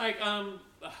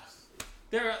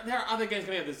there are other games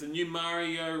coming out. There's the new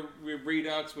Mario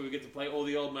Redux where we get to play all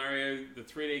the old Mario, the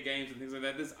 3D games and things like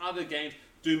that. There's other games.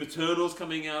 Doom Eternal's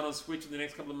coming out on Switch in the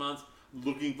next couple of months.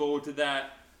 Looking forward to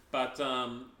that. But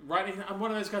right now, I'm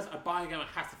one of those guys. I buy a game, I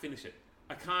have to finish it.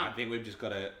 I can't. I think we've just got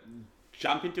to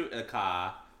jump into a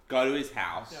car, go to his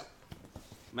house,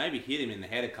 maybe hit him in the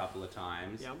head a couple of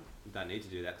times. Yep. We don't need to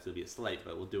do that because he'll be asleep,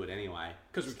 but we'll do it anyway.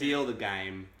 Because steal the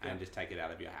game and just take it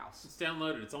out of your house. It's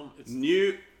downloaded. It's on. It's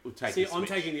new. We'll take. See, I'm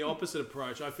taking the opposite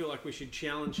apprach. I feel like we should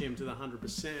challenge him to the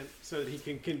 100% so that he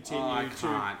can continue I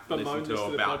can't to listen bemoan to this to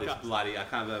the about podcast. this bloody. I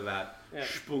can't go about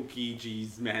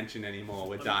Spunky's Mansion anymore.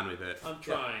 We're done with it. I'm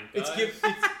trying.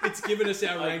 It's given us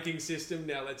our ranking system.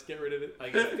 Now let's get rid of it. I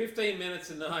get 15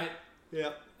 minutes a night.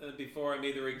 Yeah. Before I'm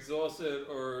either exhausted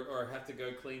or have to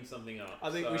go clean something up. I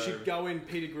think we should go in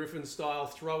Peter Griffin style,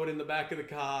 throw it in the back of the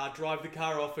car, drive the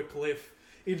car off a cliff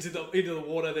into the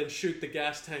water, then shoot the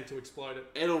gas tank to explode it.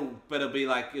 It'll be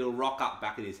like it'll rock up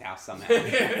back at his house somehow.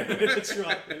 That's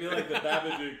right. It'll be like the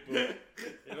Babadook book.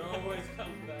 It always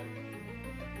comes back.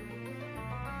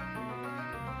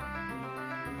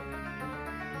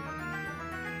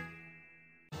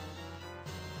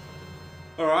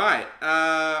 Alright,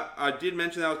 I did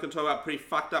mention that I was going to talk about pretty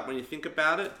fucked up when you think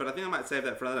about it, but I think I might save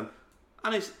that for another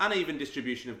time. Uneven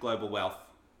distribution of global wealth.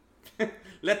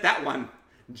 Let that one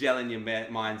gel in your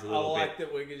minds a little bit. I like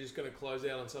that we're just going to close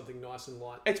out on something nice and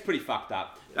light. It's pretty fucked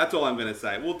up. That's all I'm going to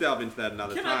say. We'll delve into that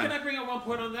another time. Can I bring up one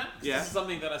point on that? Yeah. This is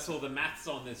something that I saw the maths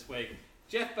on this week.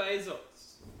 Jeff Bezos.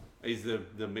 He's the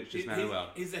richest man in the world.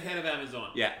 He's the head of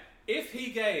Amazon. Yeah. If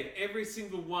he gave every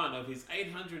single one of his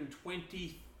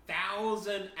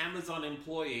 820,000 Amazon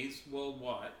employees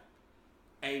worldwide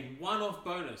a one-off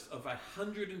bonus of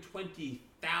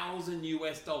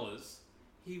 $120,000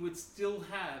 he would still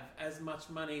have as much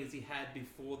money as he had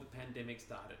before the pandemic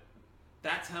started.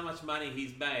 That's how much money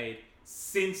he's made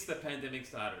since the pandemic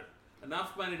started.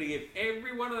 Enough money to give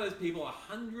every one of those people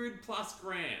 $100+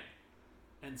 grand.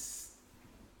 And it's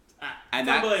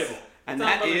unbelievable. And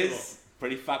that is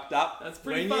pretty fucked up. That's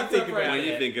pretty when fucked you up think right about when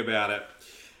there. you think about it.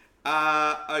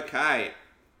 Okay.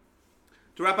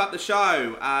 To wrap up the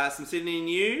show, some Sydney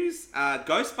news.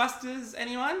 Ghostbusters,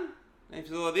 anyone? Any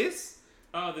saw this?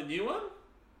 Oh, the new one?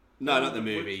 No, not the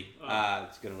movie. Oh.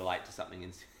 It's going to relate to something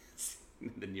in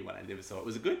the new one. I never saw it.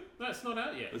 Was it good? No, it's not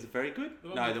out yet. Was it very good?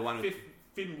 The one with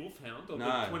Finn Wolfhound, or the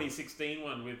 2016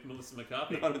 one with Melissa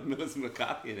McCarthy. Not with Melissa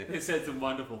McCarthy in it. It said some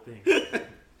wonderful things.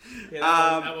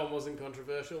 Yeah, that one wasn't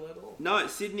controversial at all. No,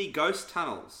 it's Sydney Ghost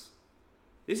Tunnels.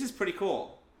 This is pretty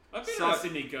cool. I've been on a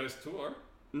Sydney Ghost tour.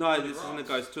 No, this isn't a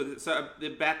ghost tour. So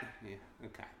they're back. Yeah,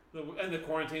 okay. And the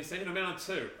quarantine section. I've been on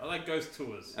 2. I like ghost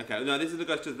tours. Okay, no, this is the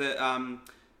ghost tour.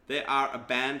 There are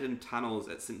abandoned tunnels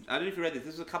at St. I don't know if you read this.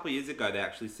 This was a couple of years ago. They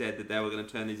actually said that they were going to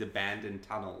turn these abandoned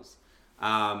tunnels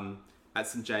at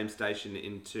St. James Station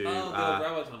into... the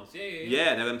railway tunnels. Yeah.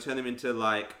 Yeah, they're going to turn them into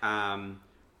like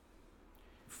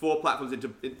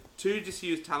two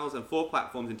disused tunnels and 4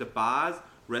 platforms into bars,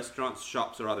 restaurants,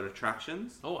 shops, or other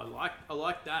attractions. Oh, I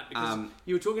like that because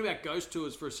you were talking about ghost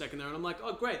tours for a second there, and I'm like,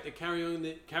 oh great, they're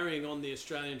carrying on the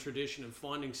Australian tradition of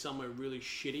finding somewhere really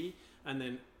shitty and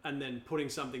then putting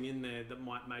something in there that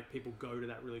might make people go to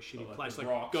that really shitty place, like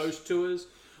rocks. ghost tours.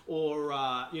 Or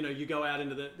you go out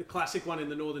into the classic one in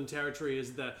the Northern Territory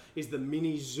is the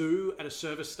mini zoo at a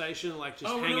service station, like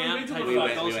just hang out and take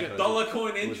 $5. Dollar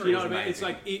coin entry. You know what I mean? It's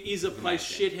like it is a place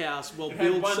shithouse. Well,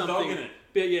 build one something. dog in it.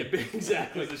 Yeah,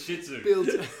 exactly. It's a Shih Tzu. Build.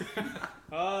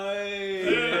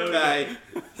 Okay.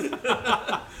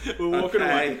 We're walking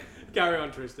away. Carry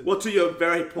on, Tristan. Well, to your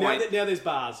very point. Now there's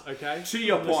bars. Okay. To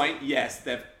your point, yes,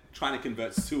 they're trying to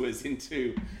convert sewers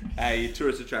into a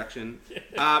tourist attraction.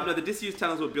 No, the disused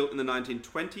tunnels were built in the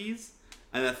 1920s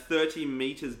and are 30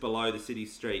 metres below the city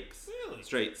streets,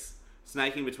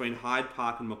 snaking between Hyde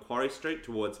Park and Macquarie Street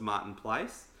towards Martin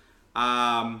Place.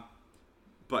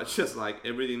 But just like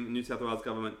everything the New South Wales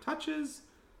government touches,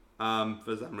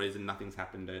 for some reason nothing's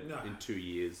happened in 2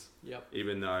 years. Yep.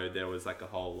 Even though there was like a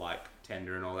whole like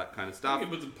tender and all that kind of stuff. You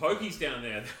can put some pokies down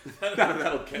there.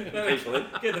 That'll get people in.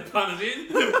 Get the punters in.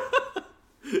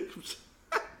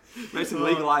 Maybe some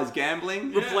legalised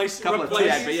gambling. Replace a couple of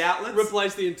TAB outlets.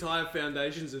 Replace the entire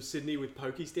foundations of Sydney with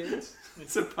pokey stands.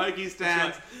 Some pokey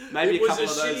stands. Maybe a couple of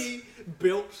those. It was a city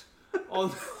built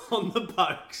on the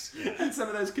pokes. And some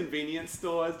of those convenience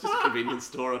stores. Just a convenience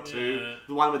store or two. Yeah.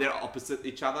 The one where they're opposite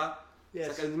each other.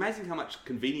 Yes. It's like amazing how much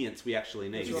convenience we actually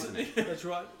need, isn't it? That's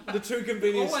right. The two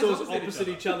convenience stores opposite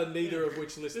each other, neither of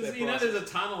which list their prices. You know, there's a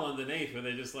tunnel underneath where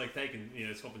they're just like taking,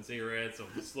 swapping cigarettes or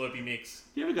Slurpee mix.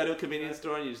 You ever go to a convenience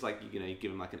store and you just like, you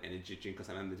give them like an energy drink or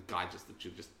something, and the guy just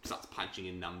starts punching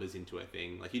in numbers into a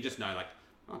thing. Like you just know, like,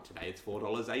 oh, today it's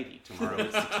 $4.80, tomorrow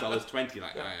it's $6.20.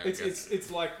 Like, it's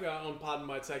like on Pardon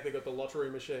My Take, they got the lottery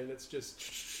machine. It's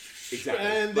just. Exactly.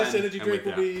 And this energy drink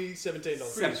will be $17.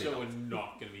 Pretty sure we're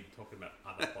not going to be talking about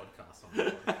other podcasts on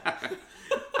the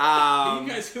Are you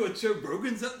guys who are Joe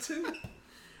Rogan's up to?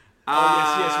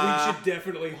 Yes. We should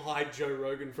definitely hide Joe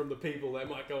Rogan from the people. They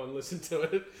might go and listen to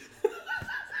it.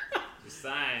 Just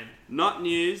saying. Not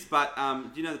news, but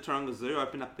do you know the Taronga Zoo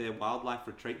opened up their wildlife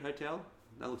retreat hotel?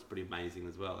 That looks pretty amazing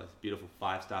as well. It's a beautiful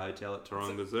 5-star hotel at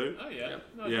Taronga Zoo. Oh yeah,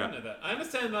 no, I didn't know that. I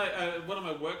understand. One of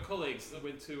my work colleagues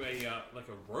went to a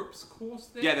ropes course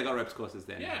there. Yeah, they got ropes courses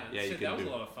there. Yeah, you that was a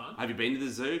lot of fun. Have you been to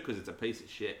the zoo? Because it's a piece of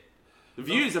shit. The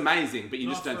view is amazing, but you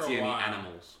just don't see any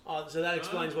animals. Oh, so that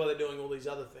explains why they're doing all these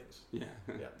other things. Yeah,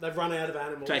 they've run out of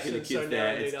animals. Taking the kids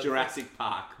there. It's Jurassic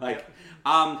Park.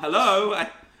 Hello.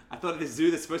 I thought this zoo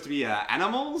there's supposed to be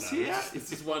animals here. It's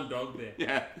just one dog there.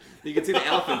 Yeah, you can see the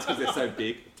elephants because they're so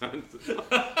big.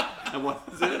 And what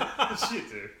is it? Shit,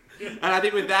 dude. And I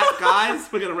think with that, guys,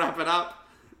 we're going to wrap it up.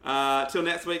 Till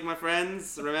next week, my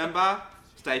friends. Remember,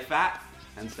 stay fat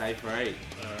and stay free.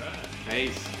 All right.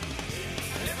 Peace.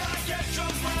 If I get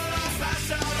drunk, well, I'll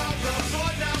pass out on the